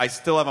 Which I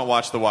still haven't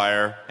watched The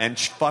Wire, and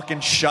fucking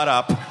shut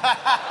up.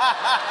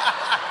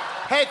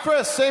 Hey,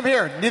 Chris, same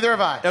here. Neither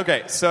have I.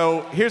 Okay,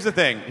 so here's the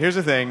thing. Here's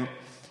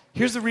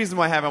the reason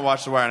why I haven't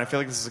watched The Wire, and I feel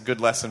like this is a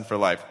good lesson for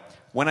life.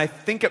 When I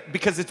think of,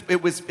 because it's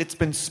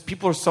been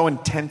people are so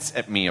intense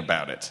at me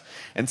about it,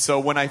 and so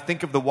when I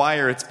think of The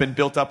Wire, it's been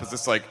built up as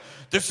this like,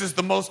 this is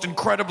the most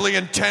incredibly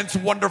intense,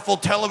 wonderful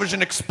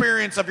television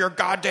experience of your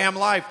goddamn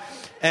life,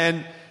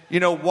 and you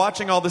know,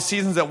 watching all the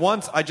seasons at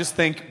once, I just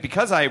think,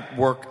 because I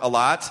work a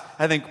lot,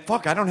 I think,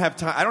 fuck, I don't have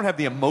time. I don't have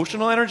the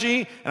emotional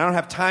energy, and I don't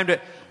have time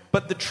to.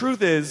 But the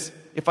truth is,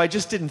 if I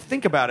just didn't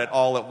think about it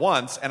all at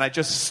once, and I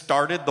just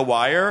started The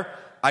Wire,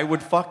 I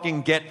would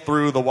fucking get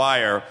through The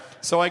Wire.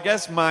 So I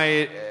guess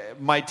my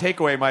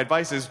takeaway, my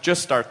advice is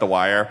just start The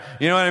Wire.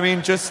 You know what I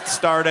mean? Just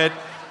start it.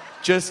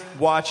 Just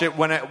watch it.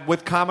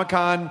 With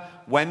Comic-Con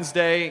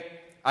Wednesday,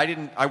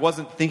 I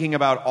wasn't thinking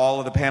about all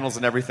of the panels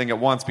and everything at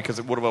once because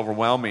it would have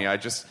overwhelmed me.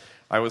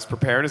 I was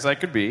prepared as I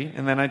could be,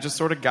 and then I just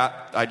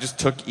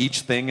took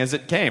each thing as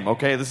it came.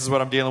 Okay, this is what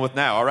I'm dealing with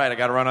now. All right, I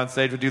got to run on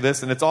stage to do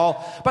this, and it's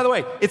all, by the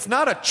way, it's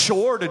not a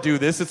chore to do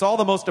this. It's all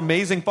the most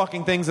amazing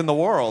fucking things in the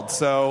world,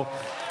 so.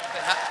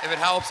 If it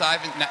helps,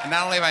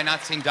 not only have I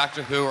not seen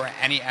Doctor Who or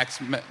any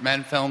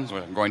X-Men films,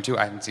 which I'm going to,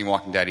 I haven't seen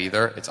Walking Dead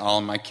either. It's all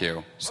in my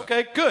queue. So.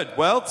 Okay, good.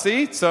 Well,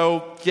 see,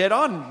 so get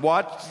on,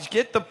 watch,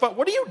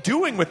 what are you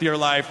doing with your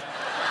life?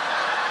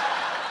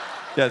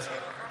 Yes.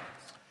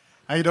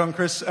 How you doing,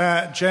 Chris?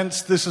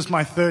 Gents, this is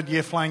my third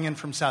year flying in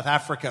from South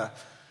Africa.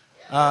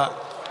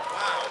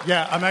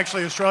 Yeah, I'm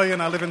actually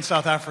Australian. I live in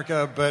South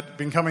Africa, but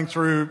been coming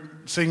through,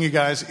 seeing you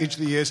guys each of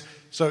the years.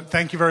 So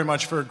thank you very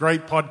much for a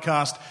great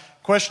podcast.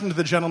 Question to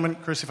the gentleman,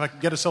 Chris, if I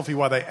could get a selfie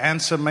while they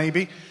answer,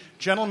 maybe.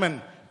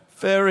 Gentlemen.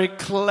 Very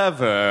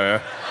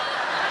clever.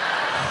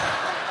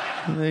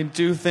 They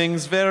do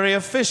things very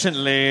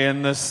efficiently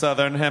in the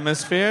Southern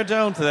Hemisphere,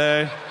 don't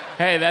they?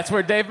 Hey, that's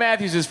where Dave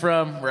Matthews is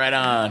from. Right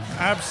on.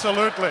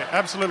 Absolutely,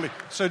 absolutely.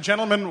 So,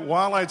 gentlemen,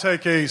 while I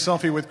take a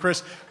selfie with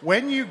Chris,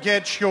 when you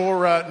get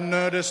your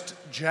Nerdist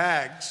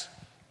Jags,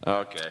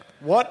 okay,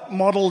 what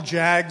model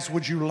Jags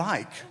would you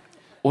like?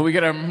 Well, we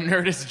got our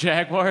Nerdist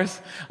Jaguars.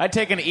 I'd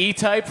take an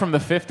E-Type from the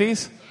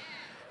 50s,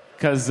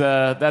 because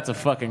that's a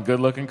fucking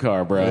good-looking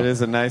car, bro. It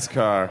is a nice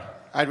car.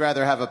 I'd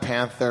rather have a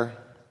Panther.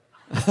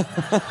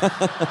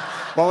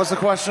 What was the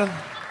question?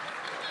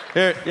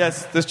 Here,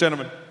 yes, this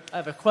gentleman. I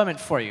have a comment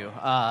for you.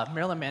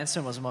 Marilyn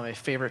Manson was one of my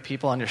favorite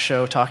people on your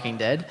show, Talking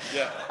Dead.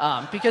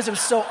 Yeah. Because it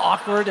was so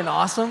awkward and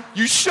awesome.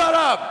 You shut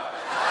up!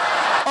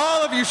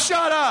 All of you,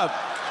 shut up!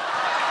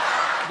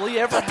 Will you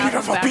ever have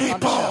him back on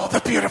the show?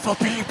 The beautiful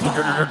people.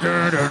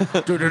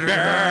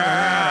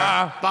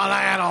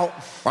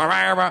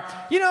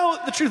 You know,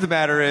 the truth of the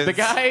matter is... The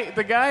guy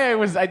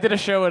I did a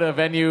show at a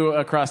venue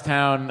across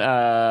town,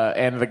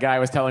 and the guy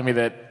was telling me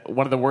that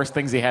one of the worst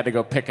things he had to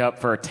go pick up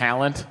for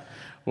talent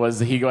was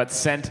he got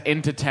sent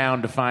into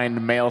town to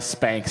find male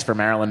Spanx for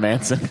Marilyn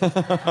Manson.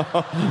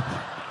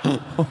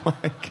 Oh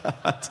my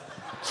God.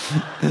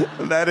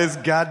 That is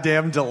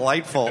goddamn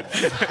delightful.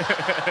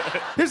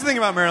 Here's the thing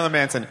about Marilyn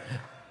Manson.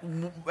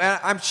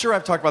 I'm sure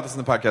I've talked about this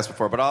in the podcast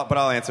before, but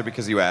I'll answer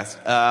because you asked.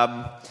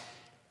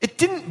 It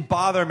didn't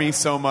bother me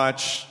so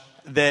much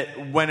that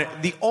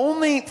the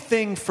only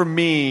thing for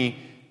me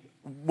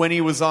when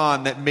he was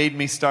on that made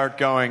me start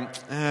going,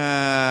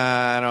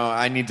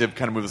 I need to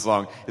kind of move this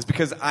along, is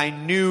because I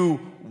knew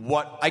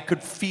I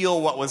could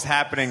feel what was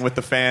happening with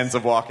the fans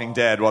of Walking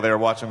Dead while they were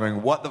watching,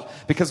 going,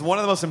 because one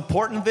of the most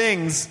important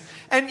things,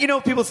 and you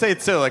know, people say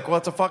it's silly, like, well,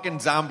 it's a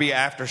fucking zombie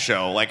after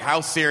show, like,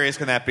 how serious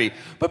can that be?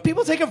 But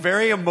people take a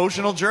very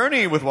emotional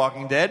journey with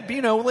Walking Dead,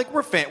 you know, like,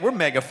 we're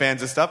mega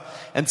fans of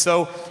stuff, and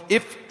so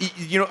if,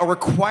 you know, a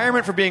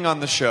requirement for being on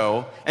the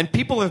show, and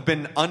people have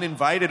been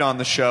uninvited on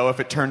the show if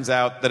it turns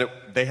out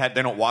that they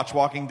don't watch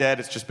Walking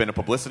Dead, it's just been a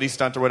publicity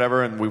stunt or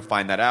whatever, and we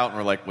find that out, and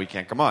we're like, we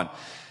can't come on.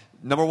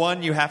 Number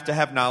one, you have to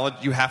have knowledge.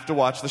 You have to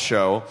watch the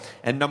show.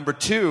 And number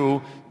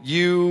two,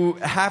 you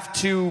have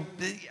to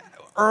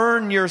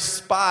earn your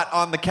spot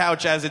on the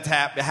couch as it's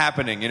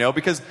happening, you know?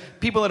 Because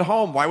people at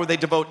home, why would they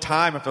devote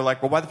time if they're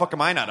like, well, why the fuck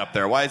am I not up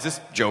there? Why is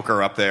this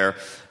Joker up there?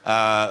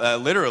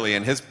 Literally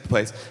in his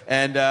place.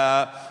 And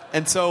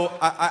so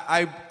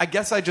I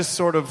guess I just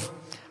sort of...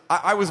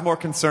 I was more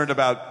concerned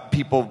about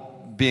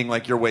people being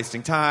like, you're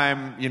wasting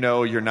time, you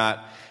know, you're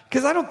not...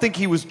 Because I don't think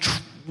he was...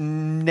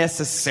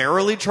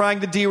 necessarily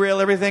trying to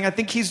derail everything. I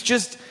think he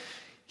just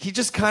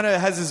kind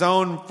of has his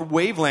own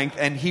wavelength,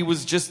 and he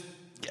was just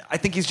I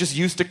think he's just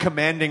used to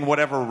commanding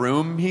whatever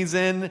room he's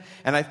in,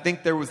 and I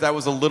think that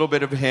was a little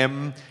bit of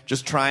him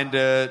just trying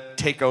to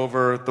take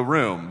over the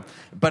room.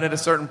 But at a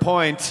certain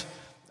point,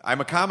 I'm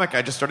a comic,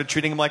 I just started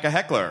treating him like a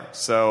heckler.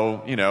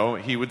 So,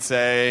 he would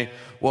say,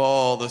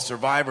 well, the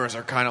survivors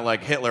are kind of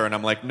like Hitler, and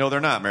I'm like, no, they're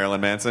not,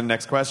 Marilyn Manson,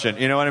 next question.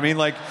 You know what I mean?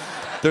 Like,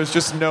 there's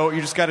just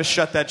you just got to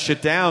shut that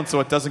shit down so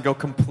it doesn't go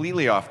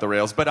completely off the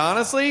rails. But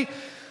honestly,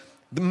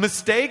 the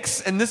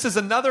mistakes, and this is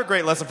another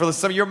great lesson for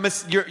some of your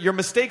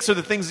mistakes, or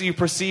the things that you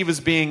perceive as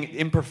being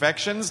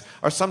imperfections,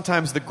 are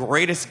sometimes the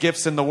greatest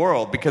gifts in the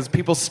world, because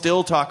people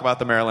still talk about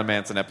the Marilyn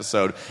Manson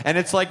episode, and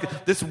it's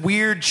like this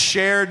weird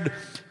shared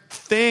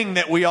thing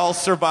that we all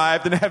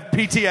survived and have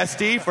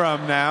PTSD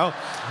from now.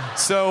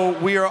 So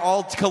we are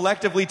all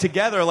collectively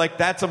together, like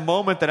that's a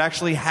moment that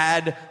actually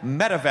had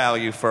meta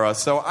value for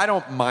us. So I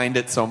don't mind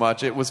it so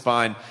much. It was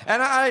fine.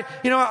 And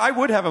I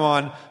would have him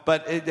on,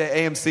 but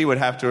AMC would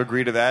have to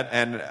agree to that,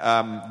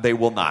 and they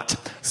will not.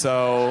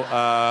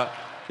 So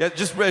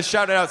just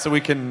shout it out so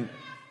we can...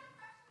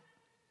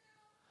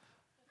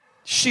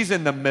 She's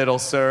in the middle,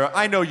 sir.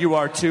 I know you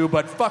are too,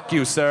 but fuck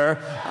you, sir.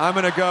 I'm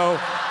going to go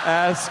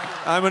ask...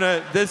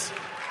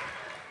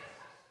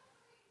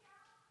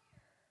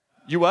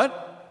 You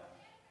what?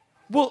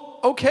 Well,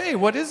 okay,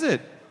 what is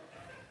it?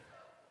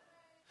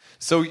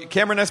 So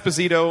Cameron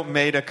Esposito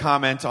made a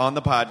comment on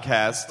the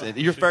podcast.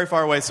 You're very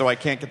far away, so I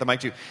can't get the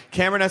mic to you.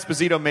 Cameron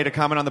Esposito made a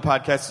comment on the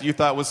podcast you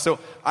thought was so...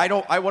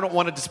 I wouldn't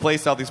want to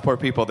displace all these poor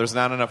people. There's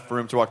not enough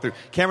room to walk through.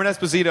 Cameron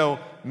Esposito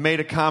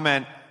made a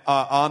comment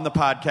on the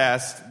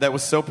podcast that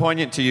was so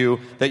poignant to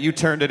you that you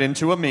turned it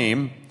into a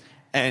meme,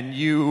 and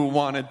you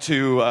wanted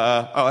to...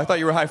 I thought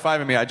you were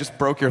high-fiving me. I just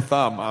broke your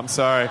thumb. I'm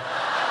sorry.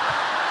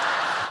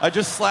 I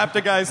just slapped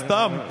a guy's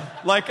thumb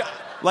like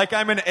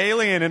I'm an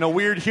alien in a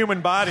weird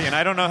human body, and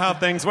I don't know how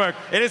things work.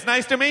 It is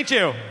nice to meet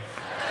you.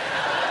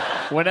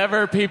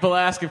 Whenever people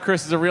ask if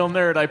Chris is a real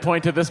nerd, I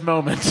point to this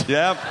moment.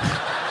 Yep.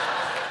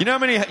 You know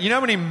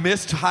how many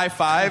missed high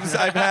fives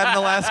I've had in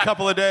the last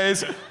couple of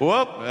days?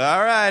 Whoop. All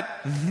right.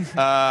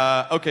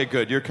 Okay,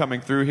 good. You're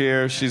coming through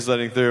here. She's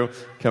letting through.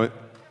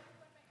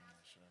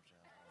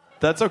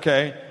 That's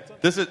okay.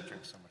 This is...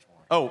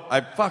 Oh,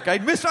 I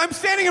missed. I'm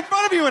standing in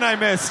front of you and I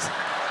missed.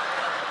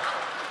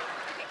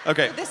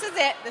 Okay. So this is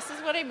it. This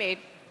is what I made.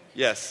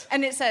 Yes.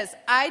 And it says,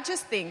 I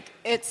just think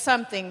it's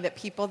something that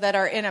people that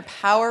are in a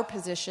power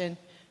position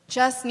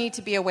just need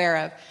to be aware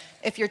of.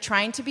 If you're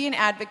trying to be an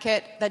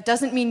advocate, that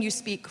doesn't mean you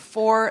speak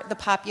for the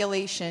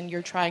population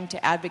you're trying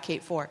to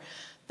advocate for.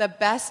 The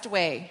best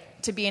way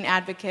to be an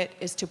advocate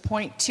is to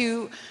point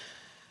to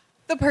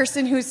the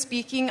person who's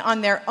speaking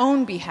on their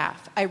own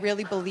behalf. I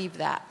really believe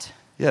that.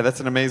 Yeah, that's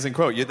an amazing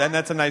quote. And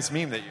that's a nice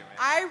meme that you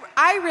made.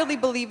 I really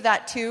believe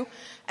that too.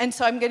 And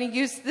so I'm going to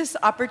use this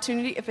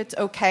opportunity, if it's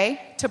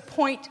okay, to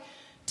point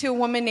to a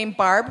woman named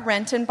Barb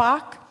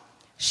Rentenbach.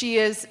 She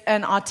is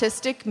an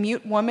autistic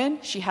mute woman.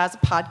 She has a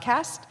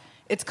podcast.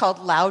 It's called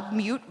Loud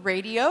Mute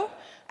Radio.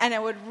 And I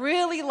would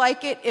really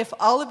like it if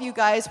all of you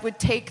guys would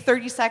take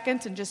 30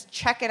 seconds and just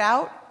check it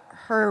out.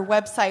 Her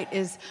website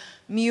is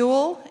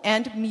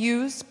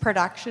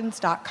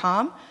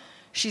muleandmuseproductions.com.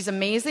 She's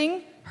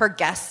amazing. Her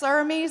guests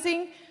are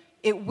amazing.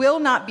 It will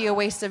not be a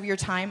waste of your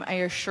time, I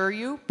assure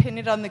you. Pin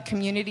it on the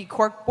community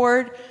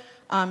corkboard.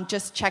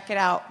 Just check it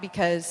out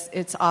because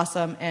it's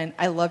awesome, and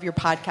I love your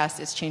podcast.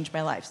 It's changed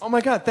my life. Oh,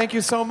 my God. Thank you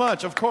so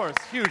much. Of course.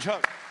 Huge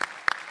hug.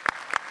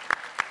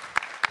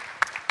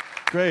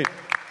 Great.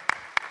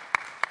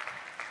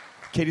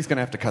 Katie's going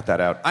to have to cut that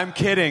out. I'm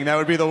kidding. That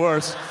would be the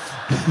worst.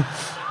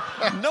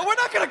 No, we're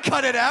not going to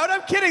cut it out.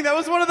 I'm kidding. That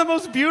was one of the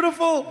most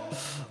beautiful...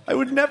 I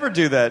would never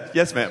do that.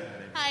 Yes, ma'am.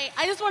 Hi,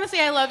 I just want to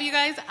say I love you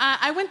guys.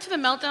 I went to the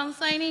Meltdown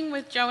signing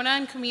with Jonah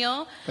and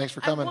Camille. Thanks for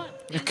coming.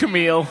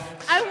 Camille.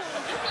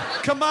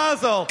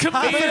 Camazel.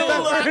 Camille.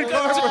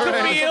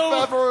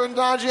 and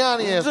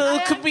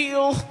Dagiani.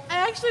 Camille.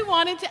 I actually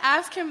wanted to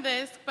ask him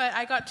this, but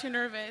I got too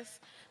nervous.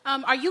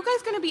 Are you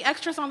guys going to be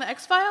extras on the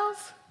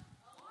X-Files?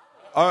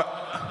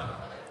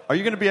 Are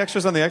you going to be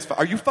extras on the X-Files?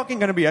 Are you fucking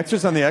going to be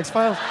extras on the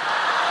X-Files?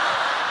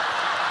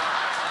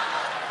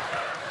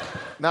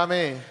 Not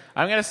me.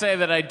 I'm going to say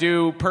that I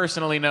do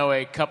personally know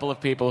a couple of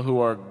people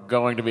who are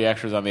going to be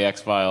extras on the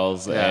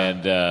X-Files,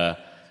 and...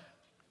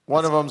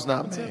 one of them's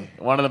not me.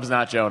 One of them's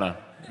not Jonah.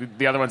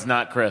 The other one's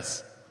not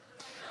Chris.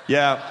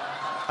 Yeah,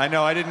 I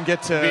know. I didn't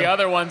get to... The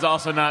other one's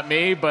also not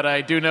me, but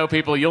I do know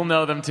people. You'll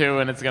know them, too,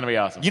 and it's going to be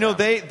awesome. You know,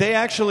 they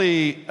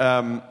actually...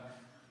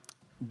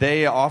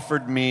 they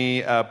offered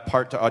me a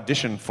part to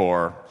audition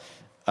for...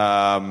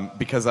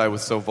 because I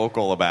was so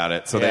vocal about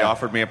it. So they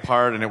offered me a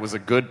part, and it was a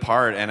good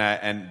part.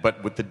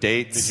 But with the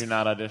dates, did you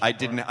not audition? I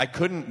didn't. I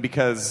couldn't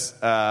because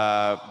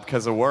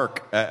of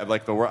work.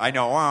 Like the work. I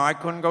know. I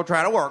couldn't go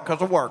try to work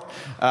because of work.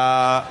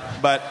 I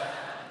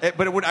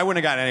wouldn't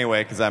have gotten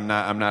anyway because I'm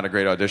not a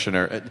great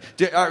auditioner.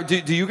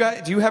 Do you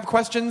guys? Do you have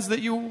questions that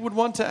you would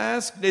want to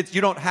ask?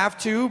 You don't have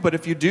to, but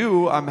if you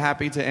do, I'm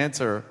happy to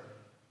answer.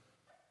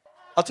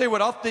 I'll tell you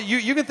what.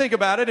 You can think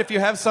about it. If you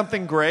have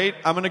something great,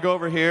 I'm going to go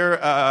over here.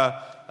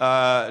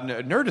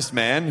 Nerdist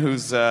man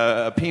whose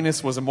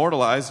penis was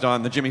immortalized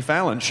on the Jimmy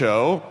Fallon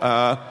show.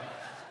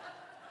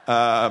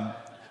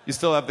 You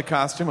still have the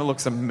costume. It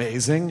looks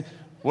amazing.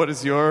 What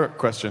is your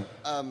question?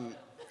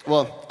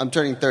 Well, I'm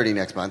turning 30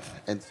 next month,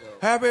 and so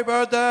happy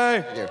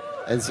birthday! Yeah.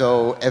 And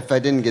so, if I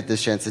didn't get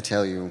this chance to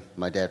tell you,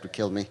 my dad would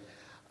kill me.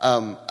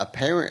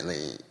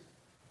 Apparently,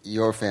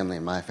 your family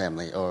and my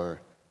family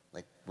are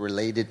like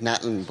related,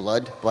 not in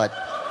blood, but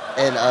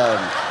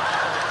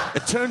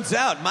It turns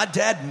out my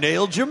dad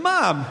nailed your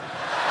mom.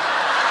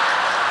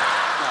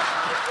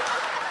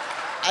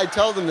 I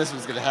told him this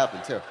was going to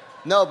happen too.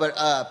 No, but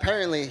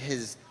apparently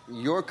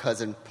your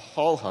cousin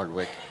Paul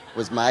Hardwick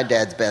was my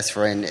dad's best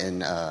friend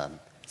in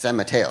San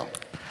Mateo.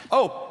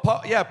 Oh,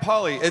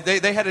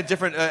 Paulie. They had a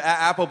different...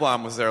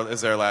 Appleblom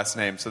is their last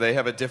name, so they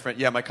have a different...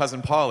 Yeah, my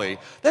cousin Paulie.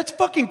 That's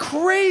fucking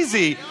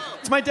crazy.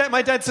 It's my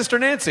dad's sister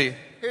Nancy.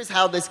 Here's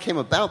how this came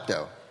about,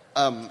 though.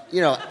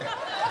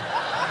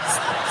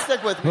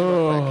 Stick with me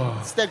real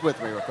quick. Stick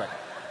with me real quick.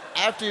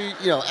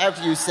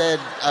 After you said...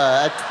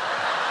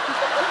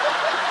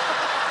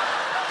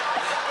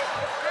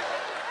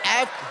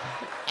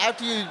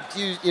 After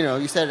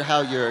you said how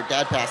your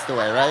dad passed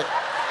away, right?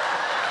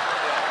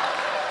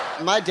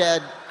 My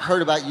dad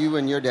heard about you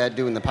and your dad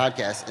doing the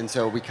podcast, and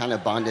so we kind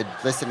of bonded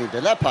listening to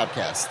that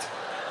podcast.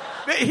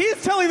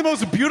 He's telling the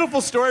most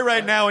beautiful story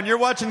right now, and you're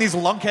watching these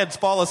lunkheads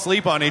fall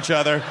asleep on each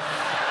other.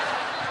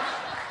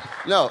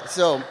 No,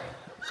 so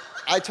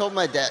I told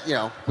my dad,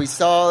 we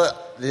saw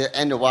the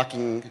end of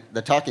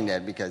The Talking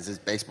Dead because his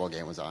baseball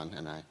game was on,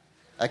 and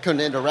I couldn't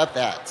interrupt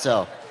that,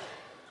 so...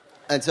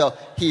 And so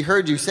he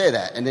heard you say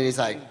that, and then he's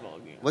like,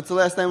 what's the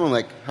last name? I'm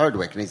like,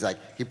 Hardwick. And he's like,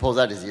 he pulls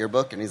out his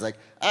yearbook, and he's like,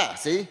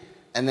 see?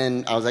 And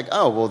then I was like,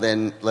 oh, well,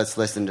 then let's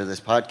listen to this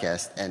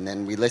podcast. And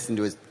then we listened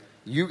to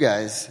you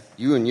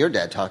and your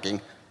dad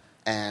talking,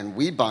 and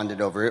we bonded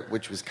over it,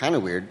 which was kind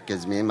of weird,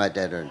 because me and my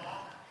dad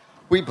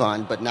we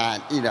bond, but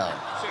not,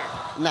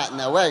 not in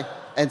that way.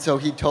 And so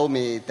he told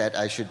me that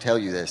I should tell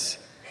you this,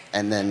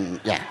 and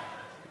then, yeah.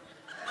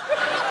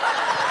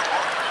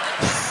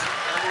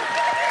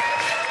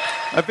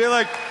 I feel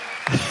like,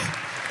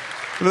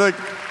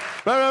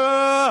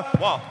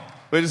 wall.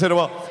 We just hit a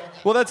wall.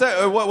 Well, that's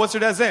it. What's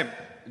your dad's name?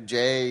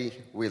 Jay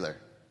Wheeler.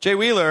 Jay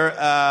Wheeler.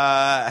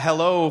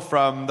 Hello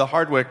from the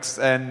Hardwicks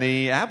and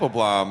the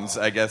Applebloms.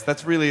 I guess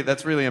that's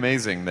really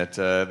amazing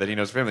that he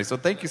knows family. So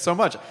thank you so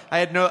much. I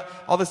had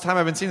all this time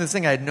I've been seeing this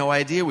thing. I had no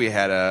idea we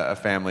had a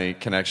family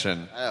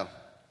connection. Oh,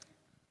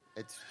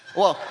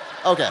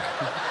 okay.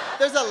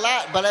 There's a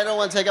lot, but I don't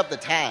want to take up the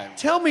time.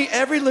 Tell me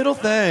every little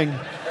thing.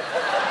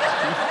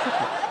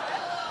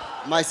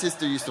 My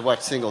sister used to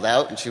watch Singled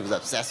Out, and she was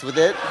obsessed with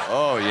it.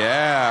 Oh,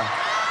 yeah.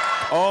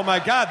 Oh, my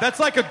God. That's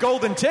like a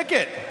golden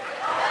ticket.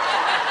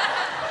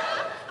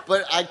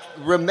 But I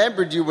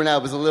remembered you when I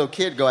was a little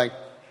kid going,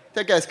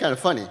 that guy's kind of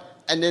funny.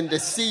 And then to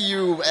see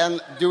you and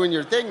doing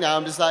your thing now,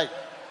 I'm just like,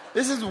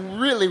 this is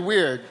really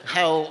weird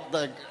how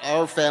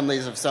our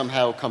families have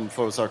somehow come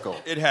full circle.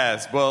 It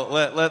has. Well,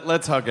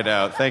 let's hug it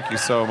out. Thank you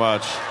so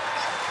much.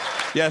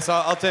 Yes,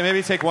 I'll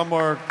maybe take one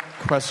more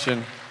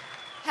question.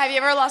 Have you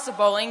ever lost a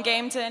bowling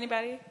game to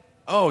anybody?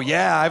 Oh,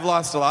 yeah, I've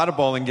lost a lot of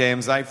bowling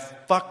games. I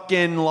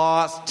fucking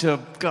lost to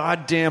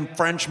goddamn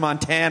French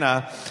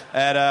Montana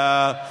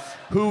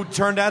who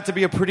turned out to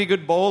be a pretty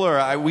good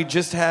bowler. We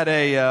just had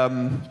we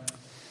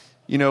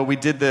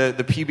did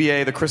the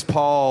PBA, the Chris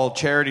Paul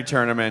charity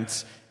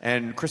tournament,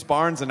 and Chris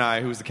Barnes and I,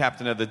 who's the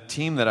captain of the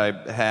team that I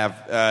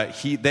have,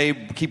 they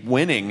keep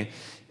winning.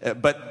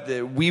 But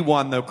we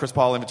won the Chris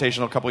Paul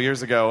Invitational a couple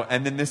years ago,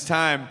 and then this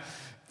time,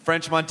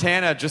 French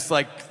Montana just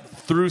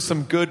threw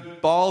some good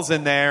balls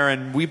in there,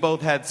 and we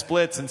both had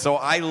splits, and so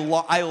I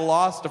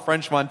lost to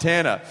French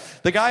Montana.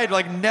 The guy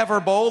had never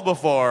bowled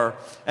before,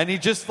 and he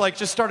just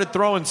started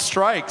throwing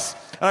strikes,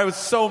 and I was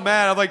so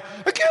mad. I'm like,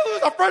 I can't lose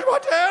to French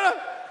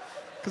Montana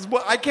because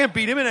I can't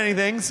beat him in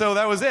anything. So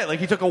that was it.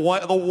 He took the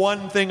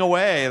one thing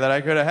away that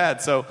I could have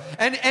had. So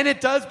and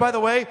it does, by the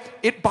way,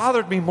 it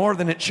bothered me more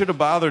than it should have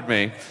bothered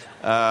me.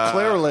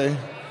 Clearly.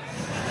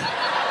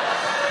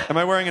 Am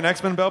I wearing an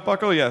X-Men belt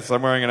buckle? Yes,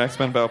 I'm wearing an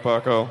X-Men belt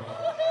buckle.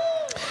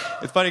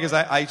 It's funny because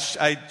I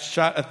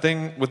shot a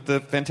thing with the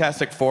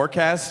Fantastic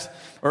Forecast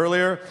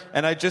earlier,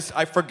 and I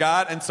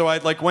forgot, and so I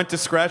went to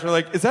scratch. We're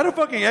like, is that a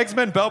fucking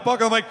X-Men belt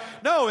buckle? I'm like,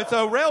 no, it's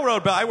a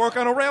railroad belt. I work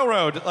on a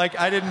railroad. I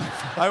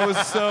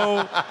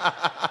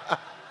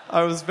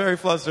was very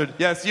flustered.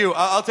 Yes, you.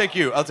 I'll take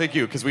you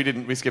because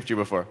we skipped you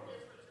before.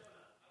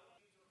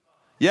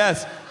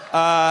 Yes.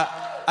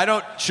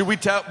 Should we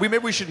tell? Maybe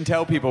we shouldn't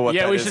tell people what that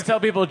is. Yeah, we should tell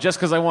people just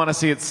because I want to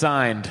see it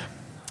signed.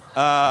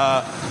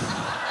 Brian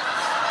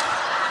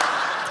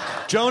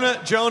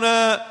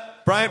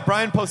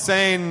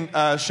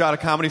Posehn shot a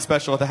comedy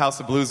special at the House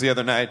of Blues the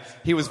other night.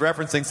 He was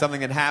referencing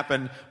something that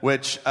happened,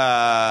 which we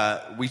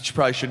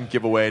probably shouldn't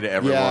give away to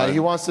everyone. Yeah, he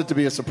wants it to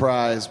be a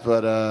surprise,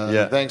 but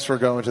thanks for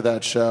going to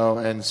that show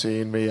and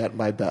seeing me at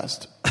my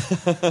best.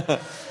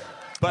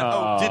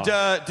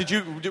 But did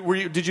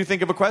you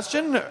think of a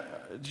question?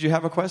 Did you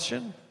have a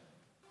question?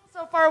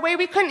 So far away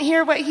we couldn't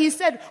hear what he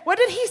said. What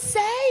did he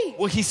say?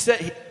 Well, he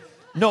said...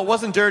 No, it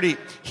wasn't dirty.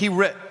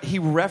 He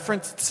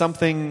referenced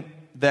something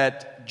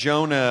that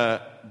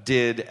Jonah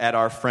did at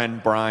our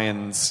friend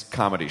Brian's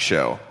comedy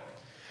show.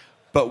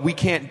 But we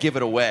can't give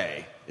it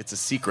away. It's a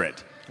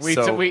secret.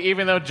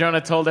 Even though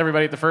Jonah told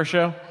everybody at the first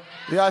show?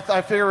 Yeah,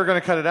 I figure we're going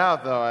to cut it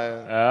out,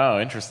 though. Oh,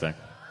 interesting.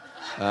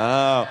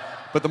 Oh,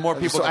 but the more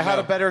people... I had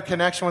a better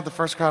connection with the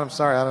first crowd. I'm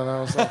sorry, I don't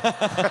know.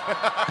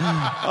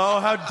 Oh,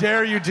 how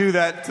dare you do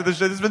that to the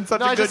show. This has been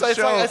such a good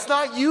show. It's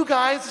not you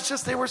guys. It's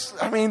just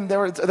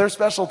they're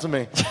special to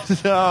me.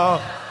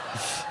 No.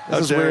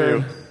 This is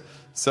weird. You.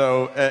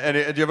 So,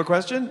 do you have a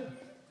question?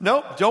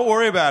 Nope, don't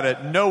worry about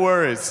it. No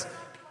worries.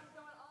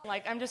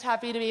 Like, I'm just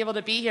happy to be able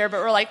to be here, but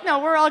we're like,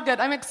 no, we're all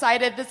good. I'm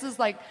excited. This is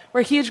like,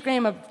 we're huge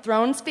Game of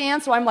Thrones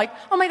fans, so I'm like,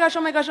 oh my gosh.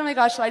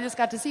 So I just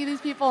got to see these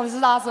people, and this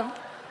is awesome.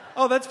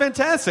 Oh, that's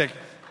fantastic.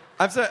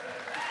 What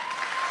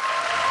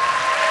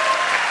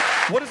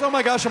is oh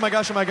my gosh in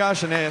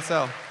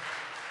ASL?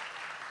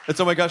 It's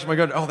oh my gosh.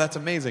 Oh, that's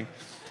amazing.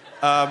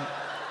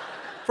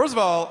 First of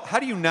all, how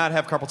do you not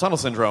have carpal tunnel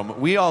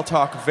syndrome? We all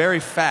talk very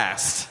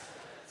fast.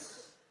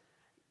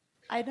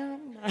 I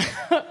don't know.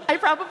 I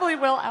probably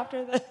will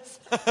after this.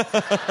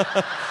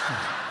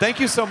 Thank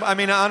you so much. I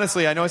mean,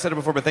 honestly, I know I said it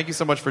before, but thank you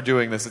so much for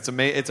doing this.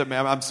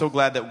 I'm so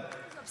glad that...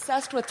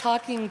 Obsessed with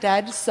Talking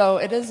Dead, so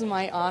it is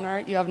my honor.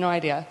 You have no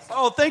idea.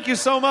 Oh, thank you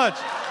so much.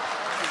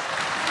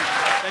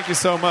 Thank you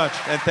so much.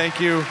 And thank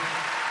you.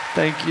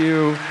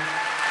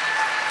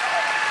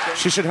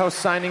 She should host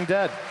Signing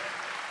Dead.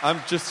 I'm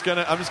just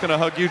gonna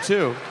hug you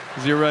too,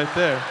 because you're right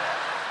there.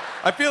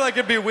 I feel like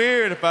it'd be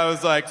weird if I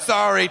was like,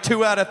 sorry,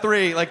 2 out of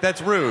 3. Like,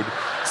 that's rude.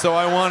 So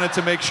I wanted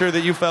to make sure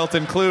that you felt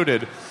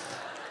included.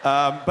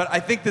 But I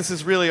think this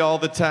is really all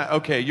the time.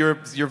 Okay, you're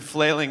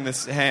flailing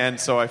this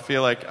hand, so I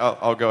feel like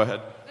I'll go ahead.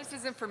 This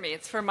isn't for me.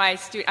 It's for my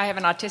student. I have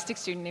an autistic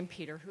student named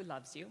Peter who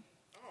loves you.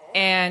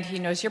 And he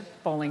knows your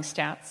bowling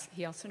stats.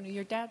 He also knew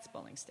your dad's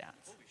bowling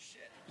stats. Holy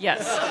shit. Yes.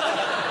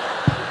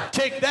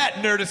 Take that,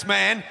 Nerdist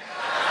man.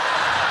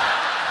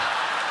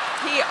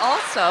 He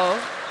also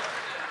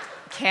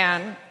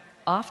can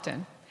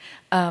often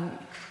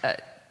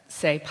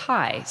say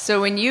pie. So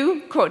when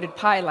you quoted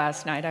pie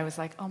last night, I was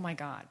like, oh my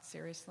God,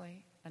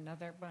 seriously?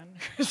 Another one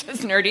who's as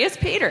nerdy as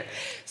Peter.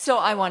 So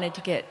I wanted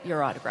to get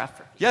your autograph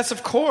for Peter. Yes,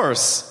 of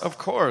course. His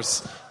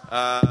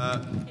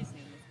name is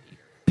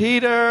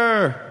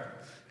Peter.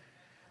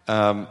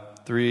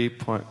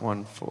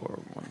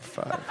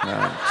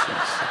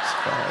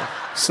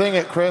 3.14159. Sing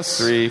it,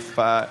 Chris.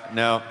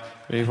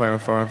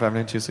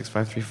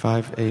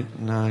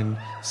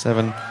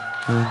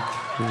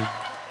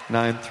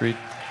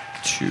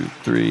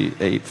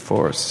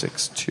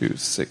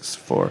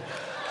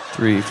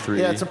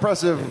 Yeah, it's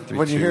impressive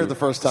when you hear it the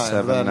first time.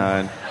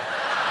 79.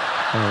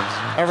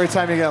 Every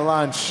time you get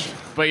lunch.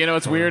 But you know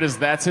what's weird is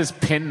that's his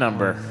PIN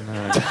number.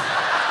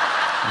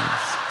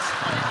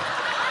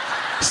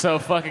 So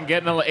fucking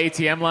getting an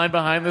ATM line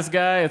behind this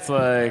guy, it's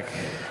like,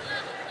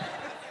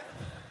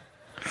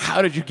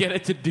 how did you get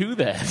it to do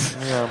that?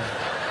 Yeah.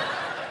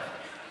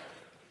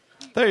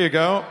 There you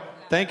go.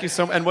 Thank you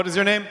so much. And what is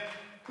your name?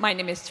 My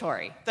name is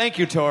Tori. Thank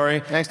you,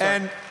 Tori. Thanks, Tori.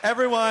 And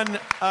everyone,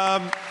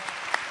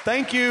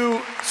 thank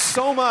you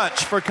so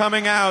much for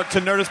coming out to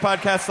Nerdist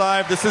Podcast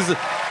Live. This is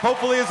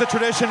hopefully is a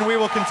tradition we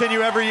will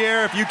continue every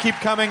year if you keep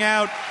coming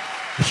out.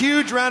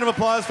 Huge round of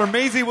applause for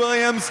Maisie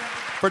Williams,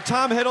 for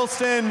Tom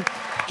Hiddleston,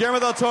 Guillermo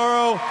del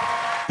Toro.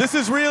 This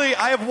is really,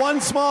 I have one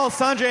small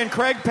Sanjay and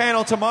Craig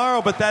panel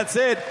tomorrow, but that's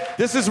it.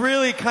 This is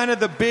really kind of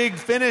the big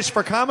finish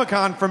for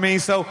Comic-Con for me,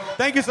 so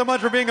thank you so much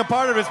for being a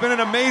part of it. It's been an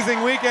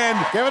amazing weekend.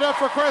 Give it up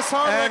for Chris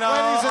Hardwick, and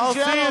ladies and I'll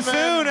gentlemen. see you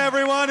soon,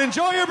 everyone.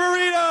 Enjoy your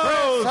burritos.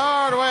 Chris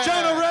Hardwick.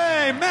 Jonah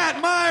Ray,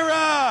 Matt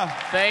Myra.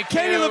 Thank you.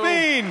 Katie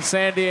Levine.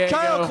 San Diego.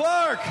 Kyle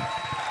Clark.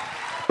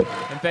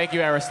 And thank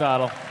you,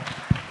 Aristotle.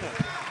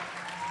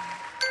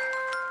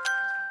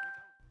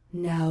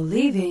 Now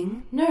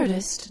leaving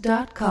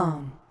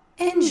Nerdist.com.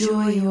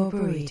 Enjoy your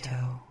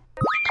burrito.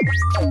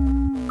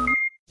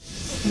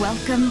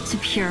 Welcome to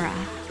Pura,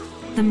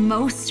 the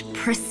most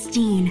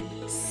pristine,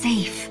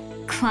 safe,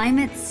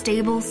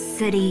 climate-stable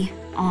city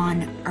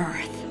on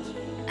Earth.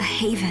 A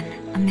haven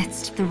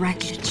amidst the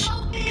wreckage.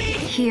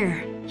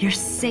 Here, you're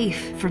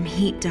safe from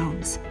heat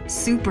domes,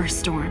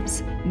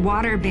 superstorms,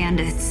 water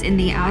bandits in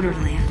the outer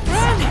lands.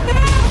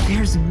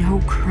 There's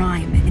no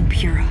crime in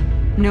Pura.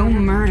 No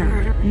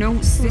murder, no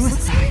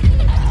suicide.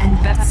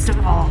 And best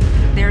of all,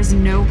 there's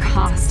no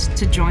cost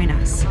to join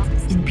us.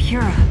 In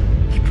Pura,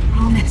 we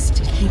promise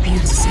to keep you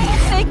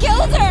safe. They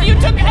killed her! You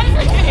took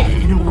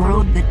everything! In a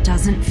world that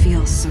doesn't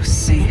feel so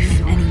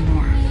safe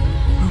anymore,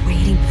 we're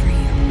waiting for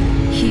you.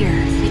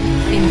 Here,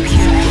 in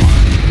Pura.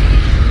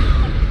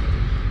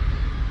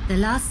 The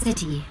Last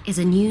City is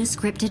a new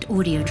scripted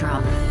audio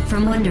drama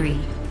from Wondery.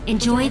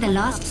 Enjoy The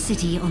Last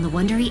City on the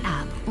Wondery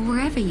app or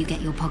wherever you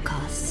get your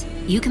podcasts.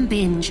 You can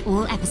binge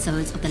all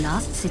episodes of The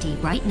Last City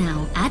right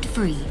now,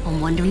 ad-free on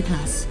Wondery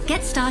Plus.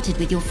 Get started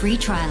with your free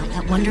trial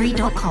at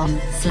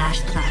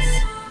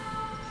Wondery.com/plus.